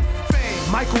fame?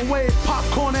 Microwave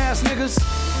popcorn ass niggas?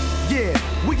 Yeah,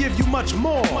 we give you much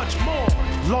more.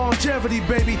 Longevity,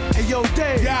 baby. Hey, yo,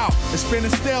 Dave. Yo, it's been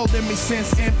instilled in me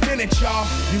since infinite, y'all.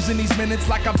 Using these minutes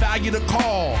like I value the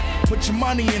call. Put your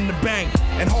money in the bank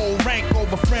and hold rank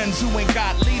over friends who ain't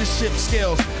got leadership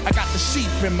skills. I got the sheep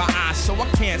in my eyes, so I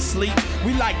can't sleep.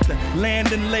 We like to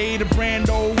land and lay the brand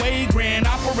old way. Grand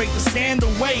operate the scandal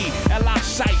way. L.I.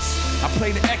 Shice. I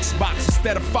play the Xbox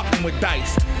instead of fucking with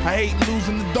dice. I hate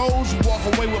losing the doze. Walk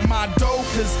away with my dough,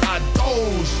 cause I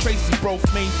doze. Tracy broke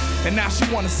me, and now she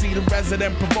wanna see the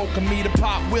resident provoking me to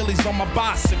pop wheelies on my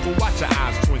bicycle. Watch your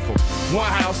eyes twinkle.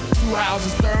 One house, two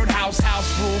houses, third house,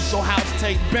 house rules. So house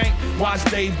take bank, watch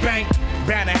Dave bank.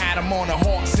 Banner had him on the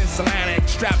Hawk since Atlanta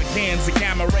extravaganza.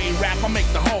 Gamma ray rap, I make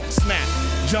the Hulk snap.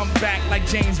 Jump back like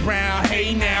James Brown,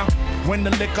 hey now. When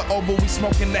the liquor over, we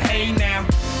smoking the hay now.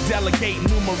 Delegate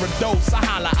numero dos, I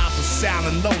holla out the sound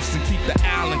and los and keep the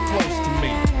island close to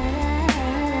me.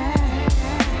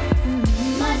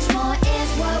 Much more is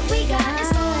what we got in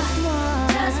store.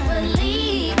 Just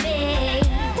believe it.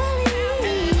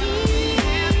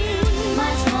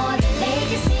 Much more than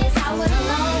legacy is how it'll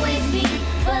always be.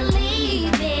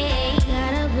 Believe it.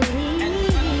 Gotta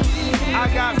believe. I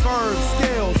got verbs,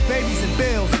 skills, babies and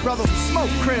bills. Brother who smoke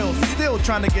krills, still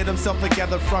trying to get himself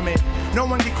together from it. No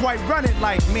one can quite run it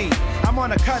like me. I'm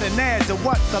on a cutting edge of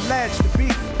what's alleged to be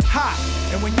hot.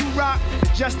 And when you rock,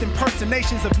 they're just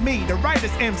impersonations of me. The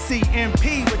writer's MC,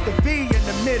 MP with the V in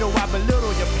the middle. I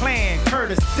belittle your plan,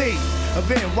 courtesy of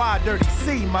NY Dirty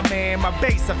C, my man. My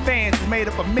base of fans is made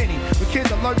up of many. With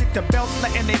kids allergic to belts,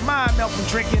 letting their mind melt from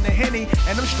drinking the Henny.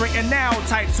 And them straight and now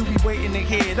types who be waiting to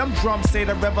hear. Them drums say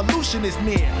the revolution is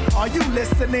near. Are you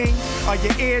listening? Are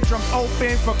your eardrums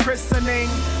open for christening?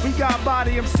 We got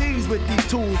body MCs with these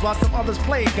tools, while some others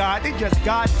play God. They just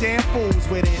goddamn fools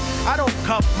with it. I don't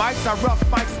cuff mics, I rough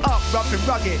mics up, rough and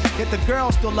rugged. Yet the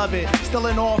girls still love it. Still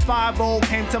in all 5-0,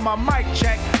 came to my mic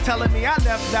check, telling me I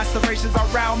left lacerations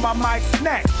around my mic's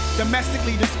neck.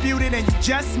 Domestically disputed, and you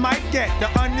just might get the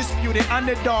undisputed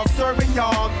underdog serving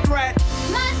y'all threat.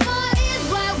 Much more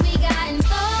is what we got in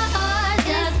store.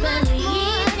 Just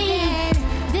believe it.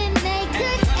 Then they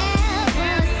could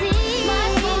ever see.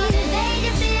 Much more than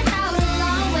legacy is how it'll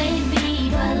always be.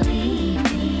 Believe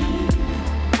me.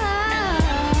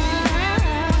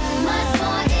 Much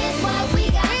more is what we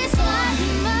got in store.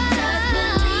 Just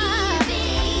believe me.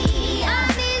 I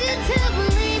need you to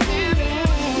believe me.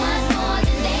 Much more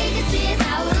than legacy is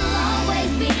how it'll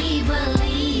always be.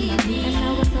 Believe me. That's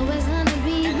how it's always gonna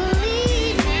be.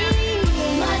 Believe me.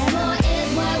 Much more is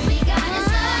what we got in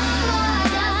store.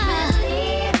 Just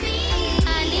believe me. I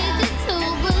need you to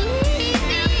believe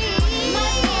me.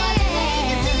 Much more than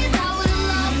legacy is how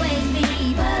it'll always be.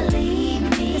 Believe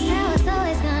me. That's how it's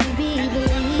always gonna be.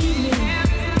 Believe me.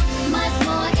 Much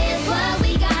more is what we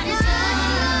got in store.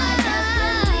 Just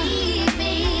believe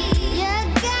me. You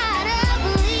gotta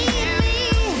believe me.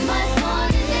 Much more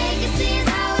than legacy is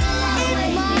how it'll always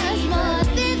be. Much more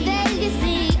than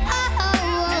legacy.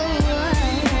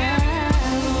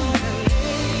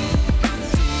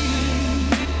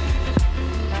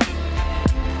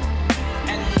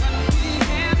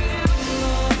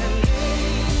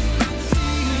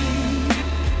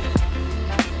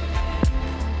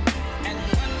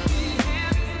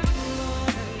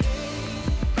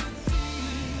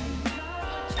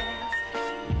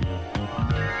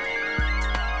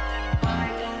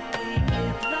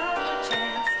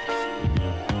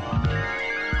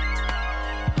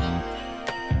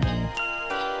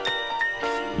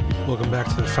 Welcome back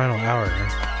to the final hour.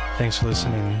 Thanks for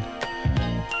listening.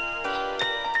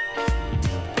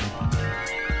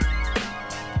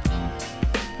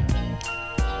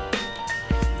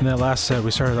 In that last set,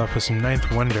 we started off with some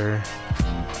Ninth Wonder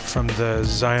from the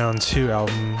Zion 2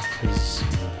 album, his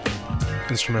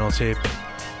instrumental tape.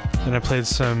 Then I played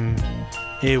some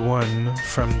A1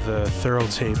 from the Thorough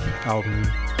Tape album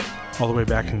all the way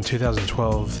back in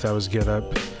 2012. That was Get Up.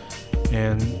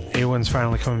 And A1's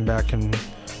finally coming back and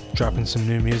dropping some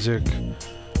new music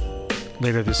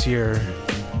later this year.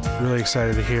 Really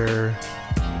excited to hear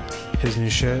his new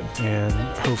shit, and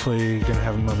hopefully gonna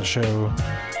have him on the show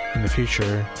in the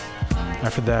future.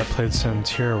 After that, played some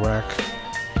Tierwhack,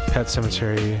 Pet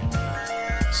Cemetery,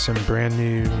 some brand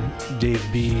new Dave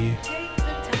B,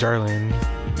 Darling,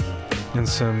 and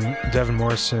some Devin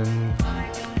Morrison,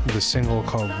 the single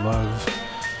called Love.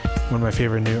 One of my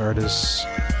favorite new artists.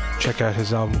 Check out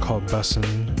his album called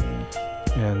Bussin',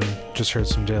 and just heard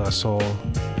some De La Soul,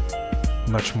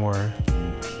 much more.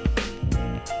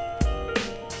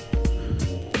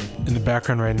 In the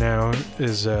background right now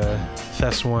is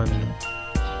Thes 1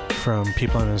 from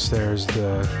People on the Stairs,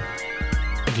 the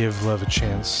Give Love a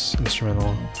Chance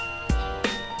instrumental.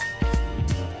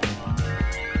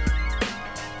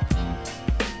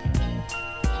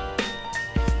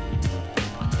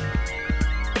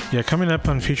 Yeah, coming up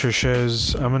on future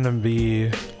shows, I'm gonna be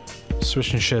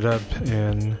switching shit up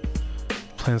and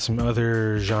playing some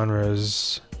other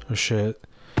genres of shit.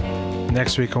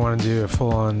 Next week I want to do a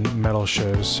full-on metal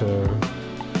show, so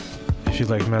if you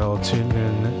like metal, tune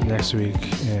in next week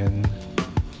and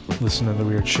listen to the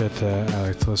weird shit that I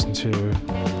like to listen to.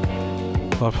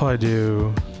 I'll probably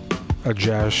do a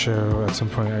jazz show at some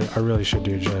point. I really should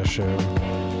do a jazz show.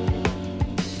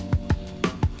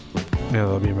 Yeah,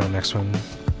 that'll be my next one.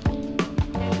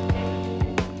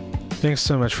 Thanks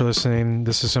so much for listening.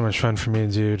 This is so much fun for me to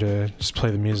do, to just play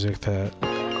the music that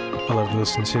I love to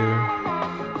listen to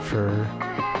for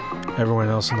everyone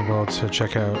else in the world to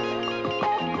check out.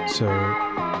 So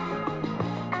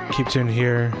keep tuned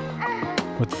here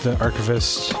with the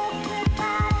Archivist,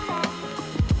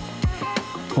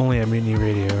 only at Mutiny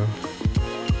Radio,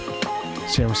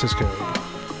 San Francisco.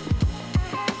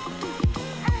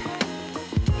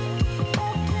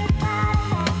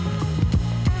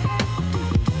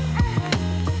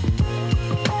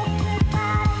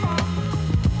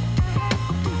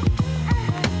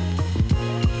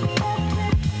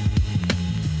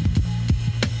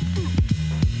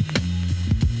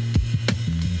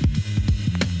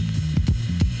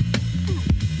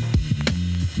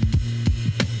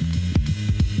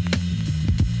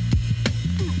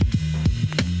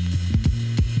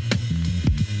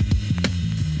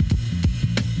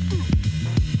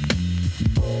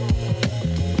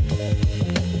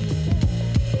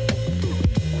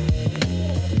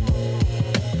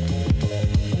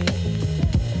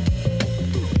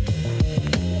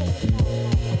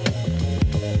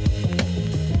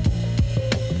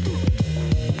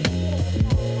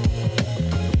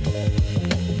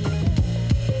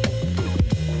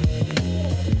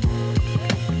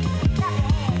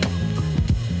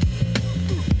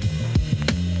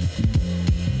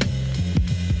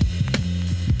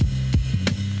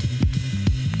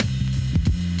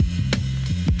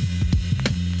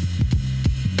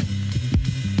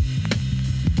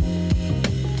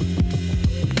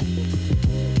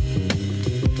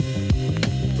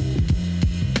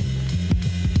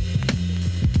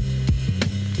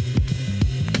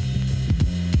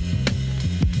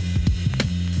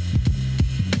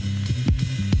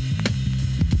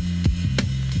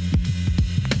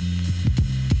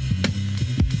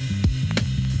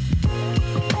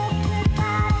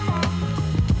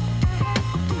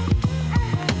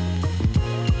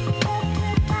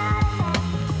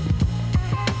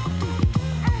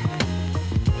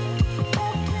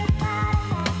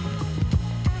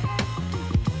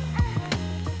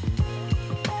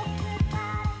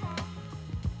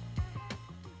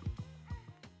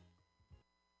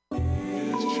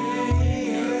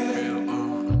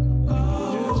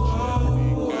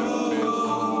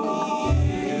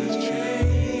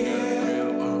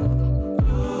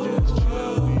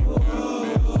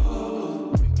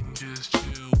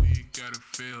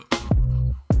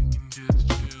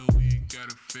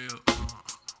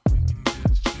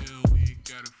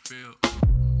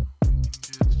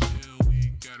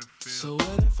 So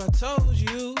what if I told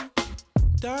you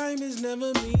diamonds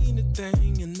never mean a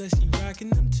thing unless you rockin'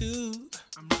 them too?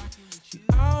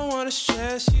 I don't wanna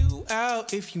stress you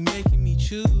out if you making me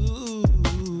choose.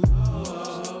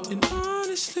 And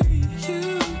honestly, you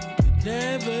could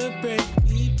never break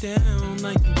me down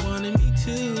like you wanted me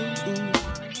to.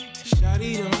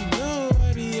 Shawty don't know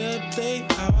I be up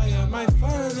late, how I got my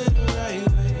funds in the right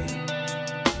way.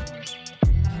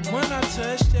 When I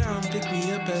touch down, pick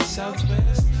me up at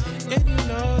Southwest, and you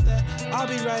know that I'll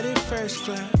be right in first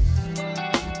class.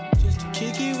 Just to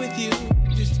kick it with you,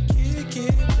 just to kick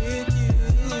it with you.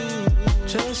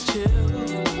 Just chill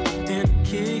and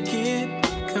kick it,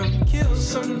 come kill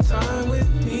some time with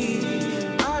me.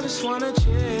 I just wanna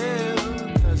chill,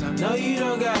 cause I know you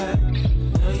don't got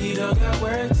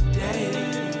work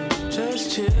today.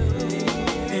 Just chill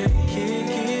and kick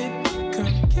it,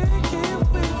 come kick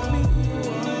it with me.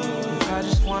 I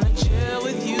just wanna chill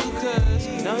with you, cause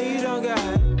know you don't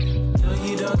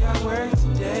got work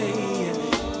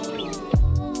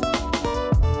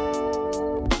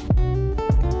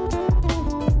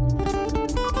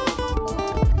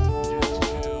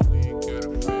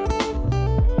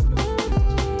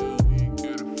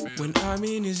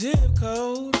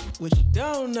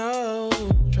know,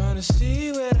 trying to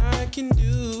see what I can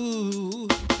do.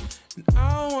 And I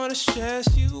don't wanna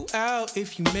stress you out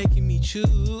if you're making me choose.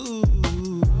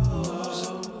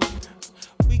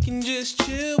 We can just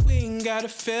chill, we ain't gotta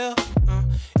fail.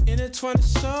 Intertwine the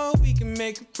soul, we can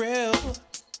make it real.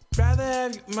 Rather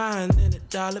have your mind than a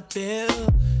dollar bill.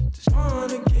 Just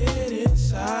wanna get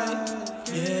inside,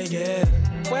 yeah, yeah.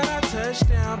 When I touch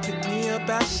down, pick me up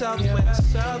at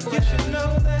Southwest. You should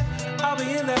know that I'll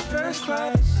be in that first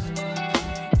class.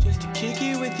 Just to kick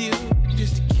it with you,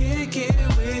 just to kick it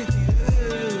with you.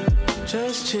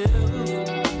 Just chill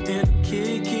and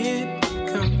kick it.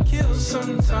 Come kill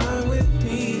some time with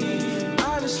me.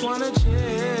 I just wanna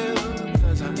chill,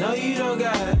 cause I know you don't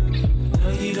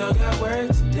got work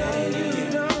today.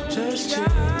 Just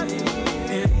chill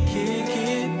and kick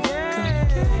it. Come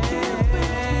kick it with me.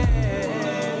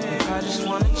 I just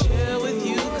wanna chill with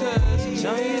you, cause I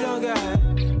know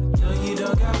you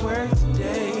don't got work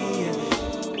today.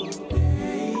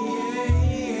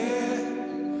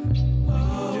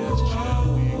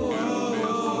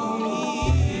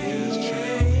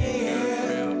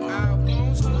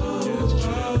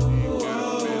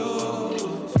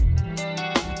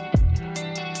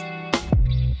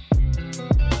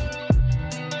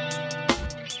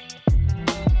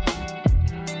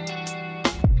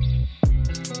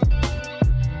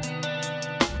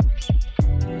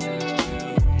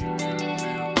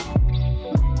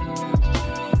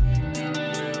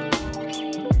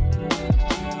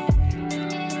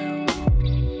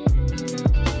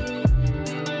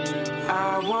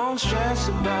 Stress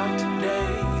about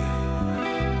today.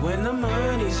 When the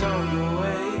money's on the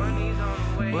way,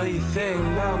 what do you think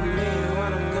about me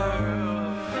when I'm gone?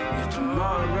 If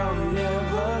tomorrow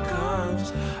never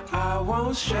comes, I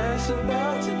won't stress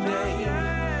about today.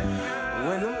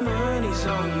 When the money's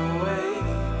on the way,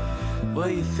 what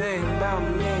do you think about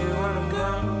me when I'm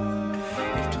gone?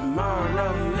 If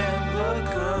tomorrow never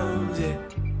comes, yeah.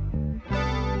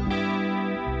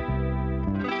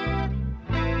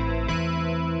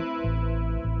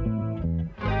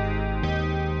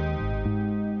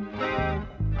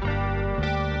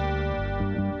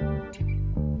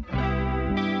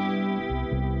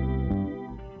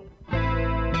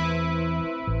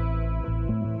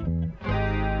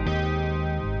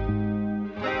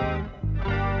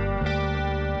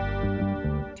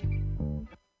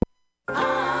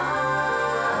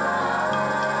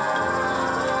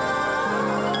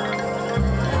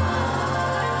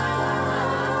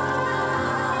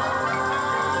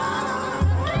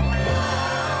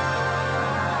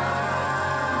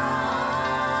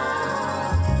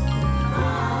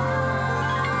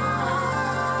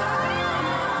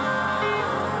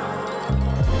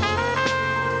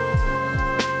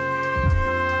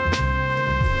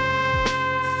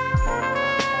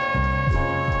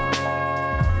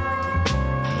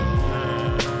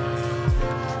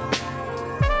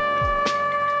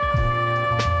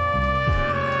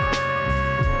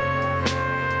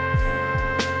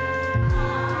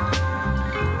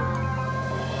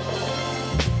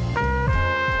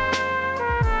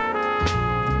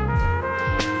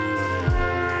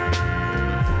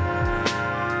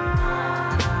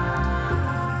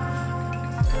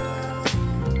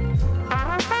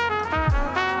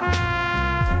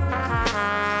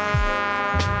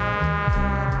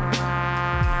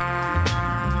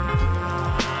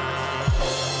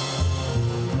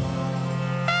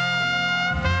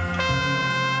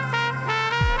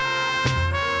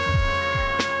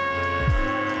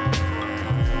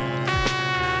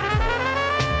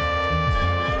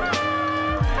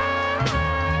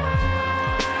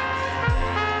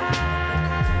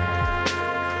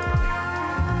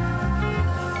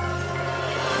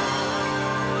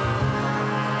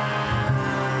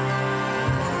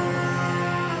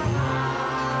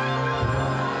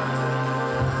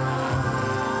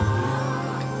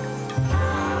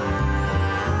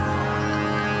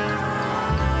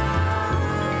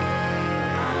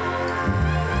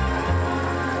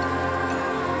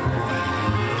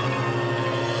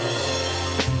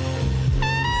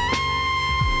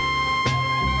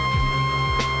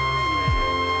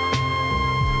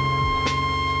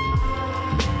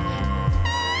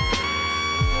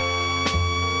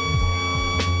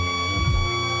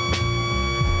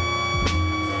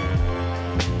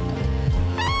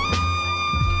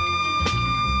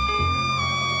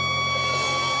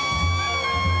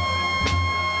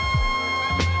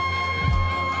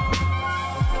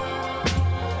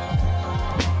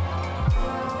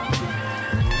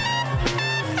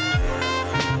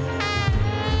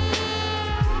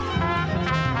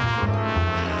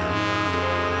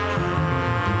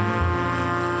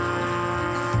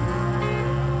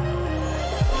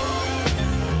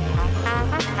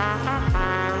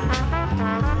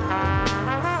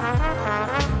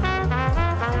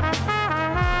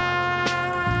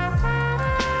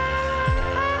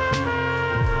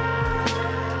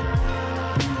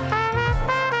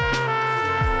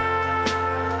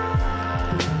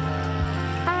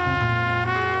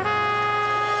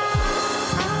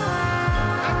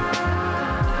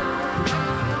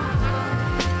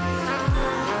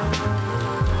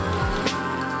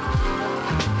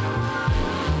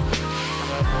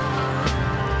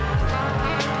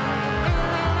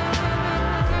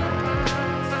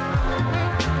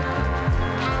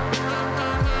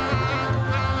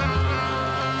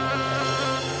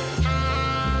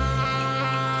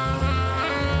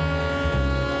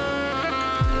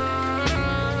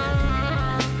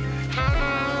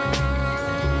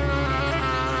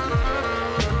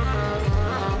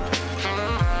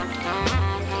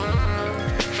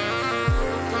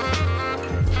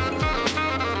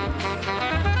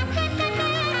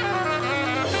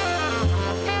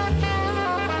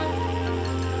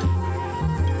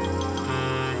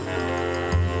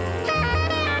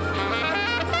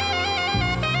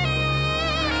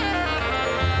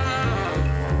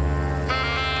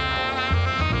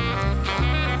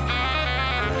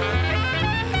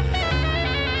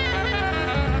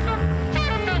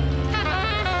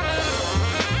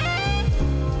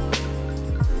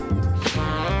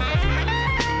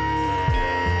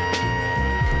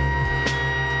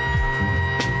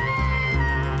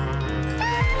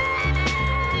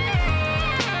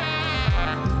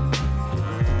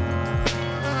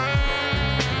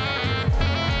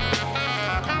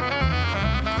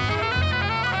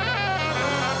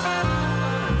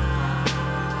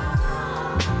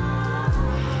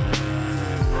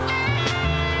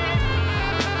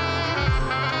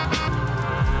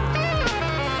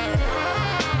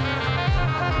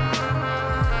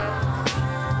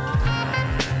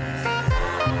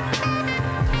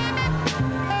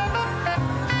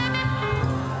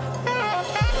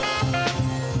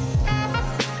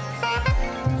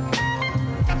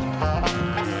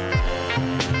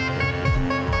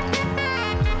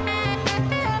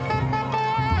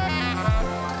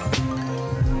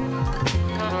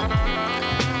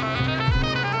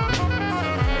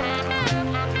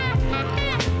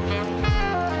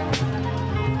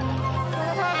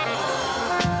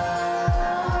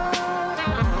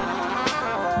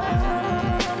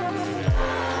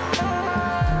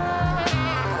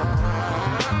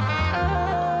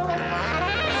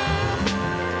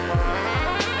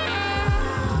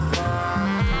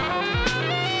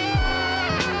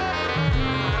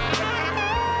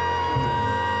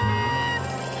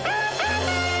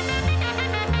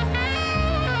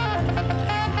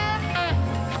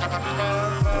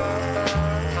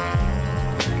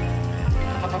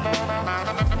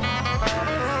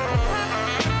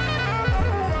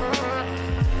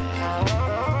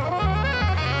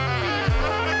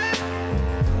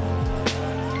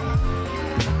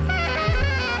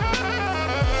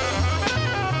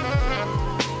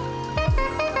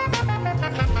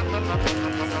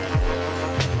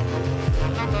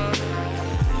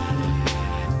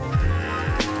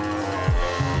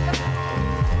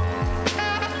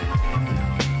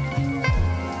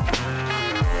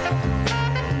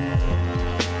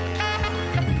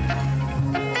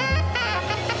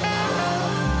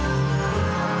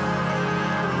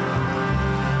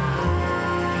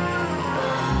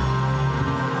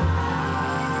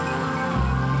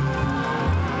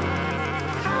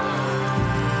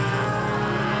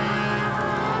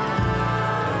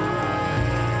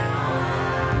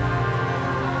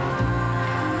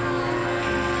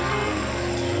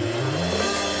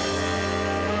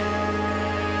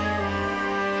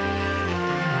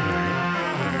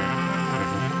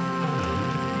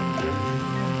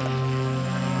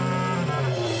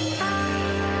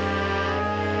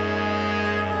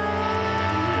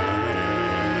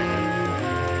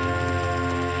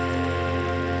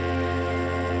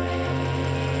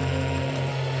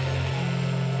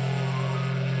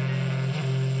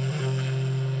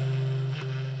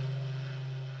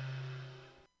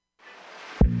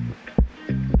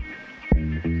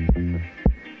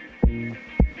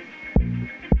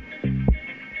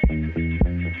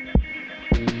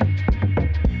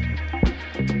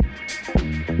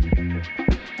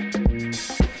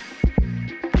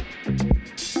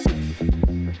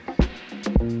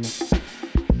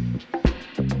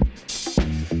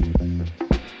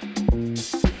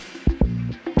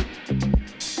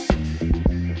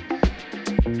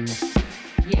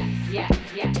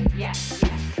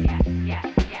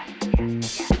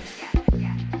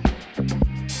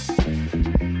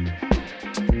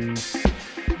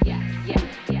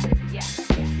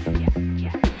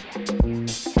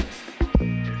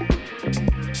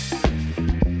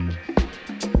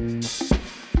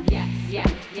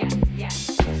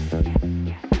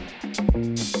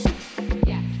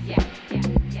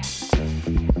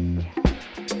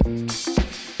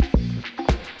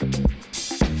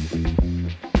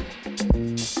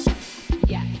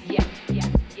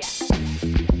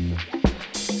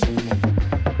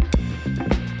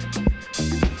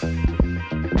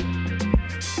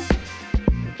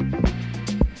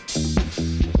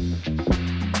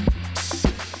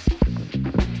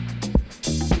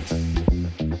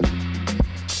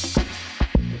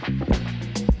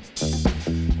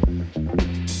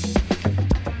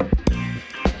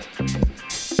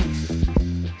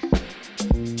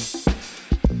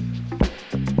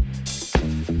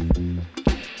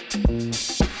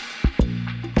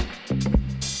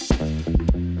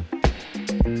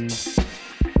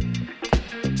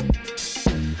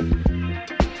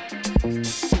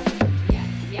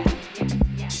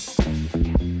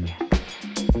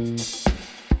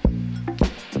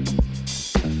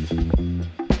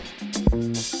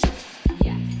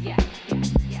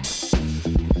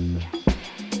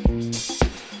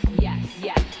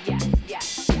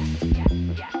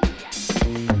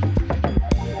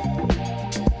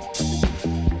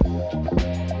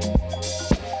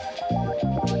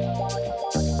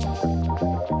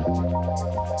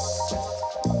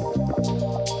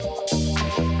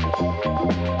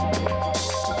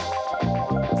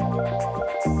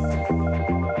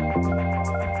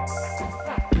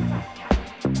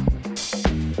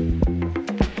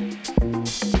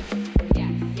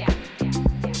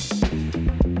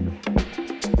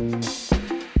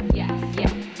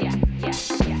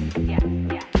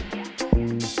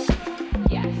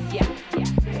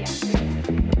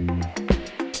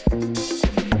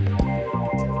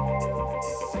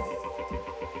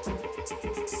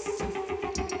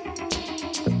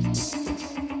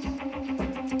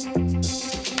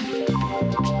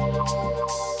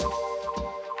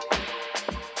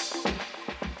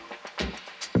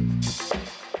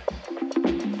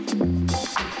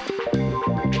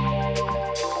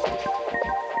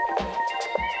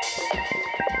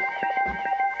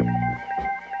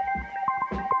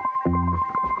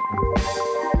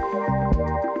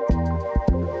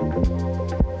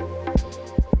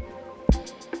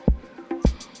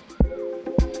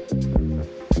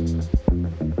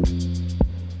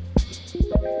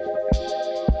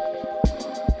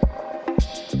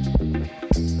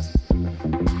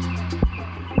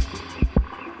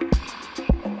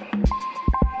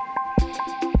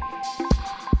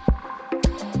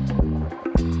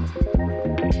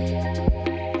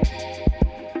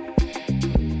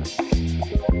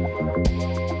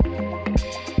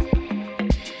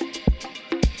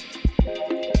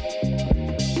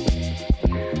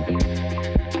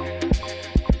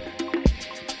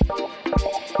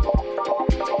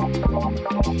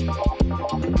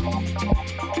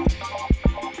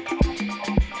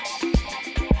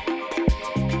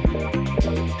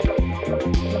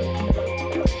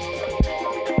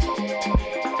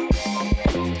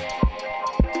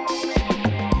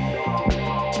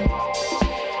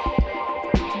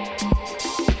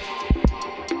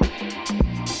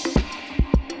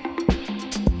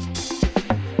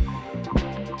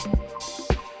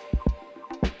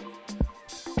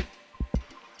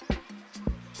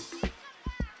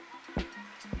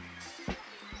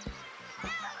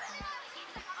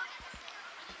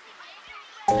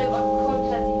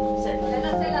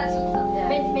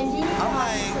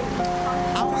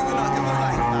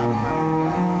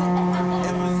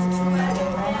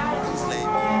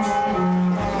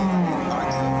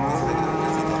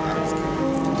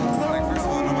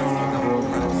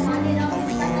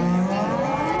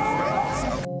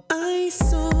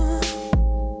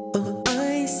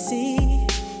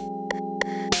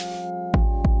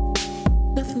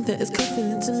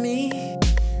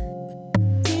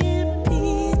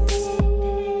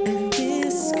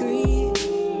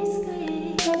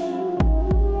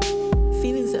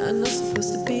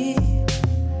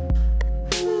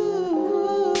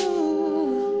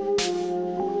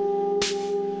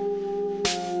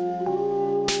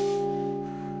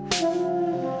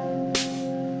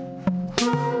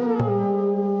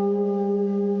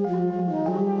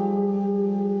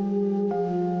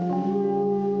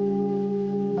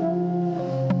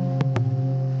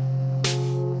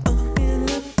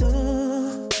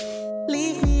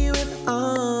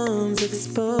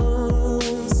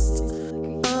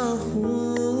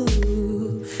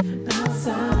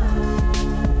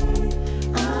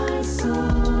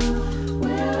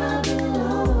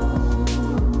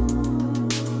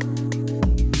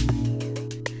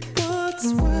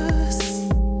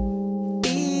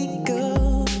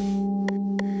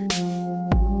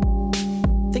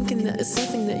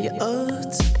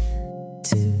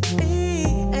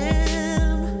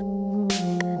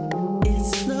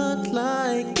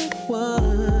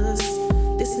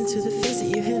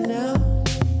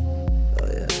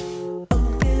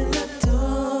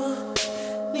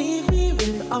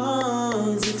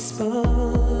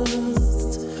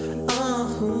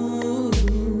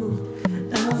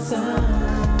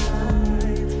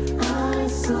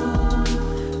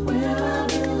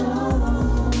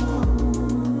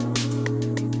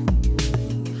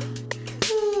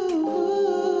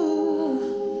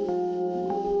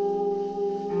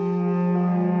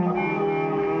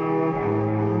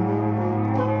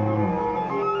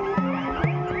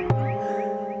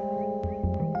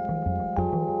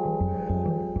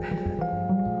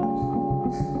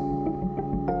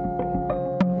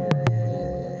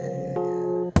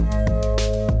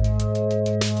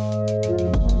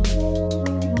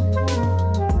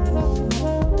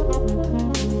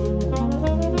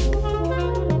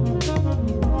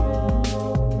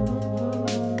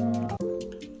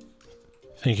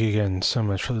 Thank you again so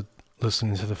much for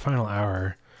listening to The Final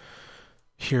Hour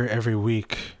here every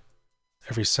week,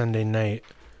 every Sunday night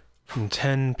from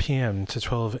 10 p.m. to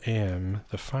 12 a.m.,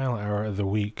 the final hour of the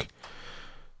week.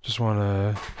 Just want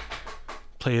to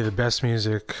play you the best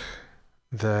music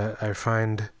that I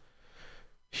find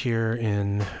here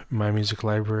in my music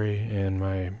library and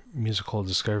my musical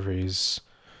discoveries.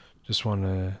 Just want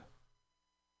to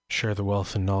share the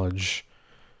wealth and knowledge.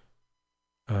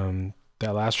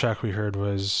 That last track we heard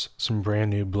was some brand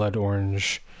new Blood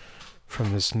Orange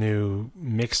from this new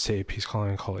mixtape he's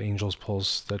called Angel's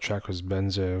Pulse. That track was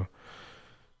Benzo.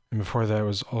 And before that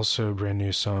was also a brand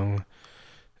new song.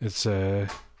 It's a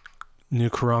new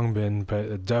Karangbin, but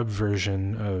a dub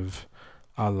version of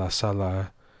Allah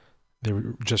Salah. They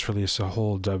just released a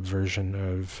whole dub version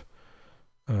of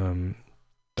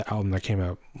the album that came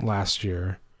out last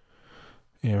year.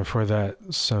 And before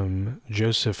that, some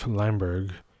Joseph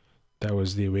Limberg. That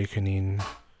was The Awakening,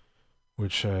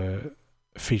 which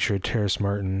featured Terrace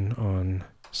Martin on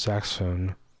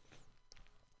saxophone.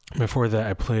 Before that,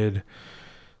 I played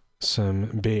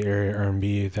some Bay Area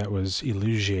R&B. That was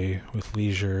Illusier with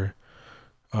Leisure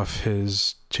off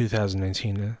his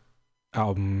 2019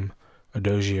 album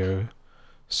Adagio.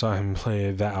 Saw him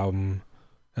play that album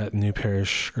at New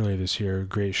Parish earlier this year.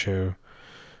 Great show.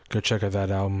 Go check out that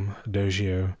album,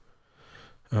 Adagio.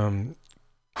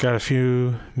 Got a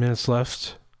few minutes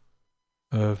left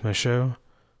of my show.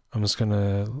 I'm just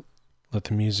gonna let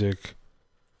the music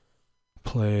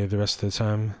play the rest of the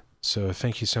time. So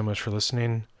thank you so much for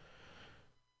listening.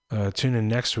 Tune in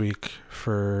next week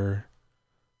for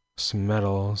some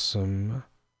metal, some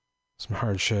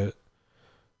hard shit.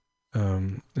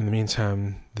 In the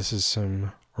meantime, this is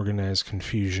some Organized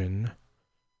Confusion.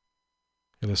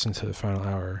 You're listening to The Final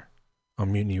Hour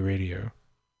on Mutiny Radio.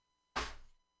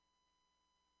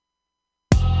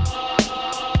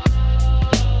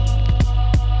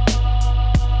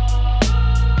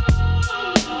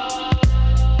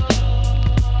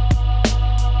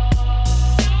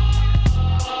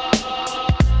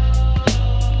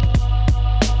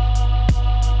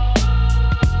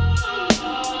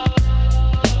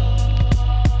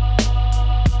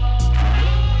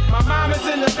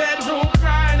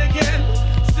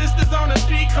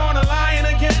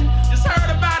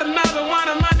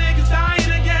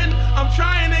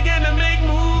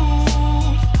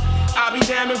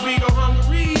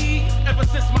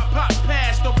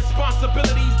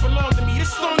 Responsibilities belong to me.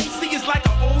 This song you see is like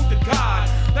an ode to God.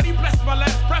 Let He bless my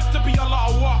last breath to be Allah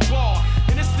Akbar.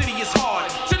 And this city is hard.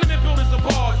 Tenement builders are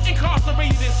bars,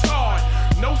 incarcerated and scarred.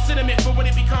 No sentiment for when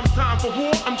it becomes time for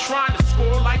war. I'm trying to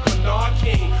score like Bernard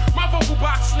King. My vocal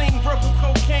box sling verbal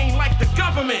cocaine like the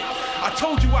government. I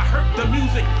told you I hurt the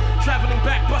music. Traveling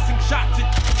back, busting shots at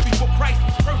before Christ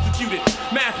was persecuted.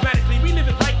 Mathematically, we live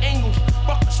at right angles.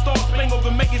 Fuck the stars, bling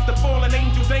over makers, the fallen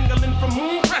angels angling from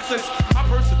moon crescents. I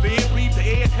persevere, breathe the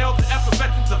air, inhale the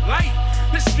effervescence of life.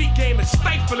 This street game is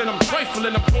stifling, I'm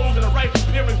trifling, I'm holding a rifle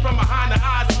peering from behind the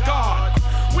eyes of God.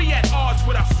 We at odds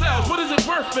with ourselves, what is it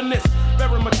worth in this?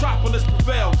 Barren metropolis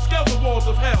prevails, scale the walls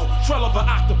of hell, trail of an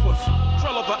octopus,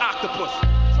 trail of an octopus,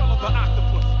 trail of an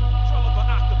octopus, trail of an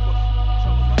octopus,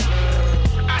 trail of an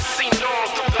octopus. I seen it all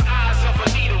through the eyes of a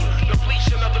needle,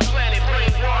 depletion of the planet,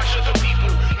 brainwash of the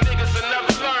people. Niggas will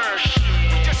never learn.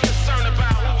 We just concerned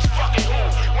about who's fucking who.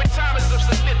 When time is of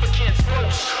significance,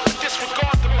 boast. We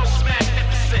disregard the most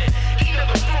magnificent. Eat of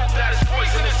the fruit that is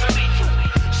poisonous and lethal.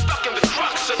 Stuck in the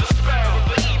crux of the spell of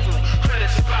the evil.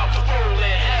 Credits about to roll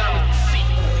in hell.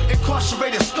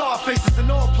 Incarcerated star faces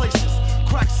in all places.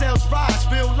 Crack sales rise,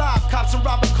 real live. Cops and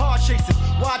robbing car chasing.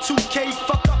 Y2K,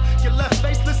 fuck up, get left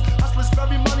faceless. Hustlers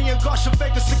bury money in Garsha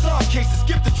Vegas cigar cases.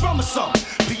 Give the drummer some.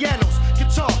 Pianos,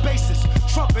 guitar, basses,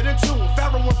 trumpet and tune.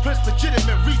 Pharaoh and Prince,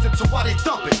 legitimate reason to why they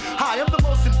dump it. High, I'm the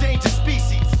most endangered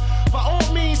species. By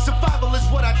all means, survival is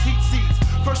what I teach seeds.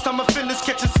 First time offenders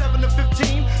catching 7 to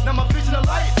 15. Now my vision of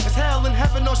light is hell in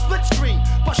heaven on split screen.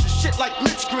 Bustin' shit like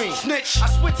Mitch Green. Snitch, I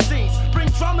switch scenes. Bring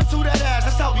drama to that ass,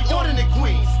 that's how we ordinate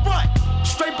queens. But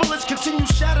straight bullets continue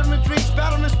shattering dreams.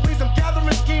 Battling spleens, I'm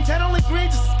gathering schemes. Head only green,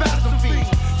 just a spasm fiends.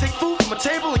 Take food from a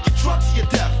table and get drunk to your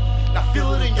death. Now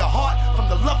feel it in your heart from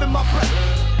the love in my breath.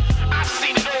 I've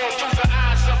seen it all through the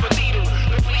eyes of a needle.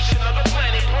 Depletion of the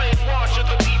planet, brainwash of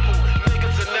the people.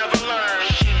 Niggas will never learn.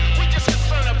 We just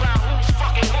concerned about who's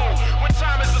fucking who. When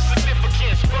time is of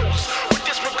significance, boast. We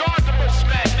disregard the most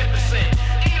magnificent.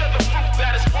 Eat of the fruit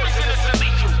that is poisonous and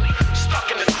lethal. Stuck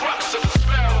in the crux of the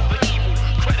spell of the evil.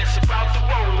 Credits about to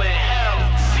roll in hell.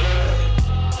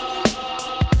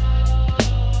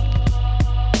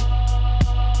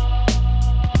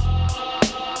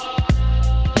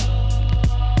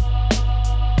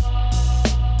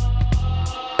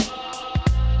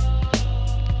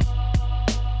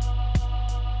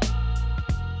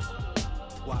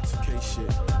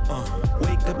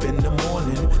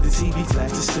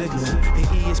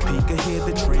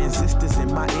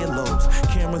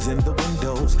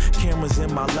 cameras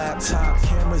in my laptop,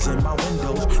 cameras in my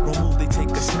windows. Remove, they take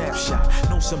a snapshot.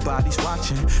 Know somebody's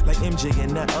watching, like MJ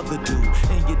and that other dude.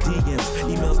 In your DMs,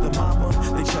 emails to mama,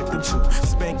 they check them too.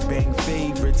 Spank bang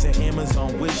favorites and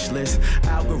Amazon wish list.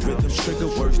 Algorithms, trigger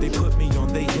words, they put me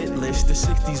on they hit list. The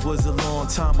 60s was a long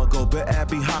time ago, but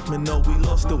Abby Hoffman know we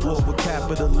lost the war with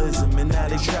capitalism, and now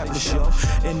they trap us, yo.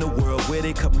 In the world where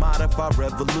they commodify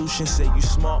revolution, say you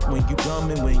smart when you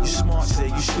dumb, and when you smart, say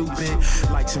you stupid.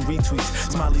 Likes and retweets,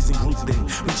 smileys and group thing.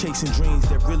 We chasing dreams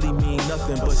that really mean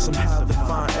nothing, but somehow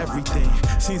define everything.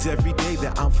 Seems every day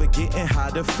that I'm forgetting how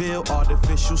to feel.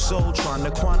 Artificial soul trying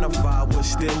to quantify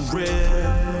what's still real.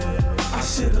 I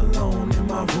sit alone in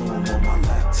my room on my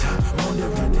laptop,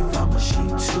 wondering if I'm a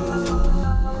sheep too.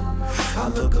 I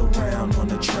look around on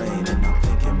the train and I'm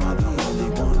thinking, am I the only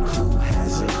one who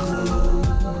has a clue?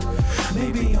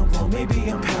 Maybe I'm wrong,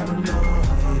 maybe I'm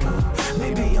paranoid, or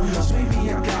maybe I'm lost, maybe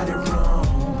I got it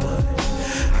wrong, but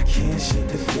I can't shake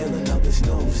the feeling of this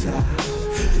nose eye.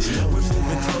 We're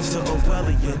moving close to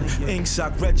Orwellian,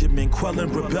 Ink-sock regimen,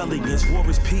 quelling rebellions. War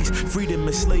is peace, freedom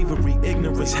is slavery,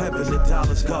 ignorance heaven, the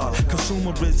dollar's God.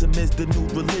 Consumerism is the new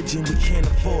religion we can't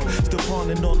afford. Still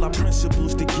pawning all our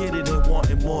principles to get it and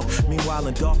wanting more. Meanwhile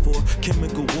in Darfur,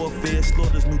 chemical warfare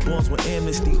slaughters newborns with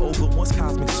amnesty over once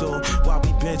cosmic soul. While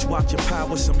we binge watching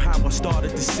power, somehow I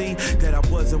started to see that I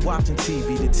wasn't watching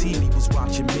TV, the TV was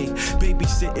watching me.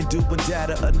 Babysitting, doing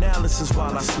data analysis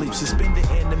while I sleep. Suspended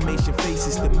animation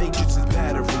faces, the matrix is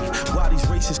battery. Why these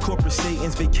racist corporate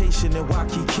Satans vacation in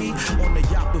Waikiki on the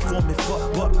yacht performing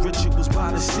fuck buck rituals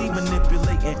by the sea,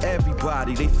 manipulating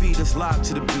everybody. They feed us live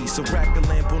to the beast. A rack of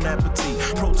lamp on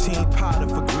appetite, protein powder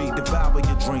for greed. Devour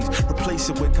your dreams, replace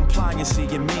it with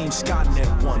compliancy and memes.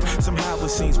 Skynet one. Somehow it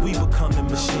seems we becoming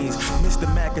machines.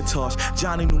 Mr. Macintosh,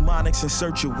 Johnny Mnemonics in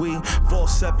search of we. Vault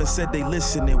 7 said they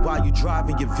listening while you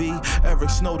driving your V. Eric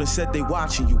Snowden said they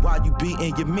watching you while you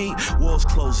beating your meat. Walls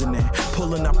closing in,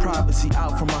 pulling our privacy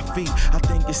out from our feet. I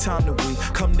think it's time that we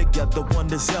come together,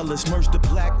 wonder zealous. Merge the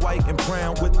black, white, and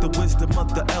brown with the wisdom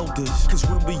of the elders. Cause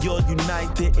when we all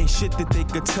unite, there ain't shit that they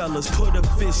could tell us. Put a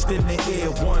fist in the air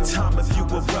one time if you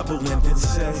a rebel and then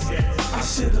say, I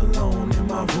sit alone in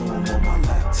my room on my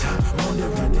laptop,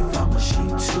 wondering if I'm a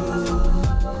sheep too.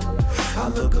 I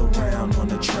look around on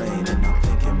the train and I'm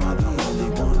thinking, am I the only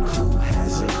one who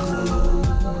has a clue?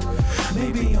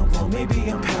 Maybe I'm wrong,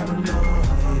 maybe I'm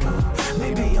paranoid, or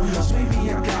maybe I'm lost,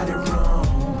 maybe I got it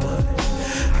wrong, but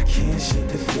I can't shake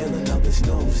the feeling of this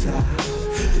nose eye,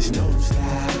 this nose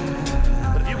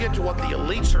eye. But if you get to what the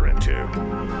elites are into,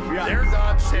 their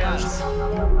God says,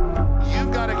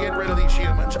 you've got to get rid of these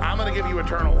humans. I'm going to give you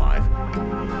eternal life.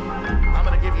 I'm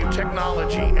going to give you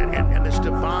technology and this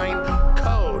divine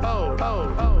code.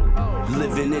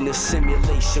 Living in a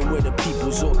simulation where the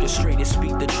people's orchestrated,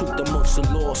 speak the truth amongst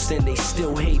the lost, and they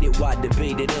still hate it. Why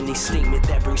debate it? Any statement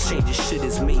that brings changes, shit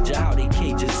is major. How they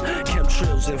cages,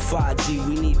 chemtrails and 5G.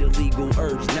 We need illegal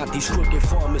herbs, not these crooked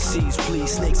pharmacies.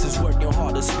 Please, snakes is working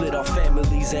hard to split our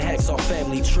families and hex our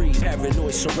family trees.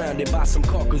 Paranoid, surrounded by some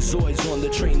caucasoids on the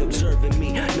train, observing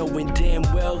me, knowing damn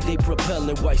well they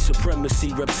propelling white supremacy.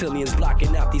 Reptilians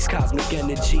blocking out these cosmic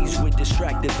energies with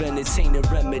distractive entertaining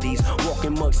remedies.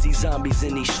 Walking amongst these zombies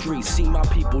in these streets, see my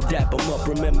people dap them up.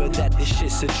 Remember that this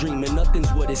shit's a dream and nothing's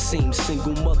what it seems.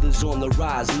 Single mothers on the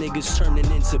rise, niggas turning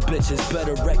into bitches.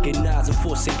 Better recognize and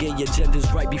forcing gay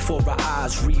agendas right before our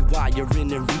eyes.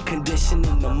 Rewiring and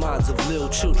reconditioning the minds of little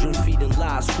children, feeding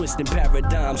lies, twisting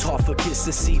paradigms. Hard for kids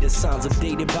to see the signs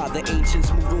updated by the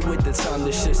ancients, moving with the time.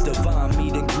 This shit's divine.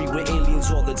 Meet and greet with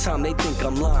aliens all the time. They think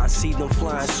I'm lying. See them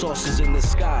flying saucers in the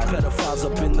sky. Pedophiles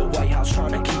up in the White House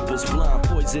trying to keep us blind.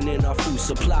 Poison in our food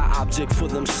supply. Object for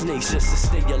them snakes just to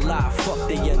stay alive. Fuck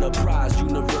the enterprise.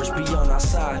 Universe beyond our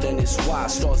side, and it's why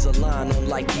stars align.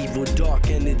 Unlike evil dark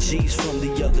energies from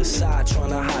the other side trying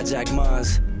to hijack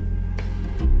minds.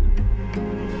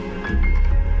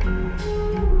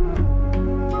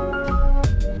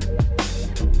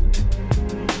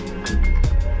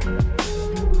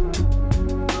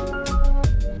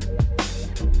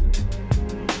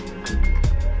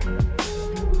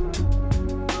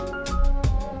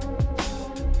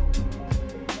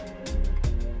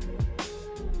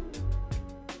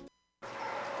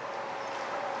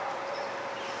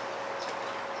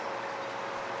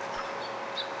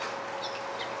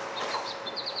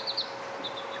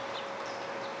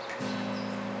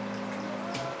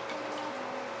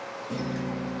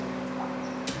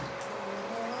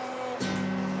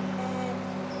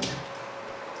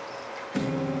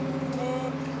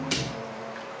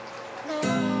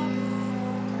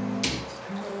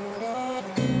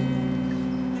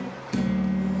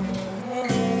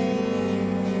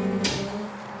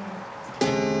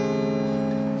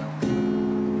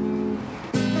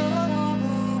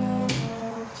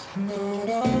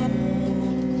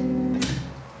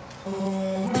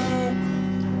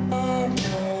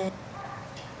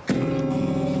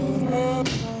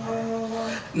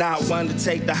 Not one to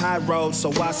take the high road,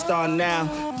 so I start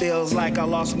now. Feels like I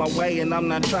lost my way and I'm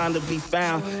not trying to be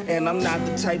found. And I'm not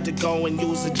the type to go and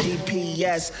use a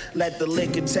GPS. Let the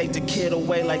liquor take the kid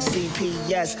away like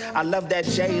CPS. I love that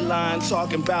J line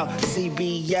talking about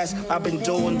CBS. I've been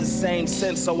doing the same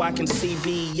since so I can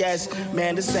CBS.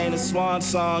 Man, this ain't a swan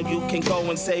song. You can go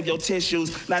and save your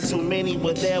tissues. Not too many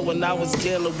were there when I was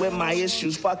dealing with my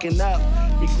issues. Fucking up,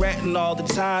 regretting all the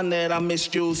time that I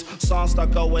misused. Songs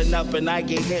start going up and I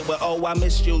get hit with, oh, I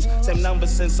misused. Same number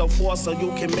since 04, so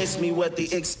you can miss me with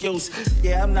the excuse.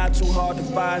 Yeah, I'm not too hard to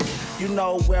find. You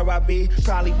know where I be.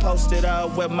 Probably posted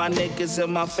up with my niggas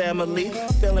and my family.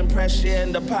 Feeling pressure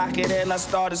in the pocket and I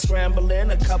started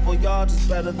scrambling. A couple yards is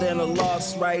better than a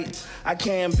loss, right? I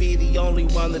can't be the only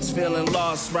one that's feeling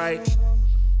lost, right?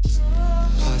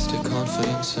 Plastic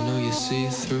confidence, I know you see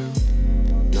through.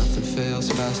 Nothing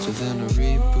fails faster than a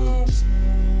reboot.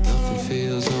 Nothing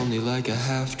feels only like a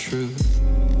half-truth.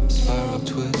 Spiral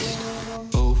twist,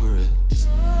 over it.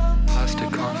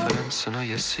 Plastic confidence, I know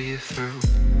you see through.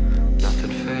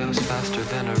 Nothing fails faster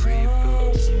than a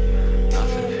reboot.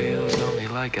 Nothing feels only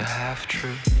like a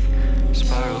half-truth.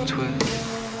 Spiral twist,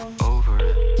 over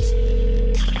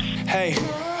it. Hey,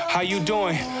 how you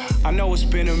doing? I know it's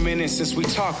been a minute since we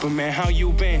talked, but man, how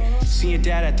you been? Seeing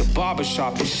dad at the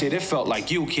barbershop and shit, it felt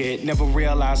like you, kid. Never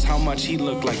realized how much he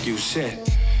looked like you, shit.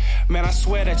 Man, I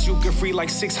swear that you could free like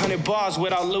 600 bars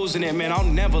without losing it, man. I'll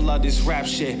never love this rap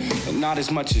shit, and not as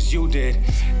much as you did.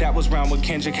 That was round when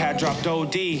Kendrick had dropped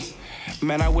OD.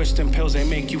 Man, I wish them pills ain't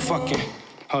make you fucking...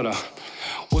 Hold up.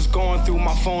 Was going through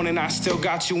my phone and I still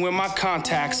got you in my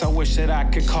contacts. I wish that I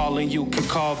could call and you could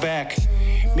call back.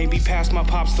 Maybe pass my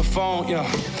pops the phone, yeah,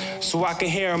 so I can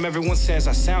hear him. Everyone says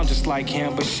I sound just like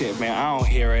him, but shit, man, I don't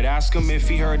hear it. Ask him if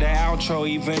he heard the outro,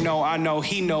 even though I know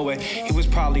he know it. He was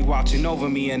probably watching over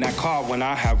me in that car when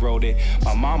I had wrote it.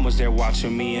 My mom was there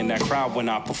watching me in that crowd when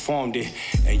I performed it.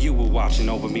 And you were watching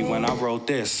over me when I wrote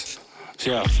this,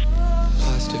 yeah.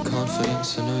 Plastic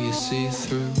confidence, I know you see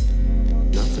through.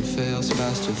 Nothing fails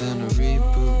faster than a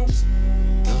reboot.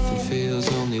 Nothing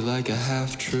feels only like a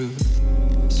half-truth.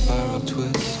 Spiral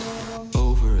twist,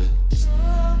 over it.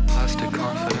 Plastic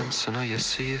confidence, I know you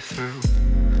see through.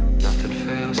 Nothing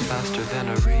fails faster than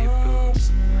a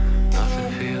reboot.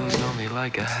 Nothing feels only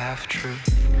like a half-truth.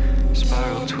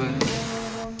 Spiral twist,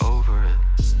 over it.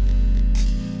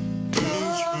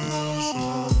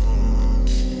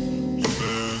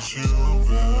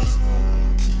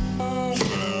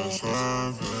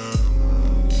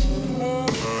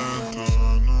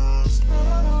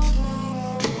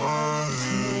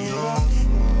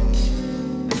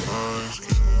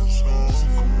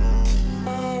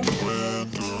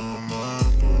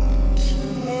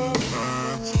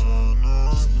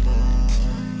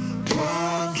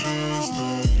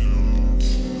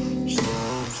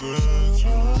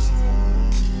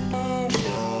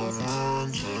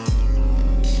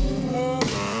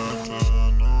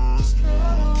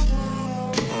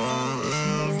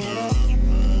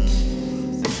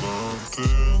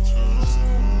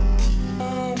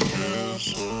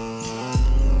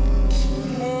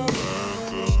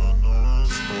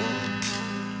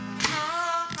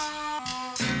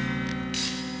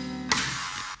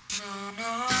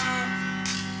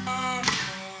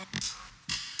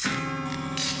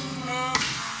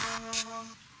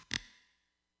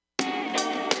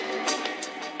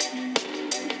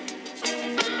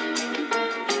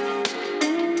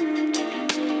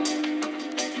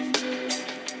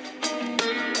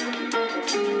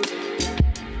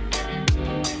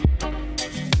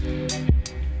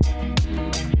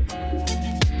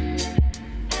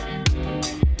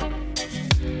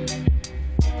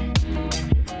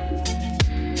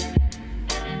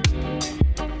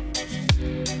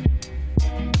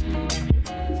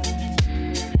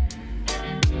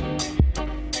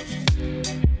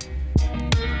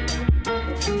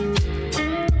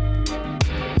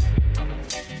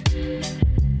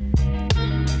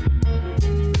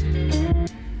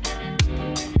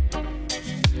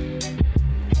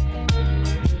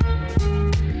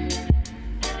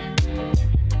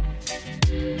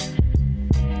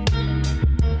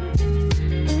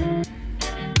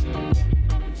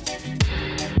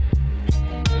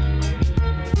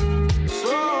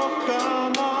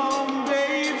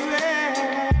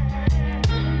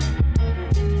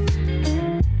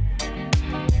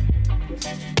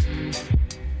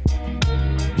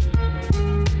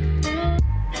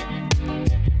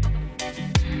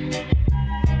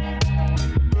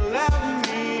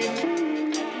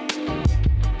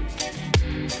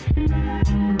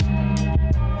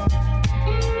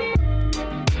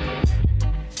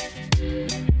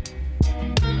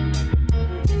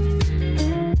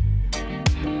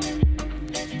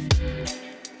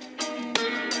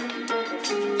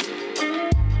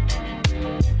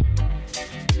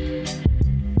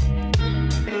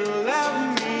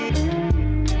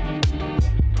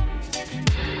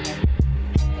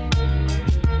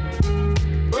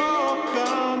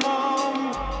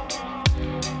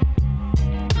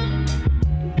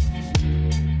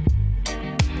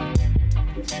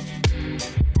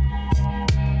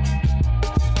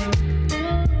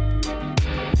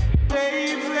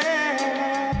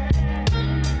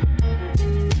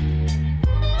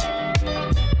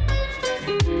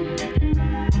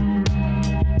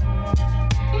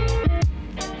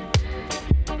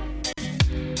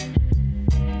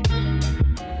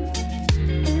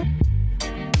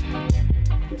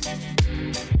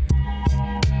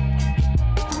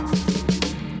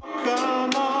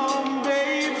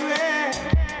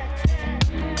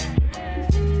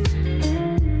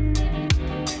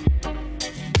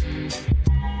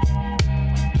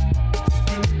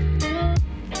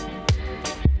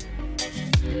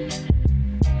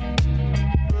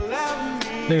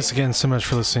 Thanks again so much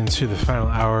for listening to The Final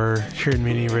Hour here at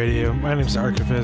MutinyRadio. My name is Archivist.